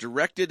Party has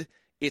directed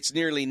its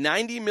nearly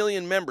 90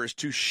 million members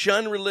to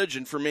shun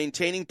religion for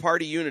maintaining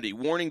party unity,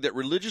 warning that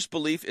religious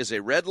belief is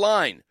a red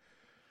line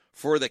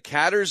for the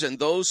cadders and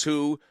those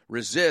who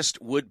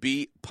resist would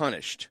be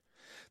punished.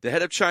 The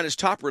head of China's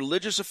top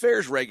religious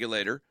affairs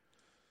regulator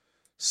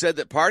said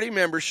that party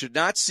members should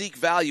not seek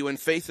value in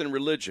faith and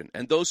religion,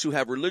 and those who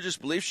have religious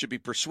beliefs should be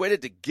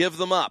persuaded to give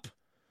them up.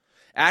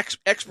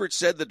 Experts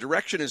said the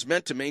direction is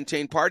meant to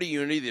maintain party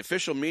unity, the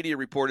official media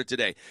reported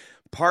today.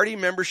 Party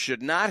members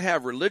should not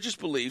have religious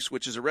beliefs,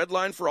 which is a red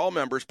line for all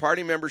members.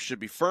 Party members should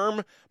be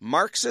firm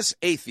Marxist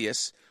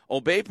atheists,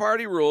 obey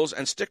party rules,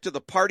 and stick to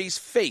the party's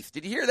faith.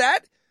 Did you hear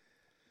that?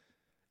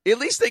 At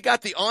least they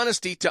got the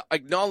honesty to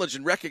acknowledge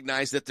and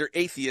recognize that their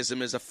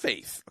atheism is a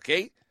faith,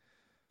 okay?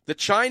 The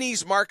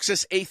Chinese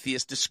Marxist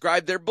atheists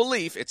describe their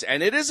belief,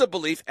 and it is a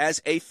belief, as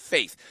a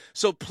faith.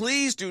 So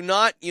please do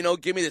not,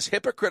 give me this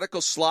hypocritical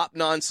slop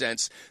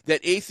nonsense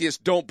that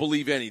atheists don't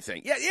believe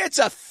anything. Yeah, it's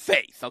a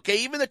faith, okay?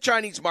 Even the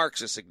Chinese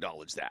Marxists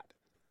acknowledge that.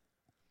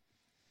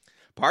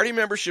 Party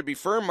members should be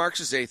firm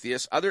Marxist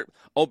atheists,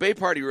 obey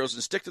party rules,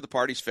 and stick to the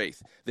party's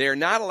faith. They are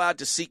not allowed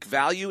to seek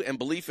value and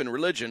belief in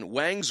religion.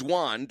 Wang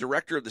Zuan,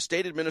 director of the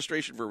State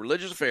Administration for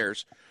Religious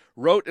Affairs,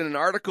 wrote in an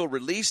article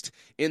released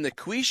in the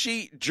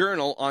Qishi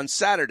Journal on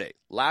Saturday,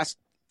 last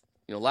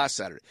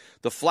Saturday,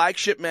 the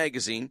flagship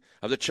magazine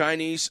of the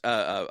Chinese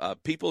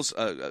People's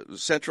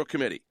Central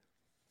Committee.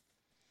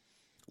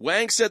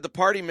 Wang said the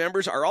party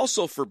members are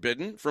also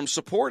forbidden from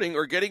supporting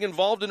or getting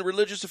involved in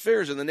religious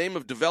affairs in the name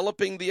of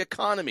developing the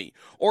economy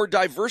or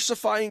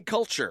diversifying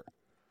culture.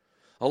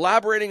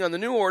 Elaborating on the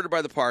new order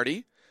by the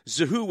party,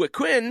 Zhu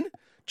Weqin,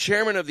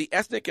 chairman of the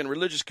Ethnic and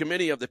Religious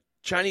Committee of the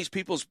Chinese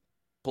People's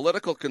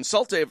Political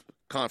Consultative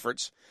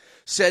Conference,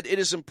 said it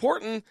is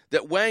important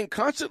that Wang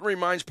constantly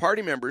reminds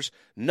party members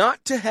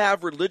not to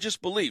have religious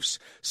beliefs.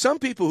 Some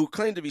people who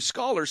claim to be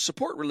scholars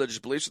support religious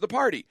beliefs of the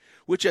party,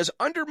 which has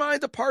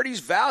undermined the party's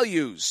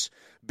values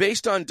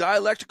based on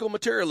dialectical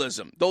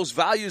materialism. Those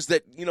values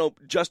that,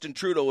 Justin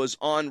Trudeau is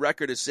on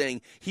record as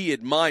saying he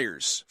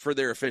admires for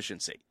their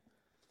efficiency.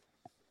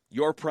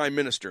 Your prime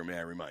minister, may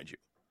I remind you.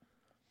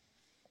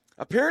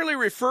 Apparently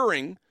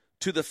referring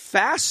to the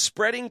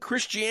fast-spreading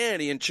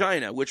Christianity in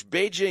China, which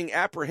Beijing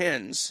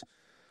apprehends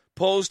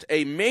posed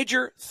a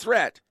major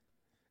threat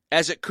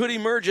as it could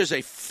emerge as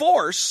a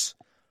force,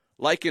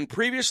 like in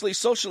previously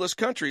socialist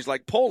countries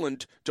like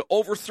Poland, to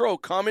overthrow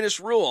communist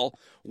rule.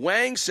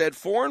 Wang said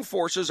foreign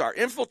forces are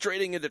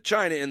infiltrating into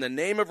China in the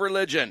name of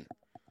religion.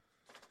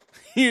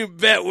 You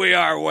bet we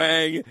are,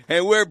 Wang,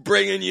 and we're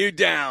bringing you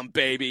down,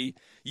 baby.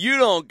 You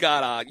don't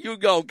got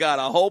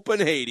a hope in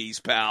Hades,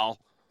 pal.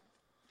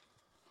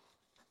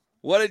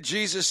 What did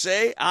Jesus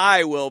say?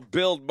 I will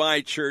build my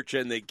church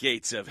and the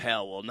gates of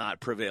hell will not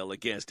prevail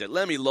against it.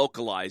 Let me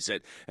localize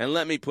it and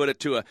let me put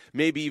it to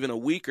maybe even a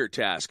weaker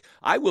task.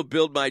 I will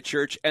build my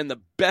church and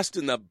the best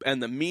and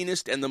the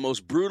meanest and the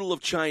most brutal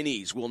of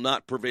Chinese will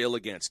not prevail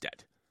against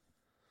it.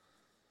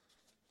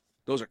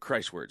 Those are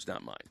Christ's words,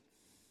 not mine.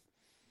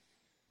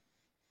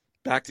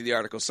 Back to the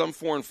article. Some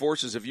foreign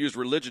forces have used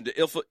religion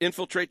to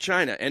infiltrate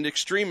China, and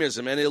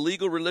extremism and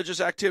illegal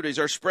religious activities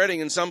are spreading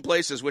in some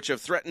places which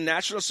have threatened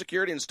national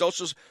security and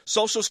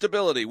social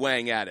stability,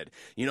 Wang added.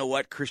 You know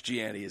what?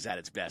 Christianity is at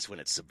its best when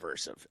it's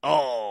subversive.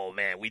 Oh,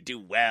 man, we do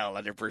well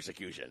under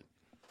persecution.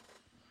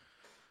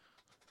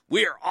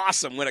 We are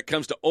awesome when it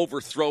comes to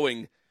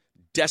overthrowing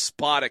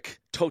despotic,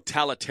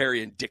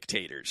 totalitarian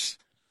dictators.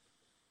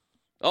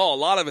 Oh, a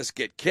lot of us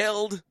get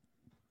killed.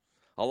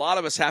 A lot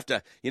of us have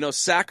to,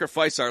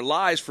 sacrifice our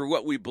lives for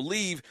what we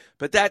believe,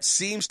 but that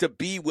seems to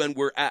be when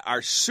we're at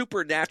our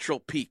supernatural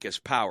peak as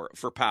power.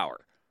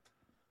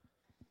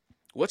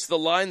 What's the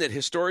line that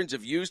historians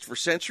have used for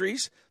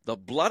centuries? The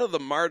blood of the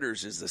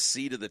martyrs is the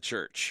seed of the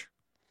church.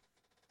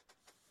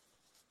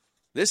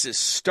 This is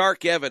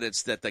stark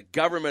evidence that the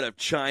government of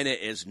China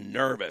is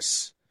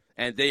nervous.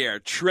 And they are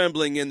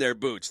trembling in their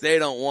boots. They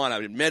don't want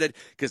to admit it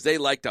because they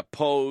like to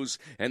pose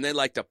and they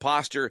like to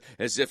posture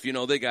as if,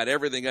 they got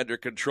everything under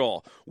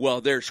control. Well,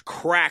 there's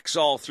cracks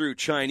all through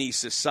Chinese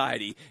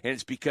society, and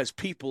it's because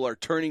people are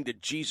turning to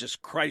Jesus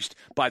Christ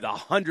by the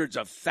hundreds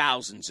of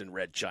thousands in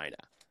Red China.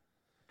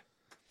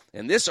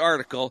 And this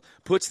article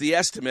puts the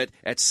estimate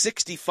at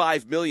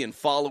 65 million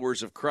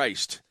followers of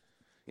Christ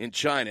in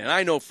China. And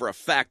I know for a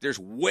fact there's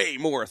way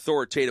more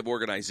authoritative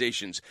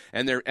organizations,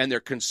 and they're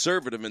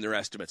conservative in their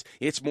estimates.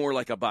 It's more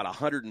like about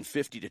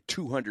 150 to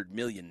 200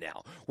 million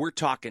now. We're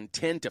talking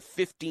 10 to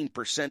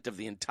 15% of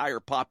the entire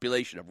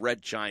population of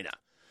Red China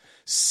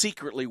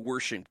secretly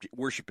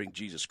worshiping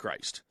Jesus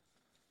Christ.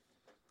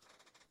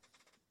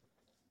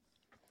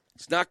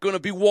 It's not going to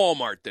be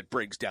Walmart that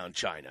brings down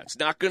China. It's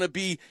not going to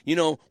be,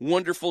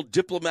 wonderful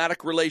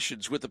diplomatic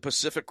relations with the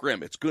Pacific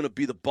Rim. It's going to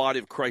be the body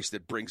of Christ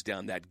that brings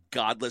down that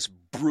godless,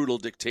 brutal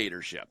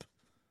dictatorship.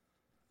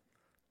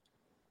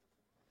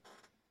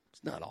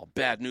 It's not all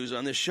bad news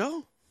on this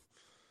show.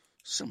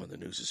 Some of the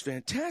news is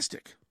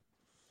fantastic,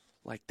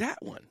 like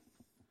that one.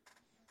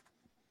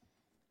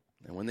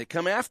 And when they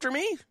come after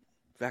me, in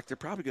fact, they're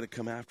probably going to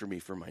come after me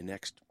for my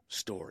next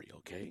story,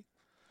 okay?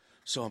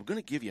 So I'm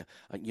going to give you,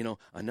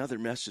 another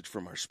message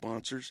from our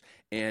sponsors,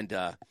 and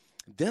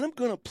then I'm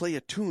going to play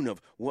a tune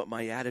of what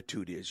my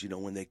attitude is,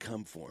 when they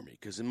come for me.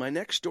 Because in my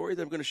next story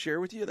that I'm going to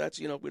share with you, that's,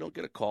 we don't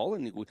get a call,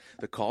 and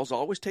the calls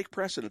always take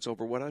precedence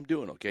over what I'm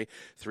doing, okay?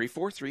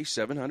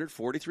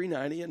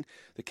 343-700-4390 in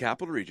the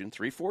Capital Region,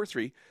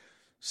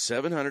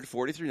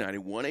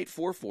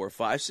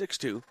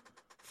 343-700-4390,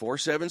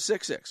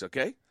 1-844-562-4766,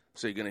 okay?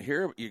 So you're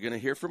gonna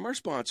hear from our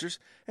sponsors,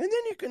 and then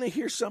you're gonna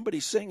hear somebody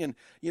singing,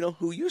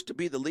 who used to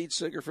be the lead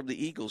singer from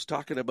the Eagles,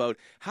 talking about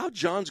how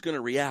John's gonna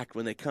react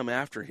when they come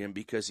after him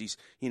because he's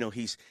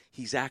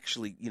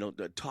actually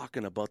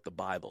talking about the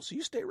Bible. So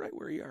you stay right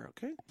where you are,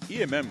 okay?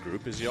 EMM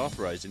Group is the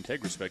authorized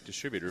IntegraSpec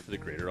distributor for the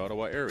Greater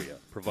Ottawa area,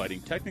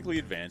 providing technically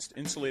advanced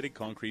insulated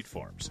concrete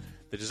forms.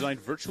 The design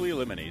virtually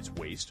eliminates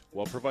waste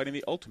while providing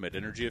the ultimate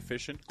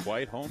energy-efficient,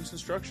 quiet homes and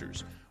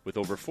structures. With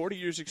over 40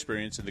 years'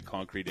 experience in the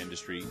concrete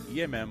industry,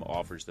 EMM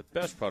offers the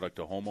best product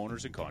to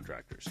homeowners and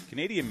contractors.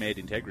 Canadian-made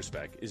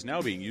IntegraSpec is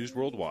now being used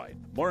worldwide.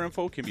 More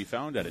info can be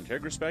found at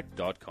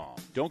IntegraSpec.com.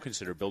 Don't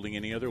consider building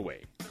any other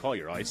way. Call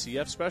your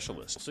ICF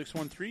specialist,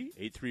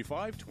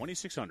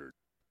 613-835-2600.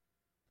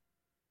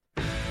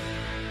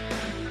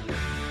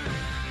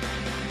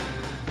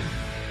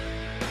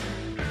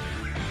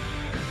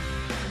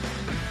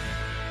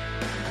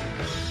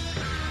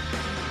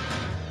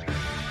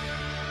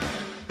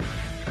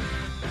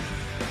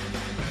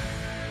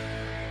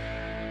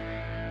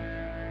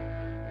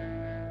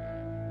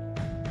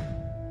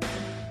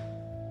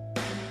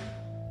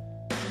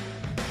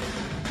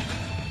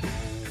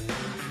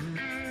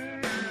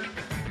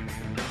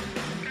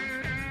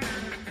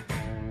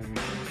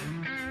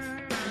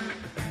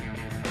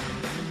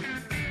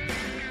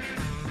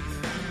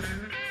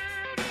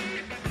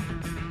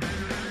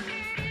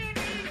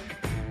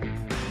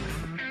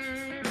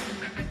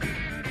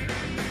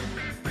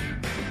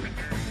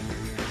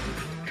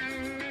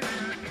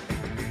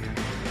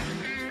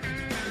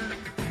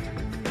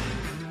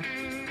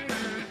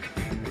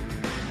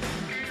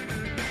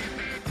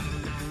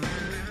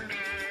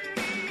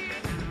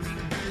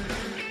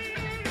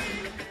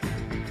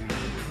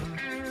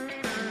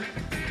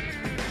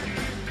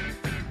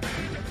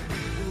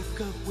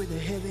 With a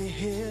heavy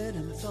head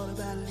and I thought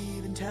about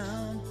leaving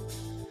town.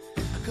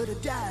 I could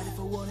have died if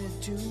I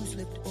wanted to,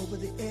 slipped over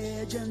the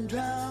edge and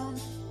drowned.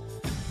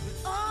 But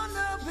oh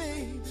no,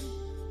 baby,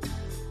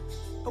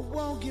 I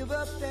won't give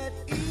up that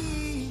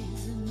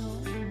easy, no.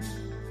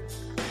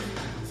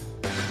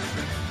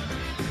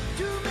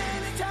 Too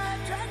many tire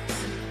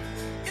tracks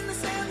in the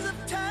sands of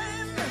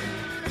time.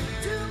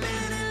 Too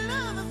many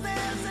love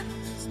affairs that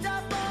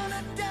stop on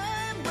a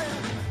dime.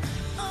 Well,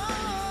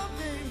 oh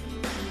baby,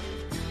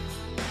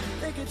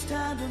 think it's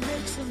time to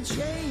make some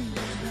change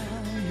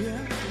now,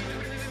 yeah.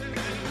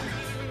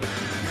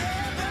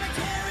 Yeah, gonna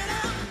tear it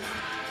up,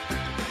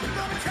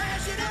 gonna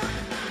trash it up,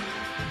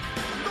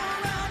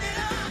 gonna round it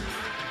up,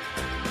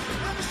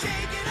 gonna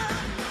shake it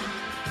up.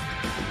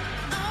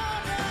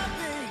 Oh, no,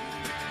 baby,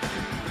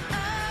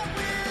 I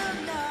will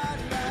not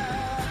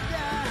lie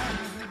down.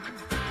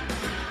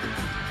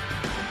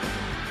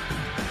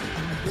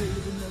 I'm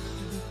brave enough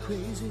to be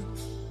crazy,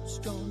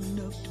 strong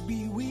enough to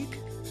be weak.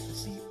 I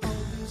see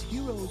all these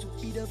heroes who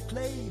feet of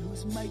clay,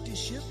 whose mighty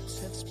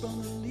ships have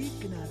sprung a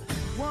leak. And I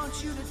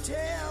want you to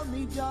tell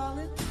me,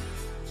 darling,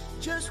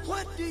 just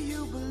what do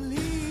you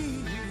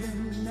believe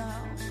in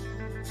now?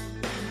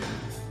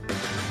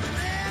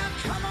 Well,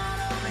 come on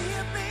over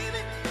here, baby,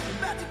 you're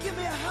about to give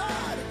me a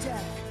heart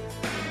attack.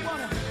 I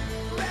wanna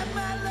wrap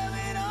my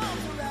loving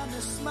arms around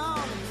this small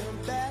of your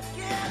back.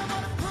 Yeah, I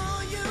wanna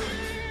pull you,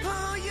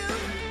 pull you,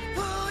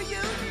 pull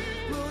you,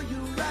 pull you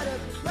right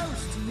up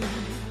close to me.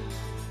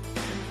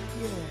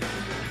 Yeah.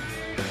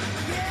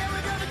 Yeah,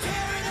 we're gonna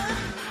tear it up.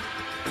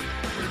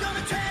 We're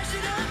gonna trash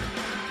it up.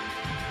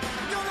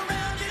 We're gonna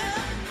round it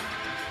up.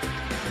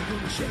 We're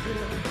gonna shake it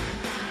up.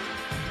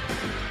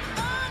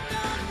 Oh,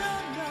 no, no,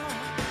 no.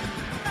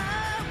 I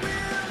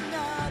will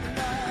not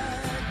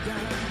lie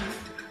down.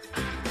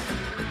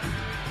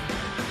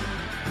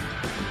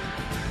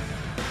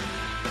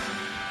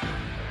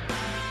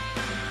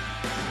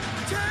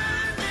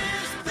 Turn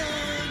this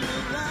thing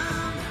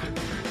around.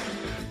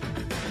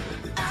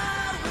 I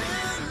will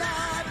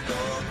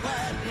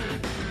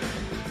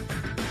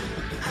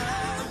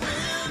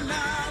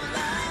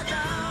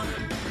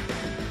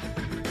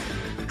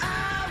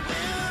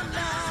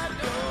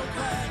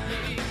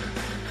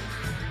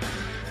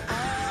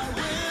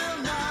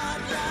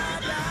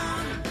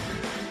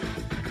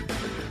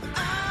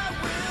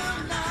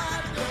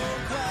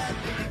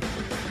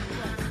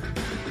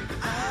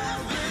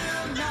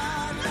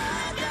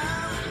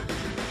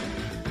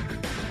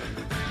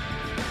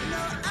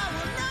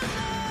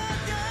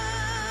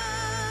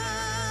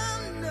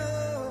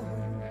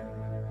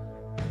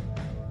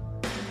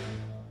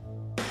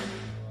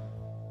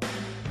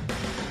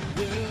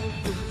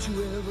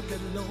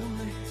get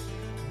lonely?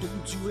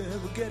 Don't you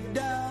ever get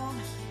down?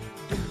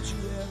 Don't you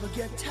ever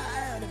get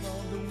tired of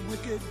all the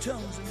wicked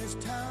tongues in this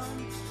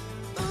town?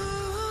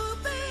 Ooh,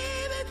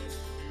 baby,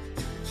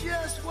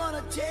 just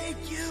wanna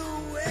take you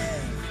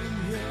away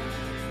from here.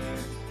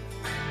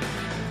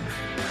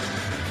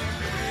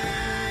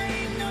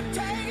 Ain't no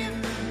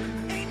tagging,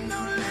 ain't no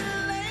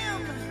little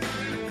lamb.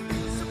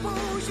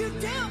 Suppose you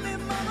tell me,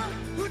 mama,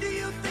 who do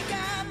you think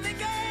I am?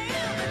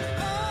 And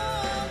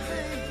oh,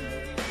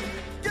 baby,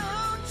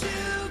 don't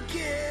you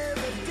give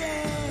a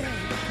damn.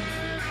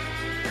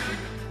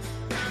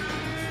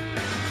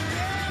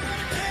 Yeah, I'm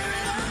gonna tear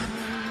it up,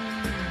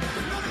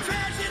 I'm gonna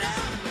trash it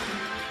up,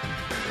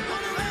 I'm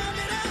gonna round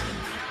it up,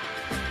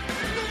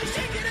 I'm gonna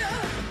shake it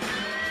up.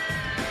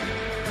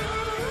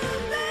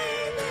 Oh,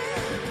 baby,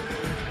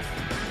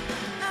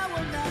 I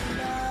will not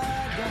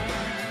lie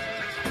down.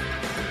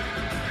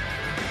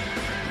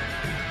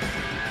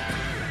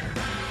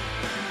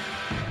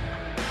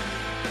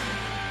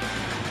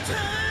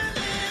 Turn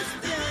this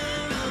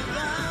thing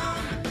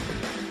around.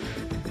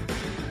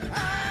 I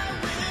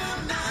will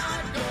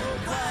not go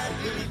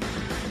quietly.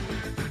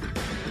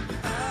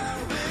 I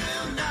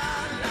will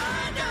not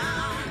lie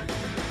down.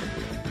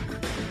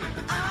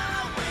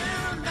 I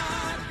will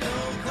not go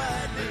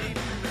quietly.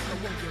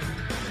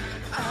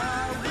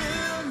 I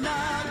will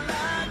not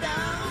lie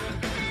down.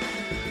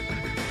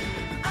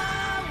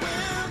 I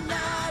will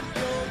not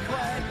go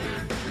quietly.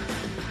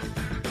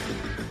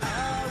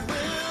 I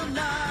will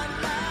not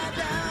lie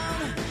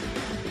down.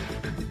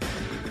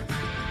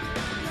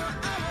 No,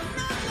 I will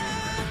not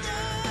lie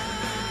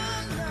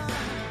down. No.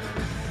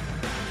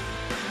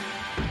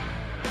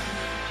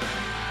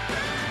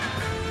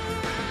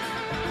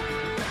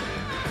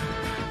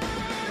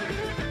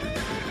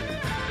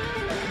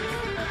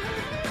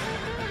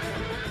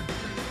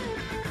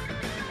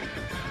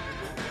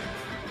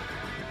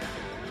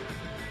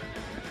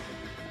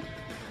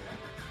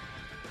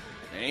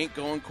 Ain't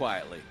going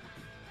quietly.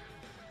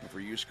 And for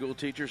you school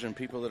teachers and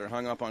people that are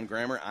hung up on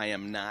grammar, I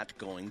am not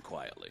going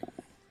quietly.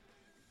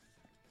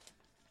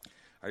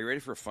 Are you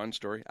ready for a fun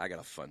story? I got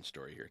a fun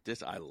story here.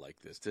 I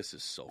like this. This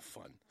is so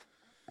fun.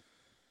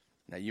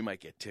 Now, you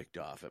might get ticked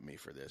off at me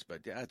for this,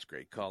 but that's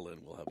great. Call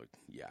in. We'll have a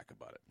yak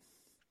about it.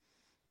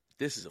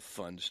 This is a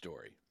fun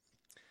story.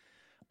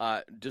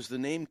 Does the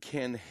name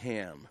Ken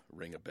Ham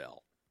ring a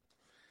bell?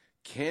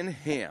 Ken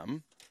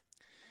Ham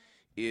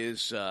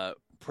is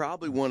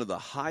probably one of the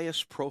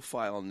highest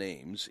profile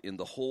names in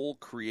the whole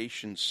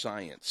creation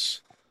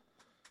science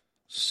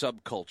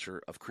subculture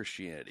of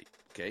Christianity,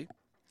 okay?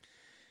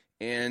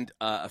 And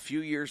a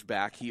few years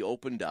back, he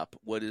opened up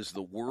what is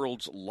the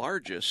world's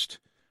largest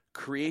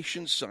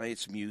creation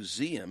science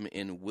museum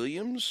in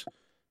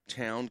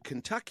Williamstown,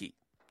 Kentucky,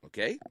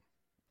 okay?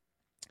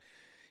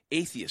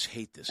 Atheists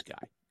hate this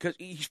guy because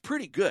he's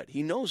pretty good.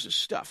 He knows his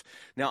stuff.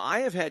 Now, I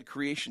have had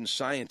creation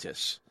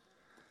scientists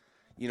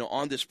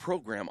on this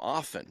program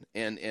often.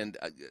 And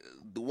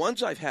the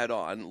ones I've had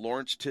on,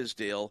 Lawrence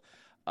Tisdale,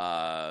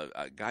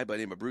 a guy by the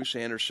name of Bruce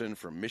Anderson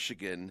from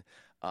Michigan,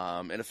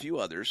 and a few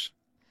others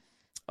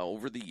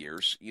over the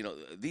years,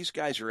 these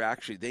guys are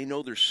actually, they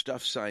know their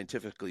stuff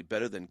scientifically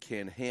better than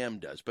Ken Ham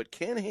does. But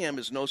Ken Ham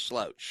is no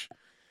slouch.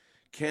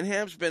 Ken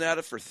Ham's been at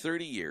it for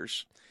 30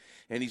 years,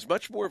 and he's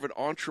much more of an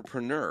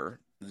entrepreneur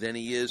than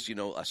he is,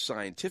 a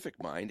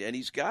scientific mind. And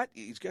he's got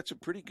some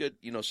pretty good,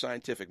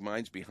 scientific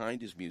minds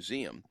behind his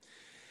museum.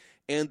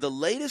 And the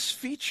latest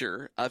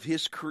feature of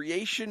his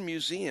creation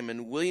museum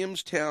in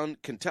Williamstown,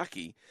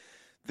 Kentucky,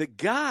 the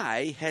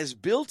guy has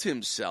built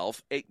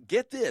himself,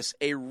 get this,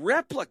 a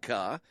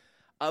replica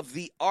of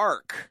the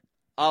Ark,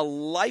 a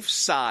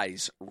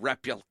life-size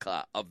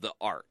replica of the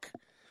Ark,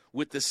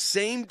 with the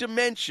same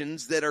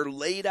dimensions that are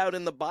laid out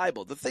in the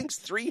Bible. The thing's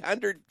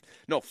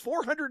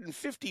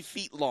 450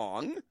 feet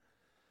long,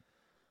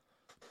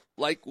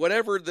 like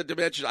whatever the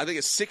dimensions, I think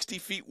it's 60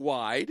 feet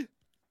wide,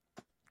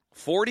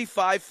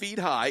 45 feet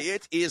high.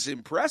 It is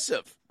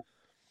impressive.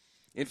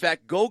 In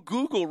fact, go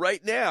Google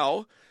right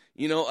now,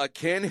 a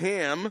Ken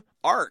Ham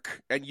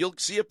Ark, and you'll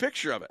see a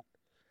picture of it.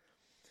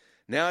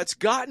 Now, it's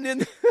gotten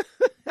in,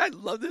 I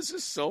love this,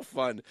 is so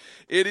fun.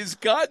 It has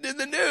gotten in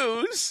the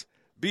news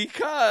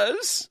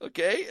because,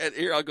 okay, and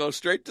here I'll go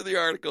straight to the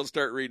article and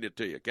start reading it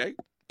to you, okay?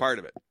 Part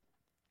of it.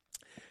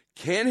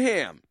 Ken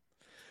Ham,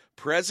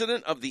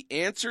 president of the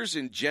Answers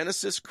in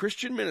Genesis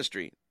Christian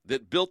Ministry,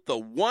 that built the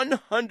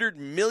 $100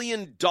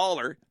 million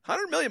for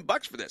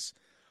this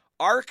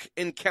Ark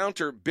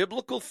Encounter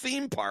Biblical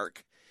Theme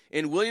Park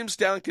in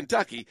Williamstown,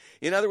 Kentucky.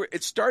 In other words,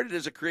 it started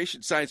as a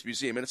creation science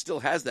museum, and it still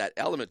has that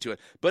element to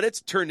it, but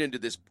it's turned into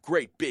this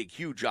great, big,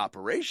 huge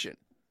operation,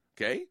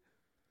 okay?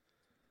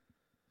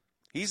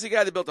 He's the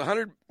guy that built a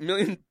 $100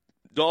 million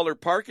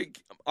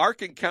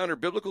Ark Encounter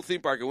Biblical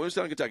Theme Park in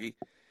Williamstown, Kentucky.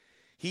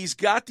 He's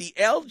got the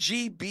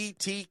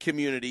LGBT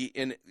community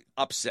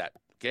upset,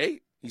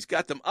 okay? He's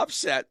got them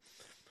upset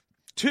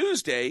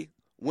Tuesday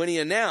when he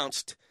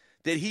announced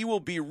that he will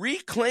be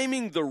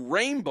reclaiming the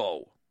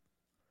rainbow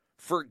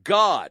for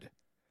God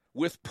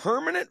with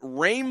permanent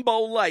rainbow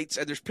lights,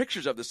 and there's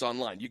pictures of this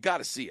online. You got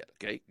to see it,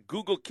 okay?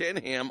 Google Ken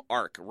Ham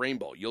Ark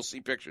rainbow. You'll see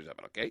pictures of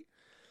it, okay?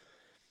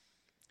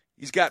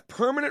 He's got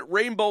permanent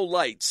rainbow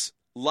lights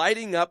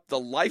lighting up the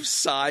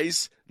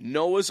life-size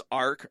Noah's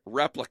Ark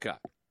replica.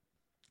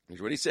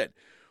 Here's what he said.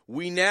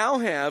 We now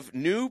have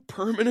new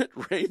permanent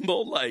rainbow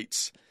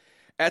lights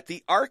at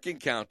the Ark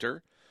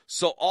encounter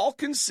so all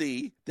can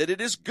see that it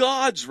is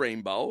God's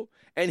rainbow,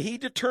 and he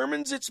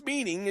determines its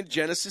meaning in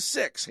Genesis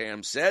 6,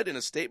 Ham said in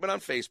a statement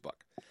on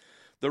Facebook.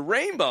 The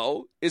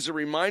rainbow is a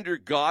reminder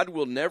God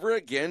will never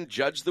again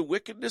judge the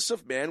wickedness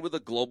of man with a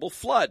global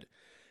flood.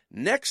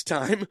 Next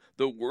time,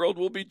 the world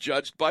will be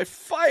judged by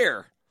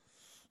fire.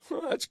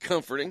 Well, that's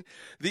comforting.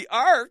 The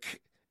Ark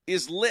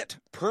is lit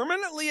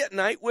permanently at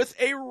night with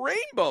a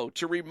rainbow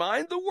to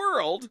remind the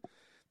world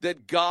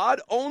that God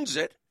owns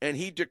it, and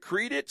he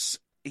decreed it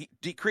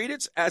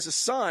as a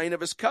sign of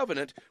his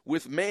covenant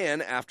with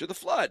man after the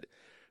flood.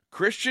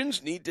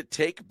 Christians need to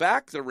take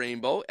back the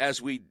rainbow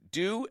as we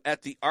do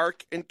at the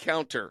Ark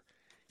encounter,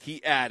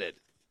 he added.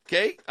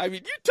 Okay? I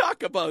mean, you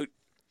talk about...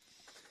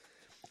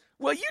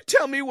 Well, you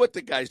tell me what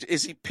the guy's...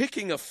 Is he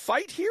picking a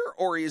fight here,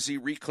 or is he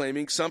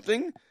reclaiming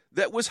something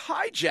that was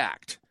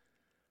hijacked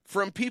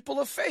from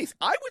people of faith?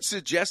 I would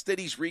suggest that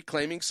he's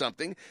reclaiming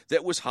something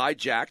that was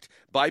hijacked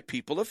by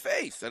people of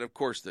faith. And, of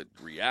course, the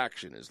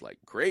reaction is like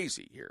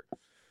crazy here.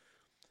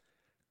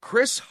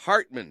 Chris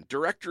Hartman,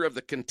 director of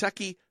the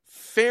Kentucky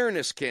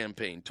Fairness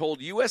Campaign, told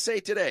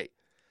USA Today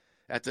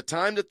at the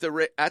time that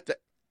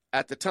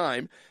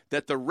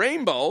the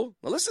rainbow,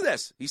 now listen to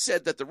this, he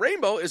said that the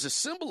rainbow is a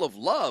symbol of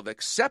love,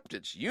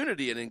 acceptance,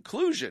 unity, and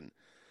inclusion,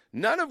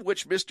 none of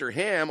which Mr.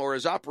 Ham or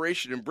his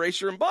Operation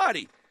Embracer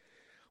embody.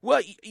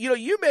 Well, you know,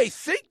 you may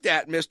think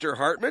that, Mr.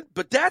 Hartman,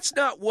 but that's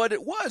not what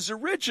it was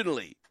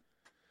originally.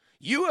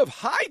 You have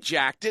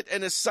hijacked it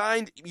and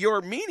assigned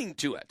your meaning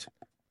to it.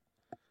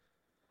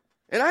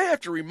 And I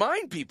have to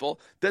remind people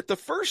that the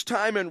first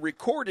time in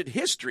recorded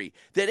history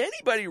that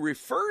anybody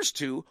refers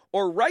to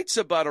or writes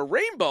about a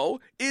rainbow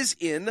is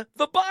in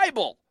the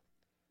Bible.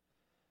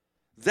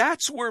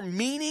 That's where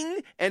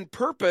meaning and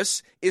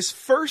purpose is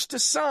first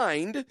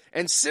assigned,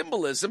 and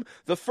symbolism,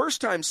 the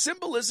first time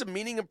symbolism,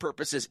 meaning, and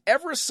purpose is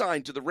ever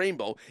assigned to the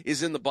rainbow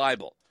is in the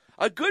Bible.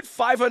 A good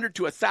 500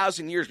 to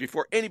 1,000 years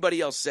before anybody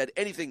else said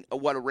anything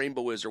of what a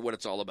rainbow is or what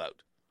it's all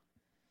about.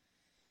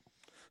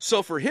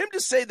 So for him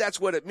to say that's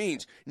what it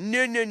means,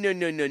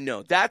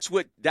 no. That's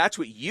what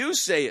you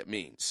say it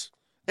means.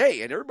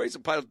 Hey, and everybody's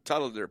entitled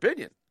to their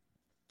opinion.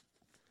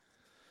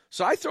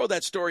 So I throw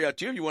that story out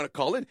to you if you want to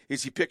call in.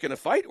 Is he picking a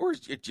fight, or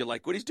do you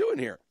like what he's doing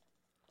here?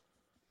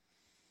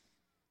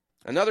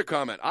 Another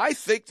comment. I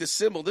think the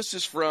symbol, this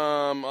is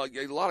from,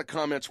 a lot of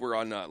comments were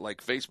on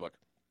like Facebook.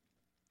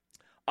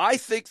 I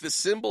think the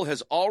symbol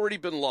has already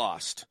been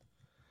lost.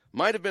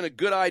 Might have been a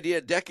good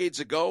idea decades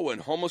ago when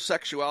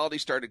homosexuality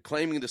started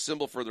claiming the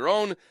symbol for their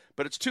own,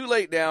 but it's too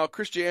late now.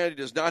 Christianity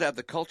does not have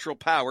the cultural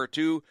power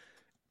to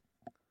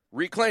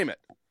reclaim it.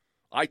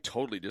 I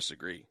totally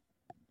disagree.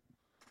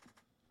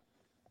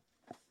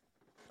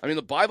 I mean,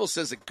 the Bible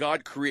says that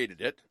God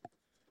created it,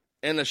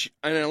 and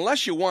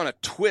unless you want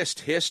to twist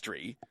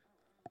history,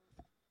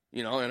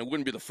 you know, and it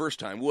wouldn't be the first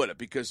time, would it?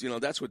 Because, you know,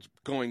 that's what's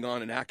going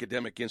on in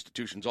academic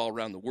institutions all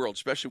around the world,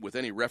 especially with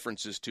any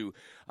references to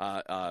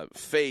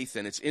faith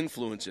and its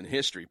influence in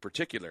history,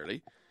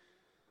 particularly.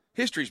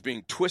 History's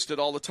being twisted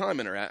all the time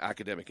in our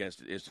academic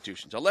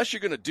institutions. Unless you're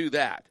going to do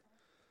that,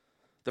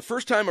 the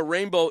first time a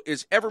rainbow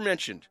is ever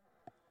mentioned,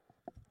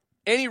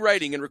 any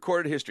writing in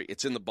recorded history,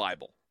 it's in the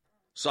Bible.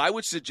 So I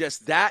would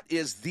suggest that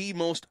is the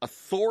most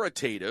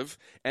authoritative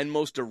and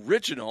most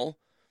original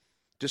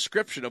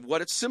description of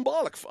what it's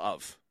symbolic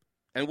of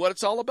and what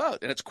it's all about.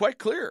 And it's quite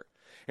clear.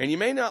 And you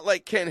may not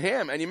like Ken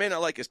Ham, and you may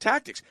not like his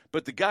tactics,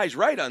 but the guy's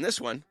right on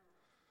this one.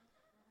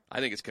 I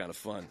think it's kind of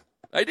fun.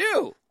 I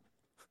do.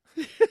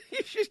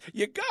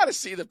 You got to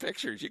see the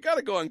pictures. You got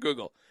to go on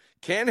Google.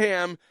 Ken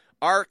Ham,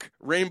 Ark,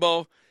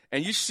 Rainbow,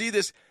 and you see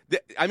this.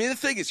 I mean, the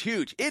thing is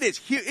huge. It is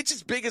huge. It's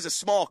as big as a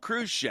small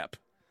cruise ship.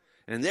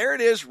 And there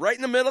it is, right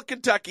in the middle of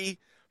Kentucky,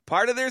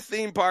 part of their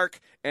theme park,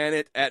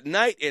 and at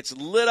night it's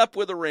lit up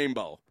with a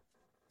rainbow.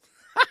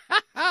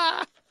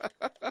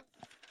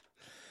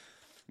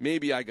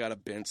 Maybe I got a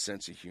bent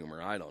sense of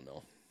humor. I don't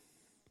know.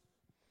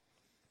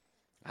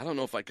 I don't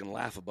know if I can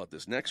laugh about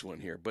this next one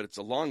here, but it's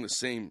along the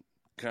same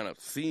kind of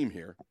theme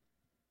here.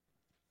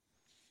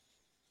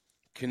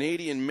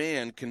 Canadian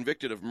man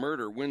convicted of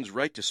murder wins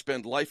right to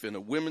spend life in a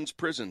women's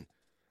prison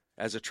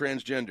as a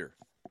transgender.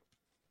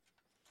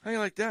 How do you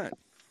like that?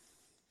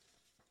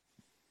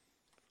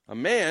 A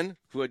man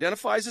who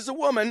identifies as a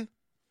woman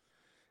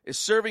is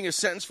serving a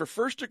sentence for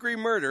first-degree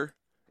murder,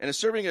 and is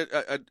serving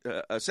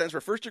a sentence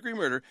for first-degree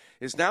murder,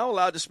 is now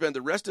allowed to spend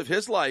the rest of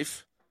his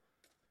life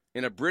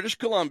in a British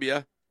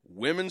Columbia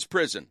women's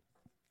prison,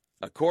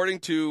 according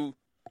to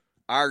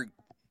our,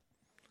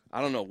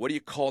 I don't know, what do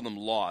you call them,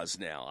 laws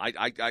now?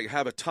 I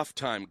have a tough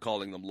time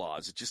calling them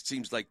laws. It just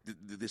seems like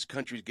this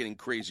country is getting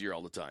crazier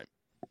all the time.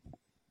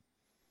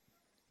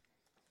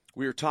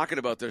 We were talking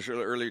about this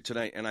earlier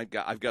tonight, and I've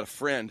got a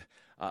friend,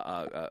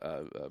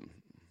 a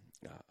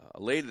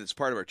lady that's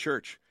part of our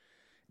church,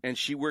 and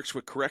she works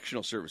with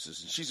correctional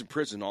services, and she's in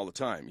prison all the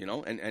time,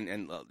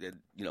 and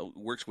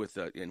works with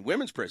in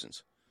women's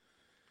prisons.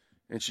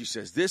 And she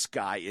says, this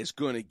guy is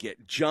going to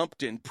get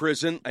jumped in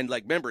prison. And,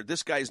 remember,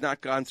 this guy's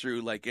not gone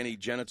through, any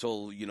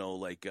genital,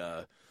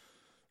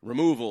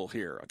 removal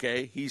here,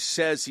 okay? He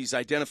says he's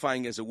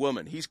identifying as a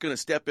woman. He's going to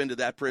step into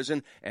that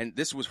prison, and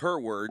this was her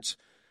words,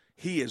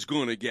 he is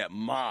going to get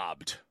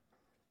mobbed.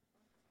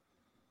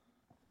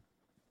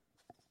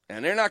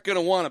 And they're not going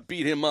to want to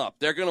beat him up.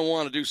 They're going to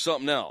want to do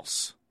something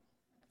else.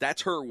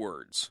 That's her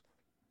words.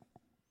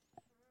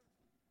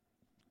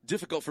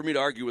 Difficult for me to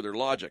argue with her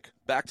logic.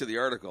 Back to the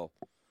article.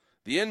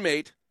 The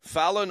inmate,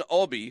 Fallon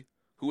Obi,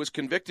 who was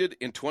convicted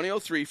in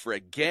 2003 for a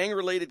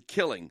gang-related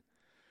killing,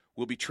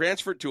 will be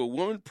transferred to a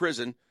women's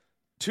prison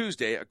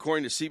Tuesday,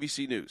 according to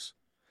CBC News.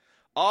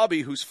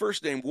 Obi, whose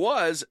first name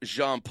was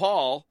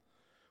Jean-Paul,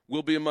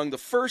 will be among the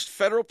first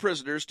federal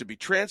prisoners to be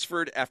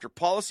transferred after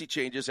policy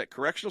changes at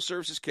Correctional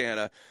Services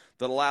Canada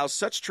that allows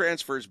such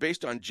transfers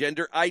based on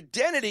gender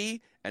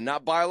identity and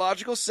not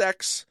biological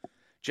sex.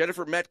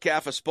 Jennifer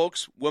Metcalf, a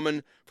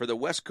spokeswoman for the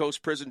West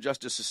Coast Prison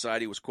Justice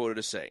Society, was quoted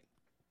as saying,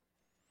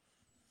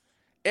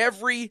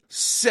 Every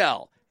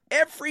cell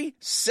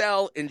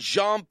in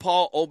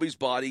Jean-Paul Obi's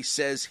body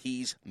says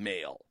he's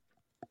male.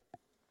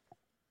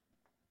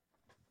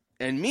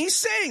 And me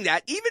saying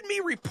that, even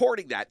me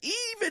reporting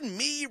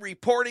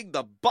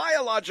the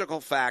biological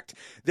fact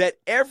that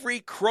every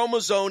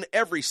chromosome,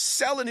 every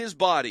cell in his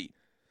body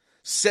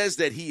says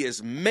that he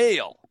is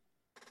male,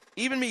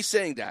 even me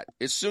saying that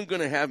is soon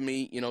going to have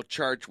me,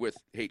 charged with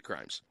hate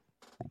crimes.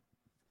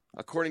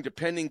 According to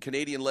pending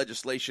Canadian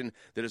legislation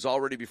that is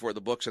already before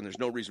the books, and there's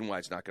no reason why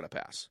it's not going to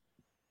pass.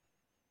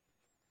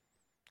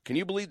 Can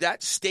you believe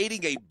that?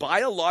 Stating a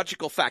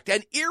biological fact,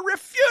 an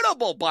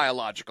irrefutable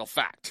biological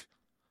fact.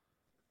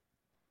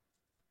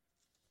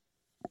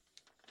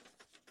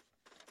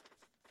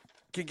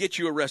 Can get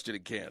you arrested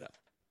in Canada.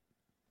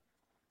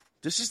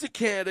 This is the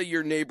Canada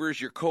your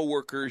neighbors, your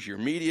co-workers, your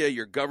media,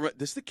 your government,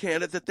 this is the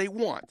Canada that they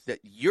want, that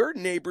your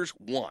neighbors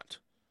want.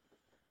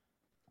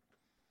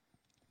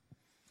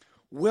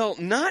 Well,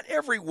 not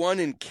everyone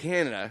in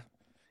Canada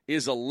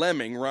is a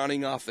lemming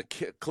running off the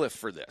cliff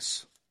for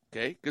this,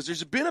 okay? Because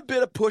there's been a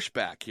bit of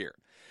pushback here.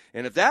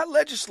 And if that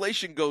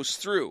legislation goes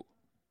through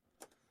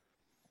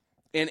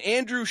and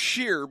Andrew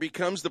Scheer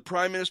becomes the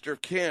Prime Minister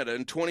of Canada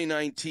in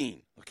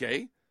 2019,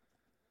 okay?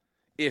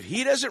 If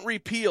he doesn't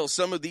repeal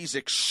some of these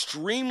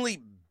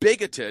extremely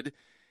bigoted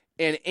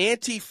and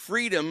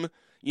anti-freedom,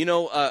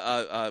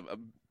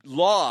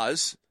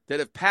 laws that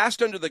have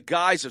passed under the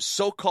guise of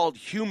so-called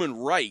human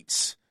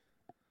rights,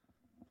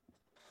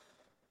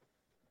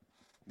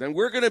 then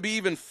we're going to be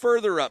even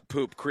further up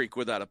Poop Creek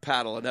without a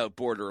paddle, an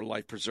outboard, or a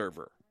life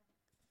preserver.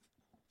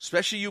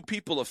 Especially you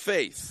people of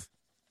faith.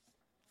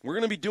 We're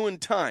going to be doing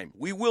time.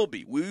 We will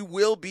be. We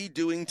will be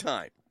doing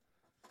time.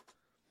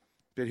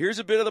 But here's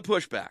a bit of the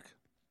pushback.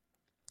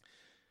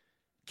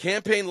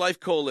 Campaign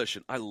Life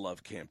Coalition. I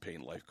love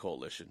Campaign Life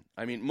Coalition.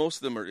 I mean,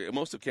 most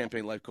of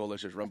Campaign Life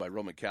Coalition is run by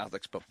Roman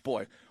Catholics, but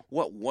boy,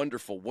 what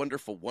wonderful,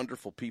 wonderful,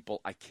 wonderful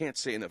people. I can't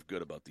say enough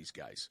good about these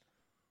guys.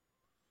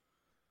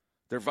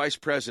 Their vice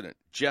president,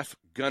 Jeff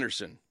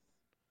Gunnarsson.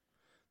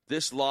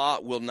 This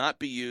law will not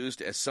be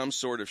used as some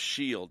sort of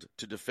shield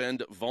to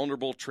defend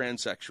vulnerable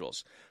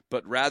transsexuals,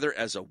 but rather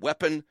as a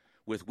weapon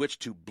with which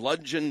to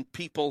bludgeon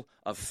people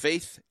of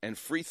faith and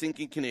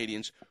free-thinking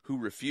Canadians who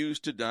refuse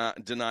to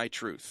deny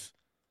truth.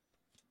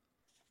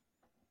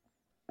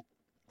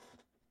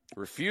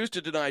 Refuse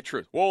to deny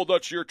truth. Well,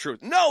 that's your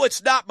truth. No,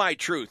 it's not my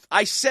truth.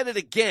 I said it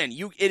again.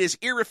 It is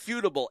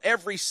irrefutable.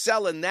 Every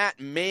cell in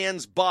that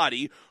man's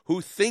body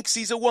who thinks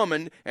he's a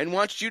woman and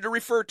wants you to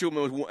refer to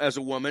him as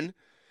a woman,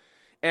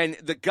 and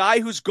the guy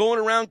who's going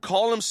around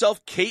calling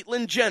himself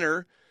Caitlyn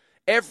Jenner,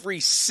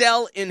 every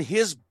cell in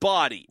his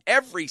body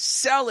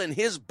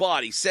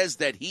says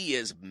that he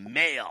is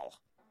male.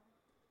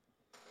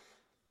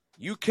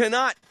 You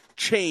cannot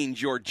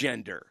change your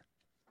gender.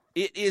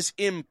 It is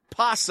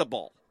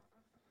impossible.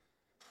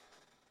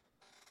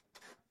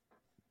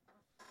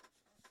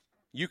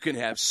 You can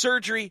have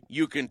surgery,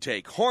 you can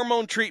take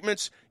hormone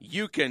treatments,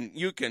 you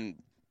can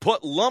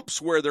put lumps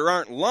where there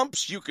aren't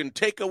lumps, you can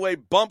take away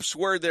bumps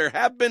where there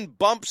have been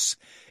bumps.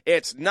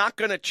 It's not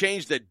going to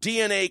change the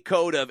DNA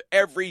code of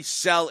every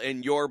cell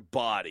in your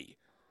body.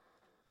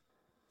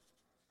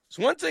 It's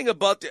one thing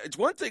about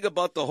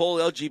the whole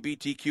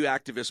LGBTQ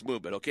activist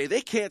movement, okay?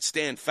 They can't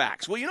stand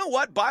facts. Well, you know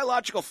what?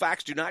 Biological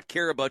facts do not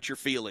care about your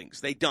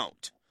feelings. They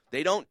don't.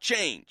 They don't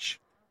change.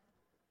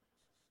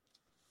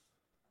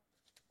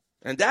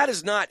 And that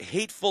is not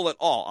hateful at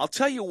all. I'll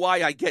tell you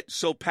why I get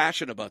so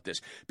passionate about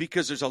this.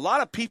 Because there's a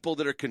lot of people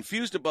that are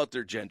confused about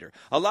their gender.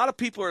 A lot of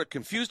people are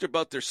confused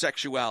about their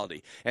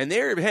sexuality. And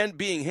they're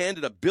being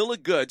handed a bill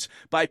of goods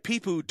by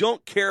people who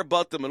don't care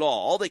about them at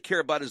all. All they care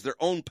about is their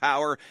own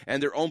power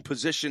and their own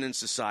position in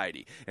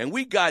society. And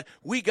we got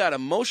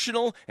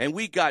emotional and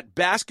we got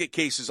basket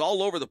cases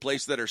all over the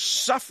place that are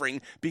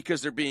suffering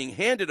because they're being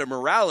handed a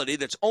morality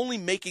that's only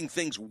making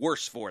things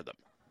worse for them.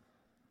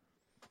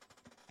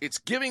 It's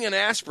giving an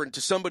aspirin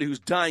to somebody who's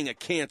dying of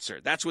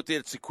cancer. That's what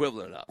it's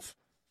equivalent of.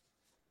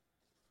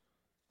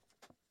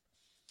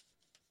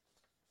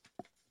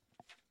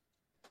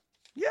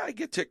 Yeah, I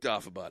get ticked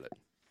off about it.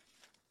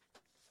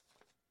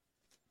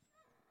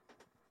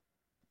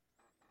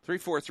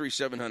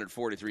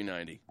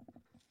 343-700-4390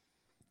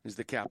 is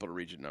the Capital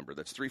Region number.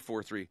 That's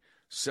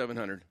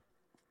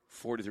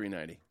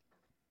 343-700-4390.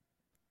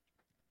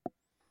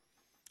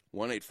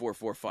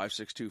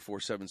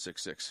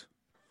 1-844-562-4766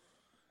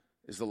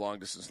 is the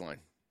long-distance line.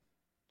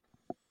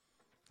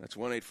 That's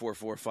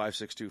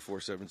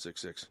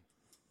 1-844-562-4766.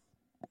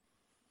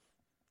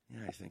 Yeah,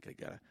 I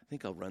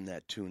think I'll run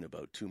that tune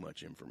about too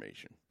much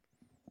information.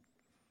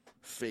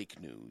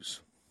 Fake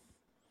news.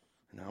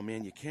 Now,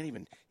 man, you can't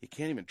even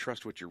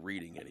trust what you're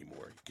reading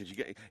anymore because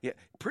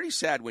pretty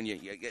sad when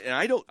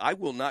and I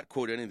will not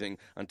quote anything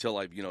until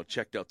I've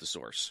checked out the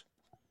source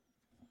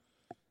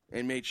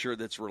and made sure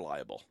that's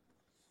reliable.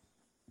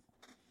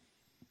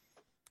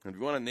 And if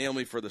you want to nail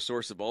me for the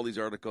source of all these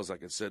articles,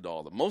 like I said, all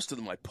of them. Most of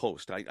them I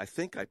post. I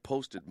think I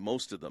posted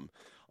most of them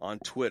on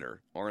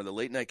Twitter or on the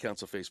Late Night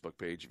Council Facebook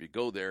page. If you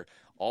go there,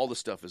 all the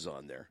stuff is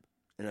on there.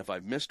 And if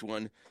I've missed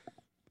one,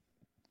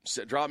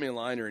 drop me a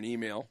line or an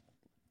email.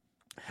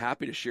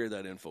 Happy to share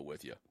that info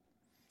with you.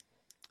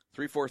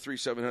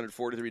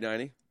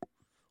 343-700-4390.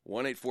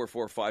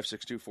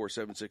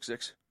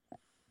 1-844-562-4766.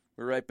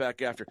 We're right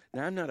back after.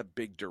 Now, I'm not a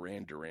big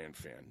Duran Duran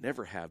fan.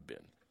 Never have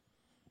been.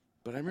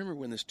 But I remember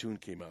when this tune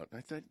came out, and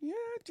I thought, yeah,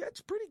 that's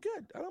pretty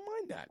good. I don't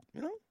mind that,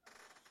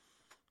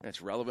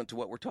 That's relevant to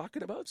what we're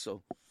talking about,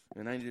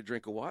 and I need a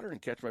drink of water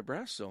and catch my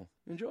breath, so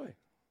enjoy.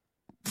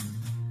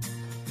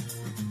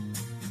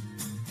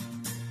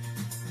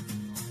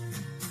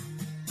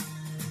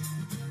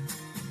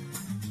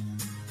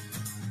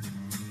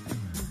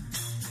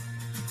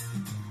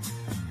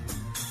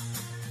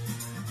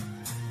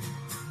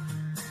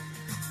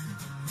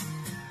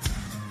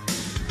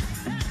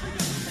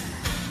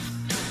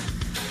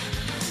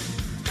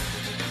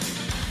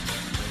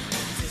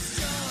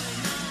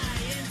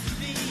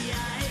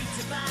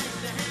 Bite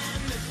the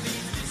hand that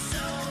feeds me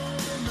so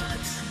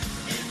much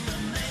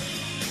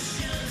information.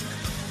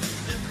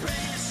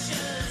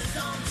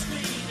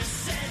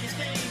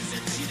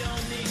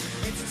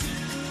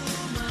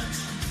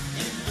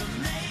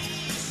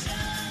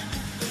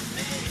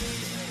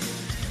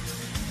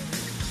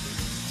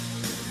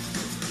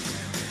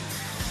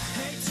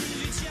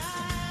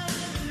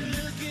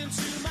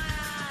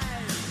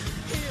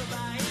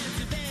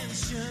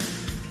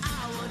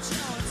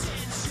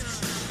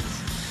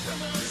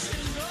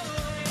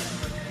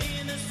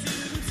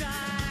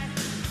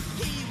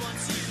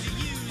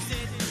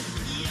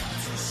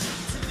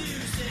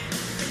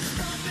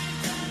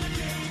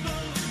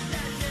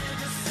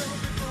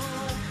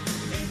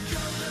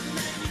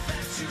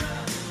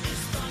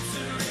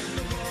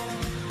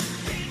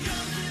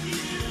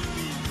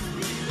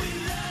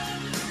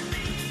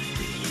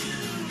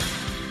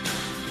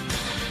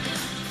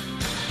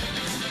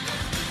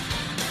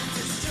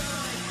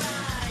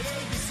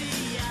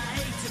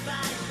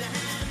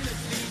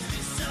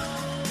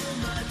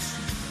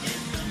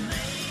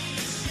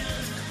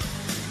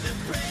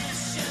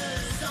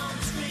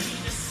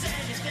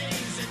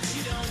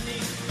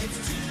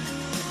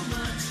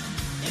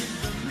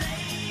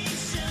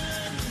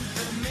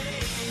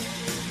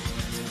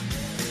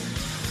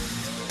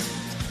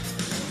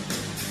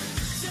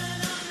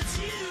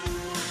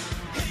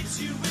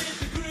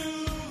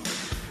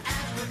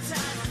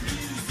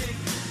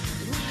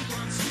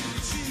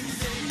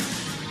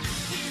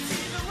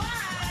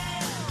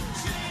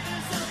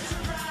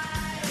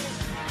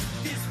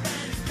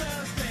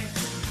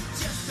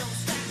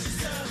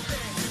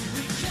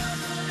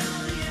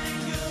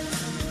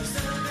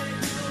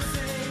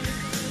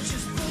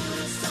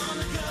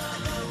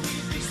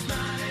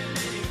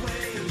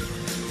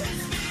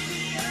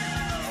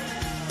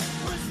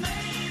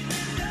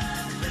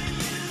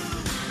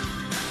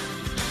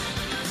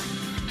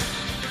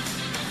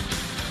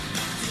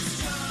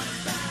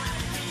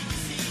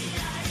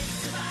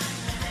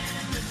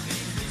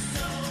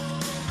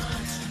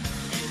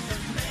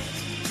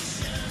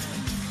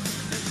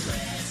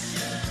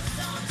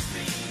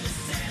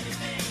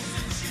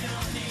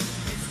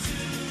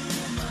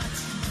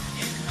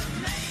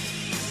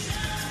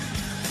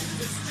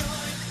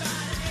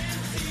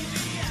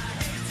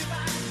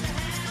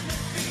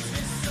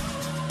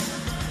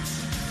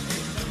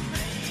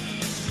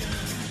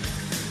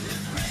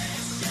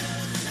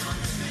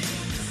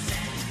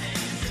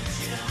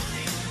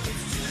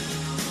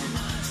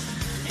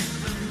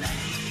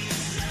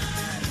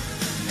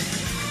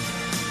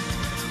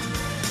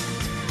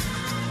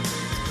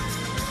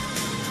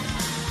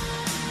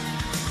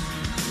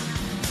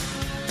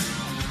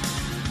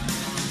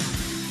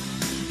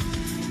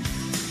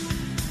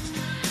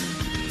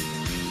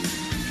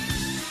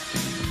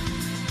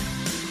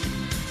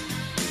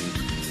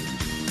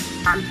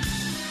 John.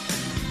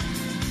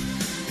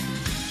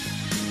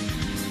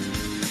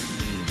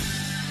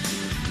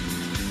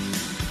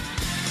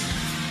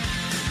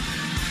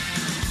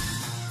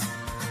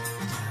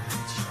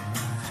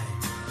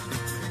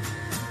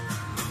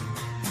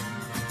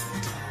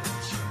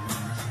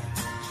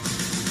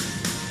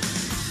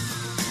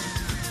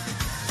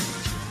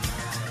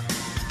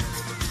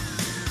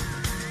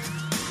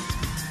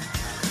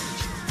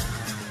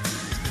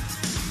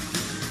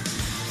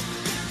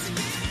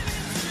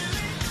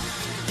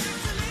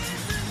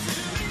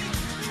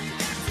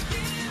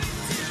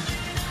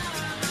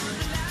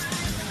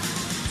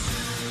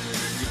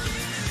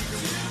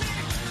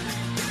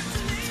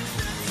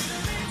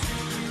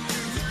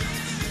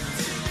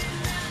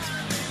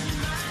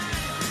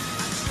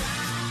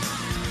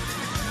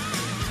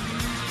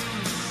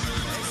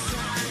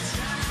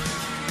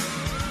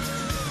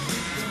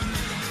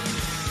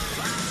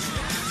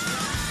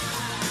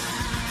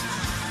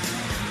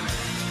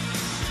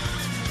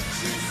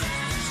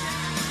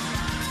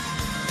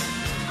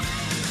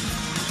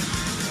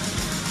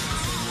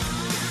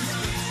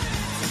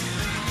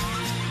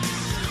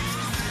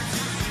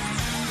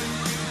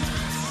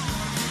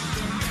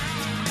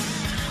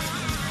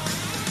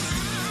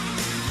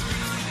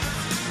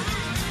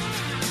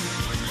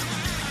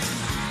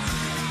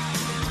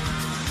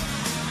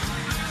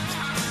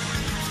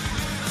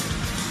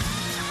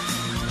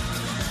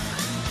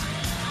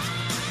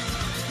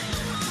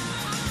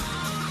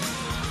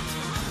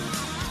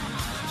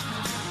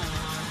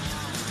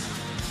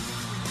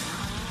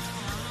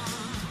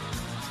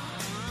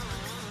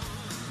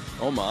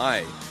 Oh,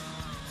 my.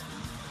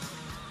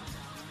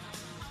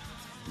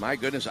 My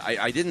goodness,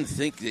 I didn't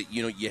think that,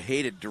 you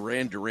hated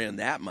Duran Duran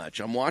that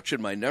much. I'm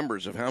watching my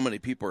numbers of how many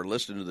people are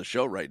listening to the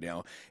show right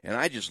now, and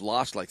I just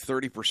lost like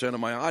 30% of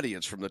my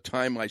audience from the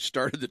time I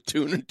started the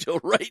tune until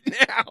right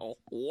now.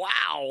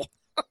 Wow.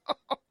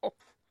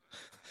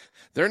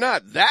 They're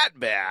not that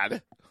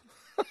bad.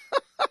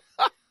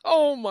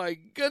 Oh, my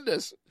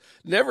goodness.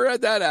 Never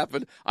had that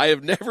happen. I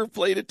have never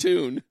played a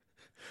tune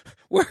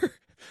where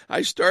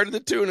I started the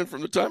tune, and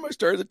from the time I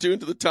started the tune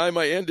to the time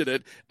I ended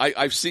it,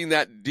 I've seen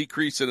that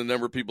decrease in the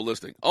number of people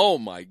listening. Oh,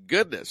 my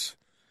goodness.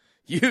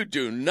 You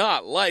do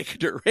not like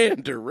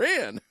Duran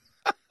Duran.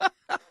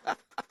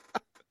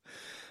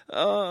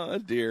 Oh,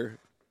 dear.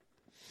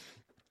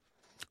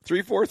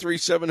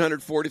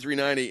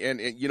 343-700-4390, and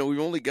we've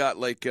only got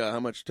how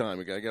much time?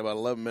 I got about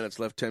 11 minutes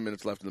left, 10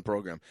 minutes left in the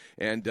program,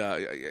 and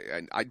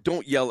I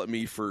don't yell at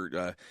me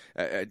for.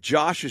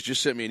 Josh has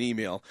just sent me an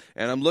email,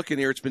 and I'm looking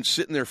here. It's been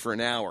sitting there for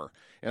an hour,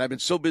 and I've been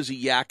so busy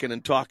yakking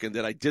and talking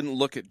that I didn't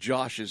look at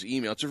Josh's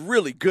email. It's a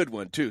really good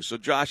one too. So,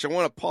 Josh, I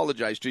want to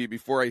apologize to you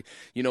before I,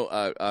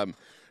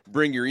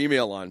 bring your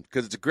email on,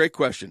 because it's a great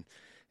question,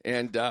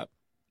 and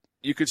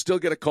you could still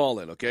get a call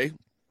in. Okay.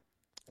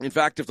 In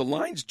fact, if the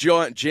lines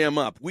jam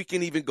up, we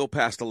can even go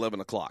past 11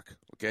 o'clock,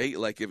 okay?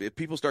 Like, if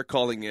people start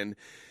calling in,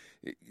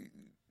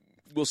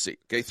 we'll see,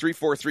 okay?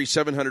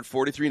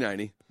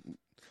 343-700-4390.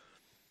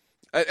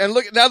 And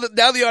look, now the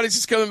audience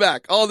is coming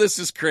back. Oh, this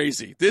is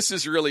crazy. This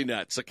is really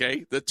nuts,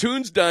 okay? The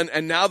tune's done,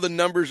 and now the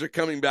numbers are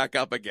coming back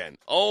up again.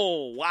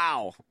 Oh,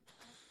 wow.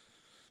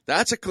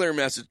 That's a clear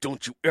message.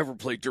 Don't you ever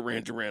play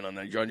Duran Duran on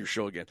your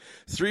show again.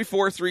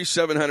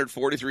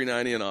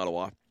 343-700-4390 in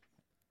Ottawa.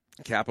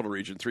 Capital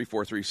Region,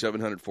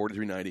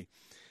 343-700-4390,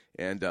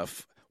 and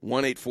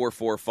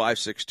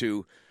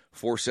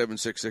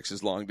 1-844-562-4766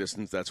 is long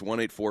distance. That's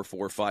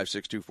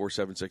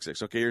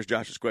 1-844-562-4766. Okay, here's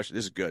Josh's question.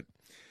 This is good.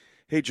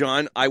 Hey,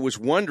 John, I was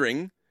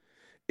wondering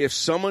if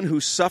someone who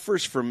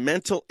suffers from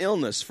mental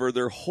illness for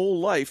their whole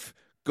life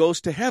goes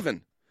to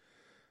heaven.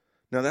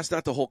 Now, that's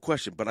not the whole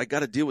question, but I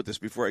got to deal with this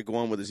before I go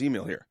on with his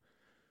email here.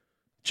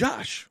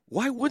 Josh,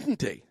 why wouldn't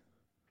they?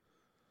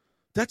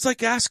 That's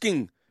like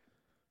asking,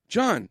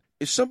 John,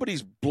 if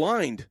somebody's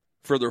blind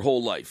for their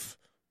whole life,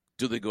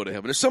 do they go to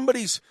heaven? If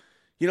somebody's,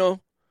 been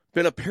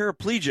a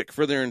paraplegic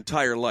for their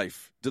entire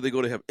life, do they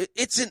go to heaven?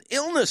 It's an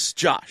illness,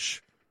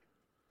 Josh.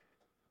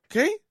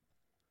 Okay?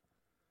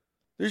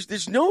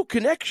 There's no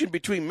connection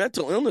between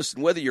mental illness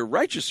and whether you're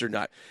righteous or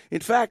not.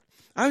 In fact,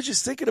 I was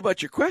just thinking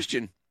about your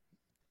question.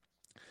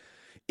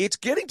 It's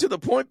getting to the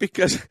point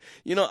because,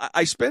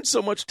 I spend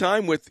so much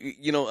time with,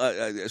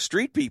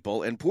 street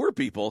people and poor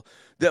people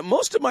that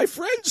most of my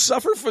friends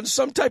suffer from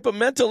some type of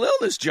mental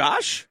illness,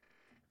 Josh.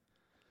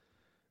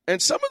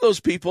 And some of those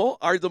people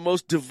are the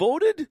most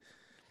devoted,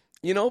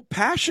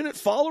 passionate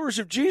followers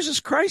of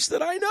Jesus Christ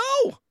that I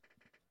know.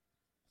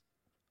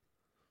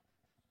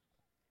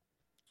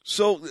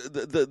 So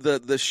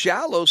the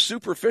shallow,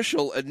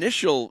 superficial,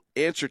 initial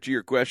answer to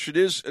your question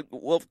is,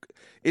 well,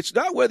 it's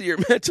not whether you're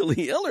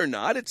mentally ill or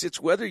not. It's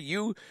whether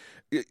you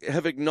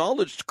have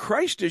acknowledged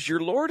Christ as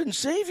your Lord and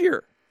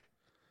Savior.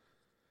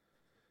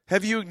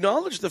 Have you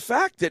acknowledged the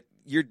fact that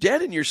you're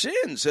dead in your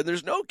sins and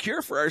there's no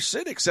cure for our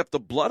sin except the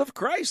blood of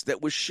Christ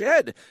that was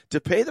shed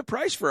to pay the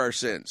price for our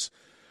sins?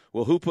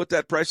 Well, who put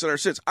that price on our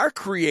sins? Our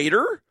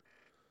Creator,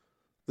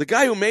 the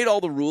guy who made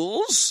all the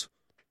rules.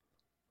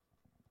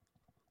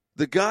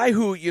 The guy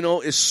who,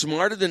 is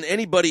smarter than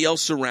anybody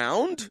else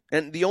around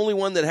and the only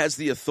one that has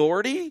the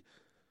authority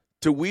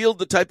to wield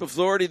the type of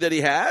authority that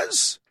he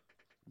has?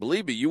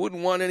 Believe me, you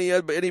wouldn't want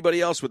anybody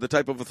else with the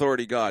type of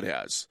authority God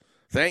has.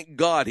 Thank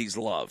God he's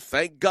love.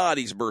 Thank God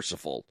he's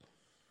merciful.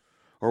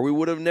 Or we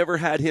would have never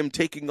had him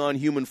taking on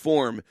human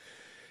form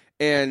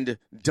and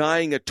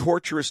dying a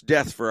torturous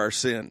death for our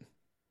sin.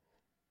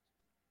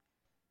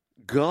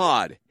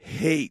 God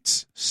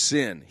hates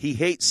sin. He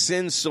hates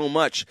sin so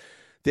much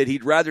that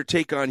he'd rather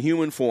take on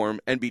human form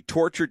and be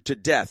tortured to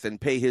death and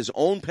pay his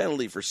own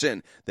penalty for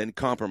sin than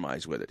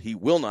compromise with it. He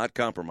will not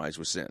compromise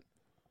with sin.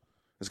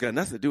 It's got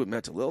nothing to do with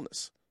mental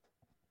illness.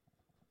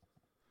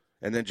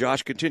 And then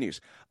Josh continues,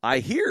 I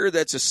hear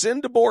that's a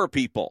sin to bore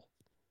people.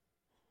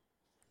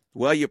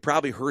 Well, you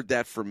probably heard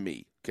that from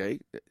me, okay?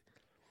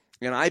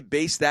 And I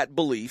base that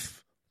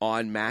belief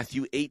on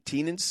Matthew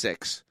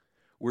 18:6,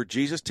 where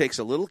Jesus takes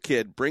a little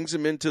kid, brings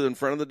him in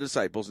front of the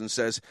disciples, and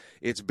says,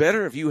 it's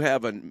better if you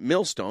have a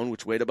millstone,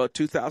 which weighed about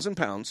 2,000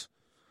 pounds,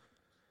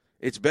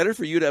 it's better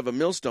for you to have a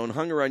millstone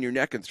hung around your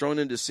neck and thrown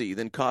into sea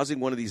than causing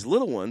one of these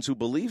little ones who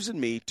believes in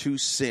me to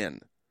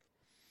sin.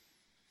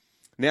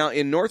 Now,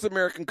 in North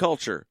American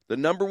culture, the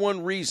number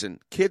one reason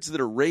kids that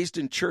are raised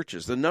in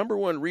churches, the number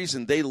one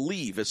reason they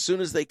leave as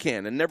soon as they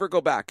can and never go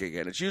back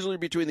again, it's usually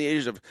between the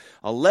ages of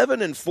 11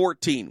 and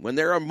 14. When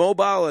they're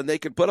mobile and they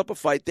can put up a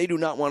fight, they do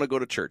not want to go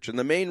to church. And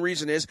the main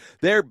reason is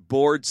they're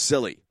bored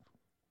silly.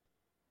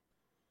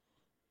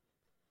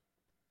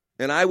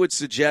 And I would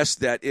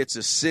suggest that it's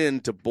a sin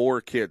to bore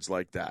kids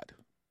like that,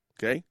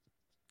 okay,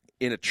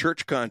 in a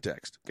church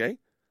context, okay?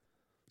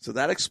 So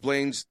that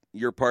explains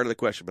your part of the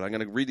question, but I'm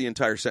going to read the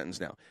entire sentence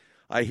now.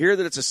 I hear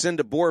that it's a sin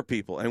to bore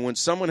people, and when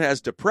someone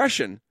has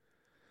depression,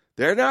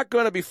 they're not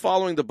going to be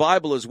following the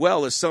Bible as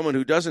well as someone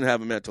who doesn't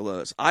have a mental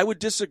illness. I would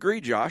disagree,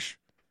 Josh.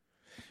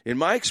 In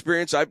my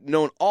experience, I've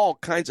known all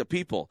kinds of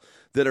people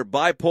that are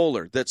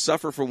bipolar, that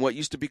suffer from what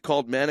used to be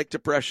called manic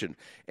depression,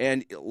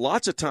 and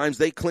lots of times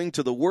they cling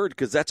to the Word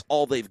because that's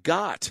all they've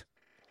got.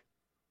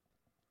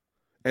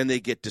 And they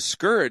get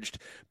discouraged.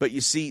 But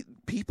you see,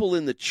 people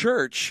in the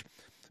church,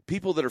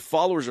 people that are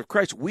followers of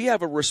Christ, we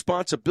have a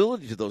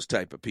responsibility to those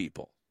type of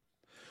people.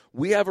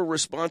 We have a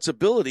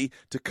responsibility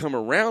to come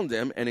around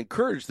them and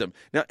encourage them.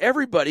 Now,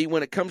 everybody,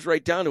 when it comes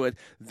right down to it,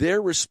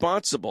 they're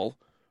responsible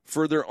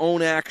for their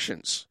own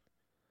actions.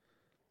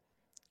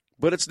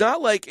 But it's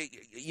not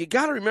like, you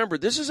got to remember,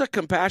 this is a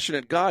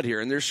compassionate God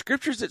here, and there's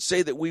scriptures that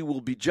say that we will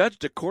be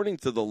judged according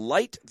to the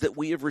light that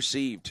we have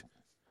received.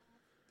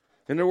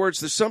 In other words,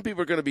 there's some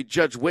people are going to be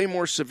judged way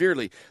more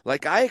severely.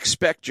 Like I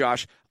expect,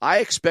 Josh,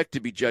 to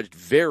be judged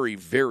very,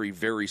 very,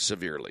 very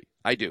severely.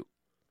 I do.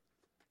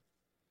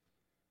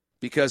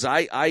 Because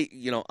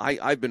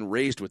I've been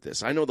raised with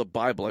this. I know the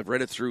Bible. I've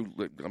read it through.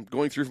 I'm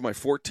going through for my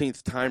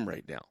 14th time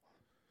right now.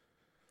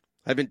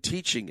 I've been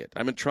teaching it.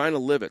 I've been trying to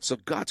live it. So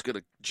God's going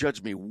to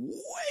judge me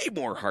way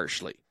more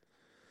harshly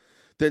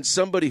than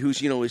somebody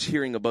who's, is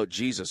hearing about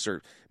Jesus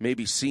or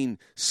maybe seen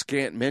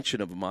scant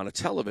mention of him on a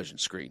television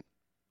screen.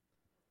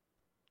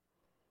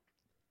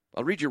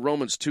 I'll read you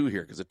Romans 2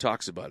 here because it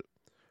talks about it.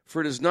 For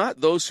it is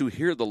not those who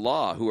hear the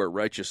law who are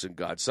righteous in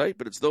God's sight,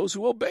 but it's those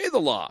who obey the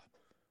law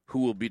who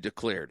will be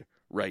declared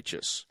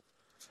righteous.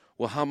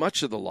 Well, how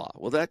much of the law?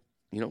 Well, that,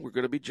 we're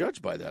going to be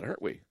judged by that,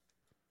 aren't we?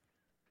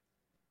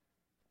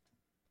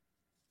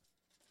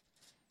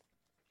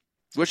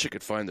 Wish I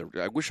could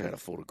I wish I had a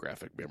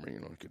photographic memory,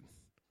 I could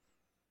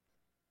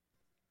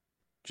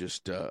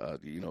just,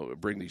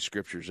 bring these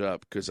scriptures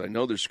up, because I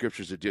know there's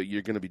scriptures that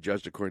you're going to be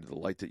judged according to the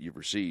light that you've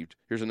received.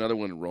 Here's another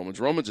one in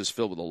Romans. Romans is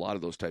filled with a lot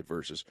of those type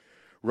verses.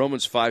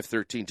 Romans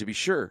 5:13, to be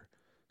sure,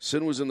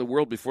 sin was in the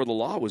world before the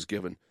law was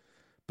given,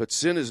 but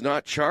sin is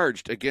not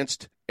charged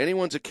against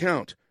anyone's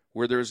account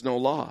where there is no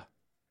law.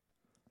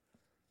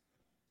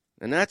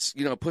 And that's,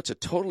 puts a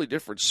totally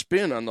different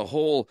spin on the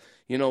whole,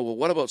 well,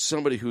 what about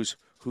somebody who's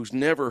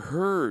never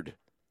heard?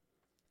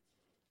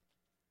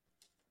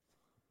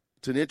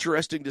 It's an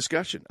interesting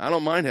discussion. I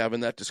don't mind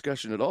having that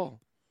discussion at all.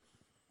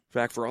 In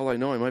fact, for all I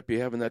know, I might be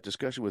having that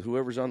discussion with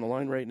whoever's on the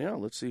line right now.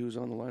 Let's see who's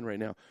on the line right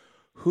now.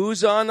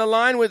 Who's on the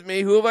line with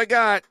me? Who have I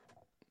got?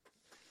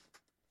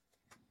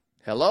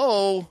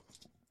 Hello?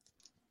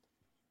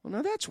 Well,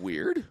 now that's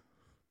weird.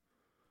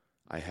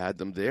 I had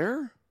them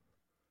there.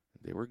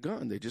 They were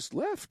gone. They just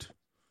left.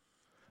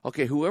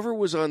 Okay, whoever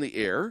was on the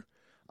air,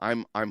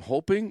 I'm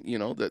hoping,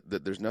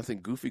 that there's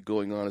nothing goofy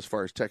going on as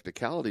far as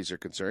technicalities are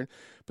concerned,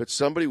 but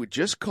somebody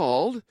just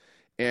called,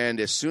 and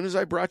as soon as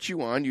I brought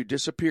you on, you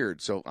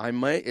disappeared. So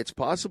it's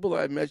possible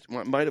I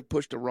might have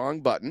pushed the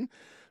wrong button,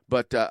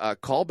 but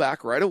call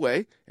back right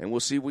away, and we'll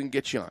see if we can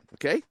get you on,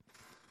 okay?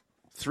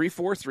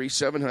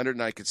 343-700,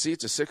 and I can see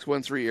it's a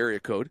 613 area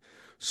code,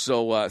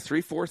 so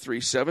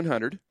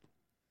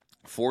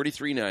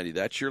 343-700-4390.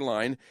 That's your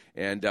line,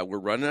 and we're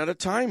running out of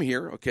time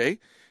here, okay?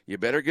 You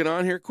better get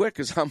on here quick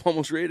because I'm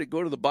almost ready to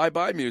go to the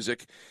bye-bye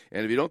music.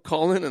 And if you don't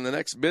call in the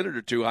next minute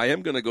or two, I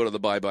am going to go to the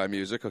bye-bye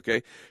music,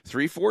 okay?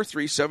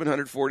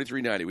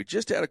 343-700-4390. We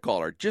just had a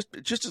caller.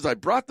 Just as I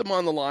brought them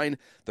on the line,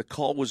 the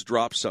call was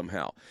dropped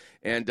somehow.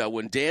 And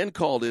when Dan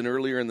called in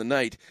earlier in the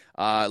night,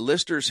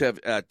 listeners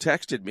have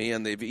texted me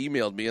and they've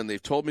emailed me and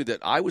they've told me that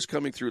I was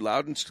coming through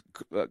loud and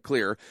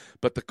clear,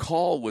 but the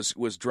call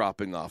was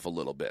dropping off a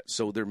little bit.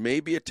 So there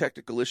may be a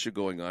technical issue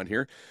going on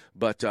here,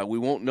 but we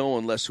won't know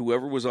unless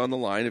whoever was on the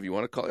line, if you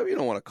want to call, if you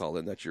don't want to call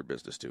in, that's your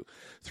business too.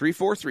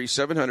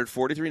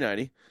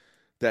 343-700-4390.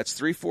 That's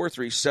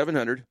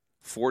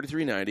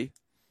 343-700-4390.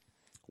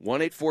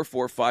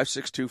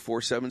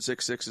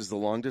 1-844-562-4766 is the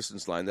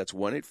long-distance line. That's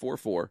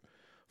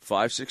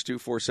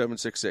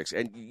 1-844-562-4766.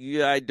 And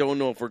yeah, I don't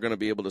know if we're going to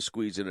be able to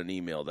squeeze in an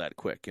email that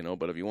quick,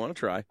 but if you want to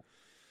try,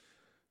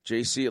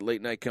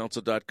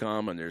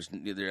 jc@latenightcouncil.com,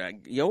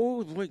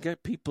 and we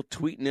got people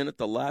tweeting in at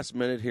the last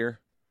minute here.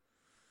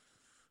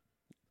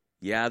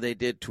 Yeah, they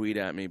did tweet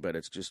at me, but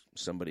it's just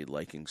somebody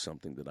liking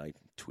something that I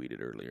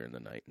tweeted earlier in the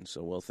night. And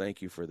so, well,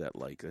 thank you for that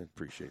like. I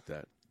appreciate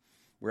that.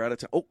 We're out of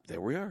time. Oh, there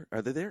we are.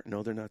 Are they there?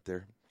 No, they're not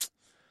there.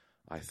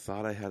 I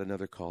thought I had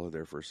another caller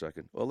there for a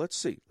second. Well, let's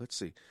see what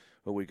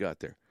we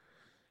got there.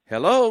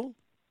 Hello?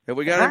 Have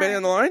we got anybody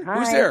on the line? Hi.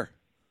 Who's there?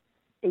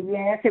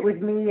 Yes, it was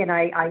me, and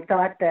I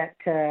thought that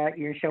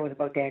your show was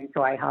about Dan,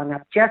 so I hung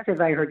up just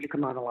as I heard you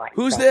come on the line.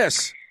 Who's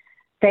this?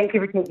 Thank you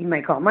for taking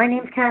my call. My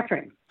name's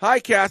Catherine. Hi,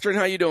 Catherine.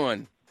 How you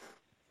doing?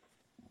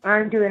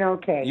 I'm doing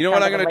okay. You know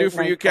what I'm going to do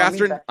for you,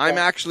 Catherine? I'm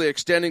actually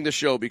extending the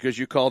show because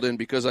you called in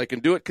because I can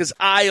do it because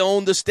I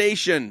own the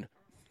station.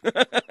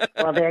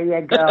 Well, there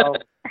you go.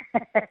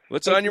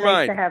 What's on your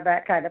mind? To have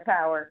that kind of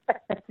power.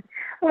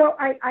 Well,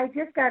 I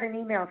just got an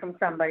email from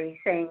somebody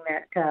saying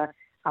that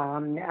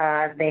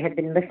they had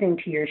been listening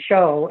to your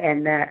show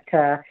and that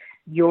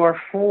you're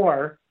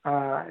for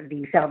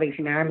the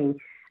Salvation Army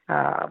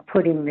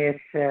putting this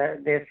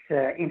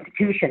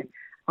institution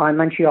on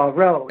Montreal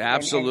Road.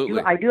 Absolutely.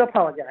 And I do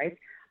apologize.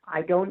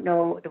 I don't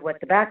know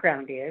what the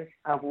background is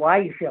of why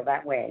you feel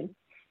that way.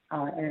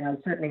 And I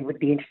certainly would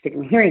be interested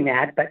in hearing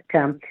that, but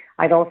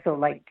I'd also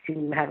like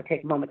to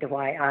take a moment to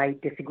why I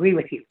disagree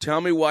with you. Tell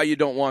me why you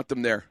don't want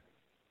them there.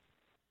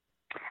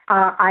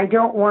 I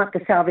don't want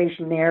the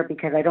Salvation there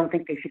because I don't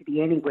think they should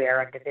be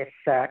anywhere under this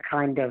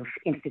kind of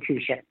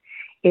institution.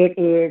 It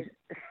is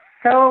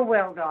so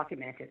well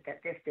documented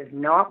that this does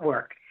not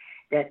work,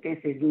 that this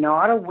is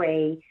not a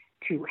way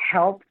to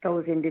help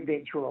those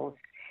individuals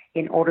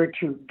in order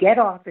to get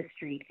off the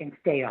street and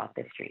stay off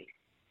the street.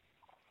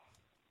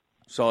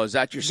 So is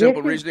that your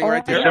simple reasoning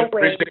right there?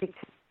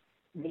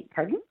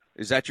 Pardon?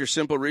 Is that your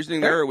simple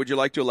reasoning there, or would you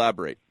like to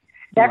elaborate?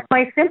 That's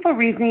my simple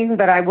reasoning,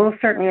 but I will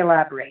certainly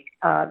elaborate.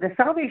 The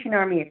Salvation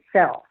Army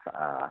itself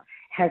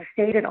has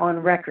stated on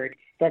record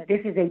that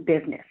this is a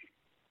business.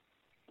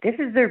 This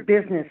is their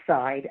business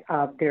side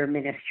of their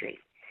ministry,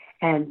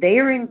 and they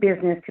are in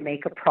business to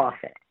make a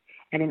profit.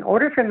 And in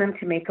order for them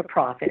to make a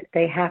profit,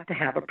 they have to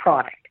have a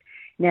product.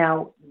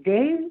 Now,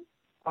 they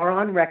are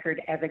on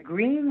record as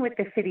agreeing with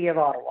the City of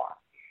Ottawa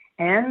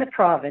and the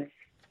province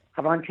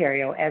of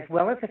Ontario, as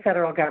well as the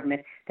federal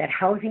government, that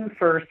Housing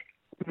First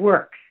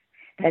works,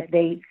 that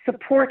they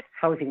support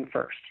Housing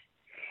First.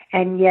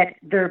 And yet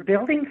they're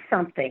building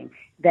something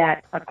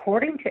that,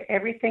 according to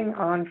everything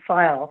on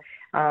file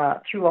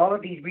through all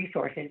of these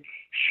resources,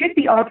 should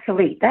be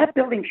obsolete. That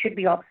building should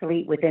be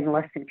obsolete within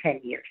less than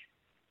 10 years.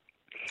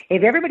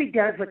 If everybody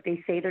does what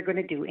they say they're going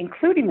to do,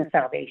 including the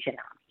Salvation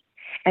Army,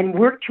 and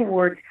work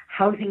towards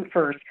Housing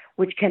First,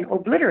 which can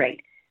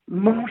obliterate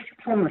most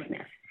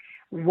homelessness,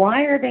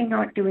 why are they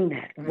not doing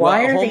that?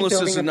 Why are they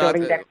building a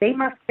building that they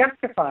must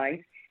justify?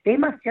 They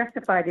must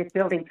justify this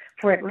building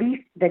for at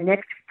least the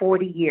next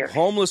 40 years.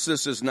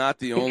 Homelessness is not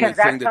the only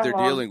thing that they're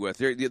dealing with.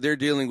 They're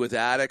dealing with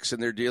addicts,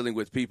 and they're dealing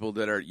with people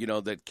that are,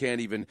 that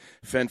can't even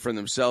fend for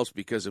themselves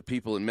because of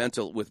people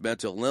with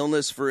mental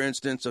illness, for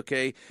instance.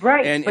 Okay,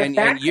 right?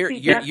 And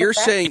you're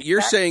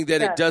saying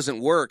that it doesn't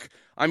work.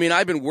 I mean,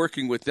 I've been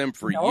working with them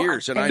for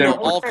years, and I know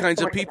all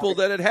kinds of people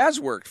that it has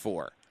worked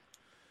for,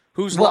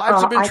 whose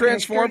lives have been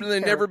transformed, and they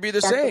never be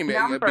the same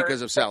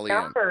because of Sally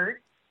Ann.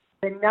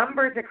 The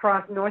numbers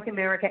across North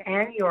America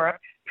and Europe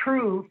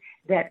prove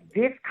that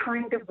this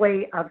kind of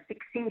way of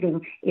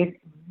succeeding is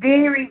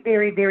very,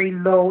 very, very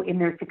low in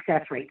their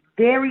success rate,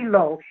 very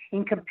low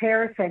in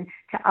comparison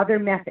to other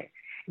methods.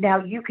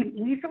 Now, you can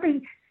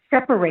easily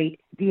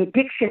separate the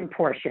addiction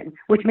portion,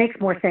 which makes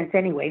more sense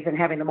anyways than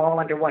having them all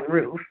under one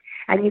roof,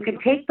 and you can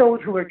take those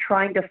who are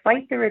trying to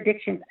fight their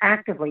addictions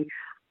actively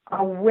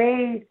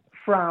away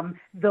from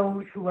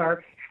those who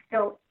are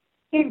still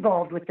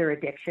involved with their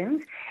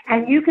addictions,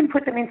 and you can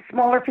put them in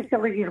smaller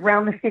facilities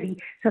around the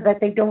city so that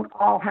they don't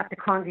all have to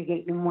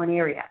congregate in one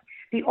area.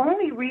 The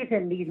only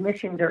reason these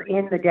missions are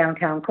in the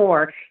downtown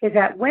core is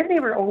that when they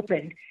were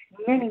opened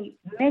many,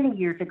 many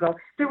years ago,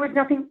 there was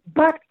nothing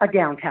but a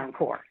downtown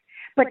core.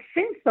 But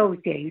since those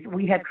days,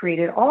 we have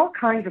created all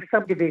kinds of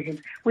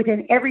subdivisions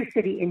within every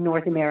city in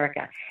North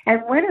America.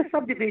 And when a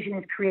subdivision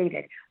is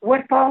created,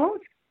 what follows?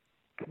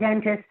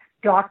 Dentists,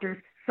 doctors,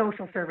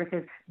 social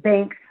services,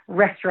 banks,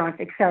 restaurants,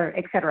 et cetera,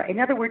 et cetera. In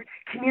other words,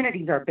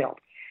 communities are built.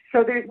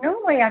 So there's no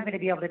way I'm going to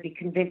be able to be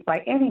convinced by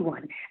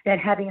anyone that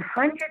having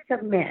hundreds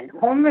of men,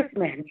 homeless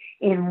men,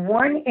 in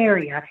one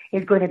area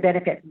is going to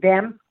benefit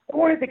them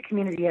or the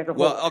community as a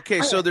whole. Well,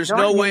 okay, so there's Not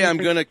no way I'm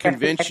naming going to specific-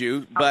 convince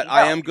you, but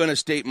I am going to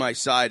state my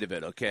side of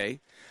it, okay?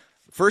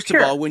 First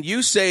of all, when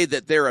you say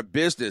that they're a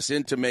business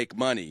in to make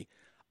money,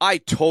 I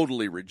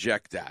totally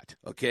reject that,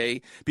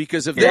 okay?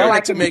 Because if they're in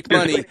it to make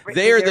money,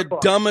 they are the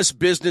dumbest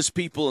business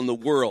people in the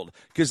world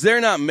because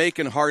they're not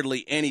making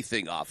hardly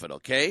anything off it,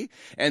 okay?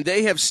 And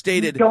they have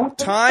stated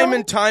time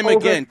and time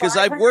again, because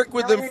I've worked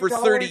with them for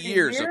 30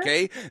 years,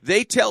 okay?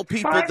 They tell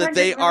people that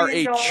they are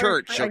a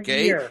church,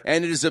 okay?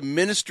 And it is a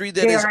ministry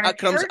that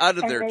comes out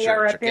of their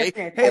church, okay?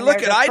 Hey,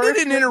 look, I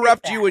didn't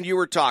interrupt you when you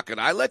were talking.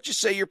 I let you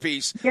say your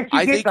piece.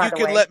 I think you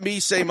can let me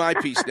say my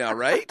piece now,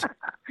 right?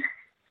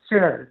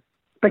 Sure.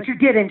 But you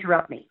did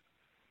interrupt me.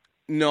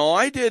 No,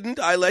 I didn't.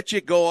 I let you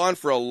go on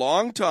for a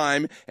long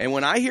time. And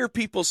when I hear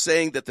people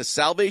saying that the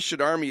Salvation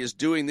Army is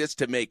doing this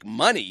to make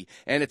money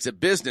and it's a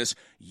business,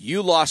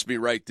 you lost me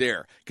right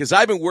there. Because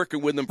I've been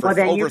working with them for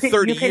over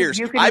 30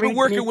 years. I've been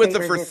working with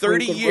them for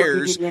 30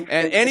 years. And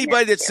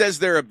anybody that says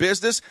they're a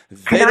business,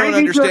 they don't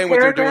understand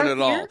what they're doing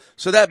at all.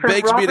 So that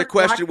begs me to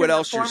question what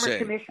else you're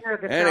saying.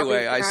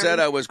 Anyway, I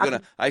said I was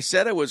gonna,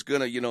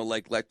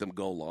 let them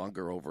go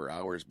longer over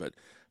hours, but.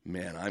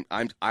 Man,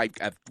 I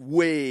have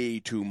way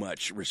too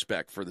much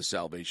respect for the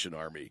Salvation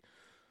Army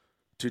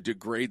to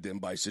degrade them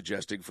by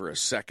suggesting for a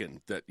second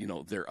that,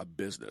 they're a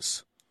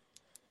business.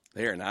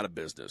 They are not a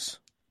business.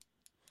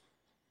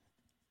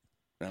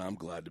 And I'm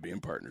glad to be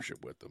in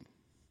partnership with them.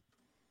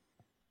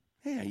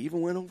 Hey, I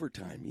even went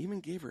overtime,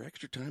 even gave her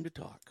extra time to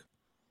talk.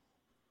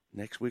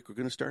 Next week, we're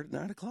going to start at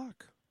 9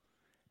 o'clock.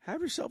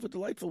 Have yourself a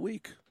delightful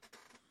week.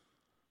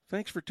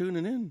 Thanks for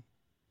tuning in.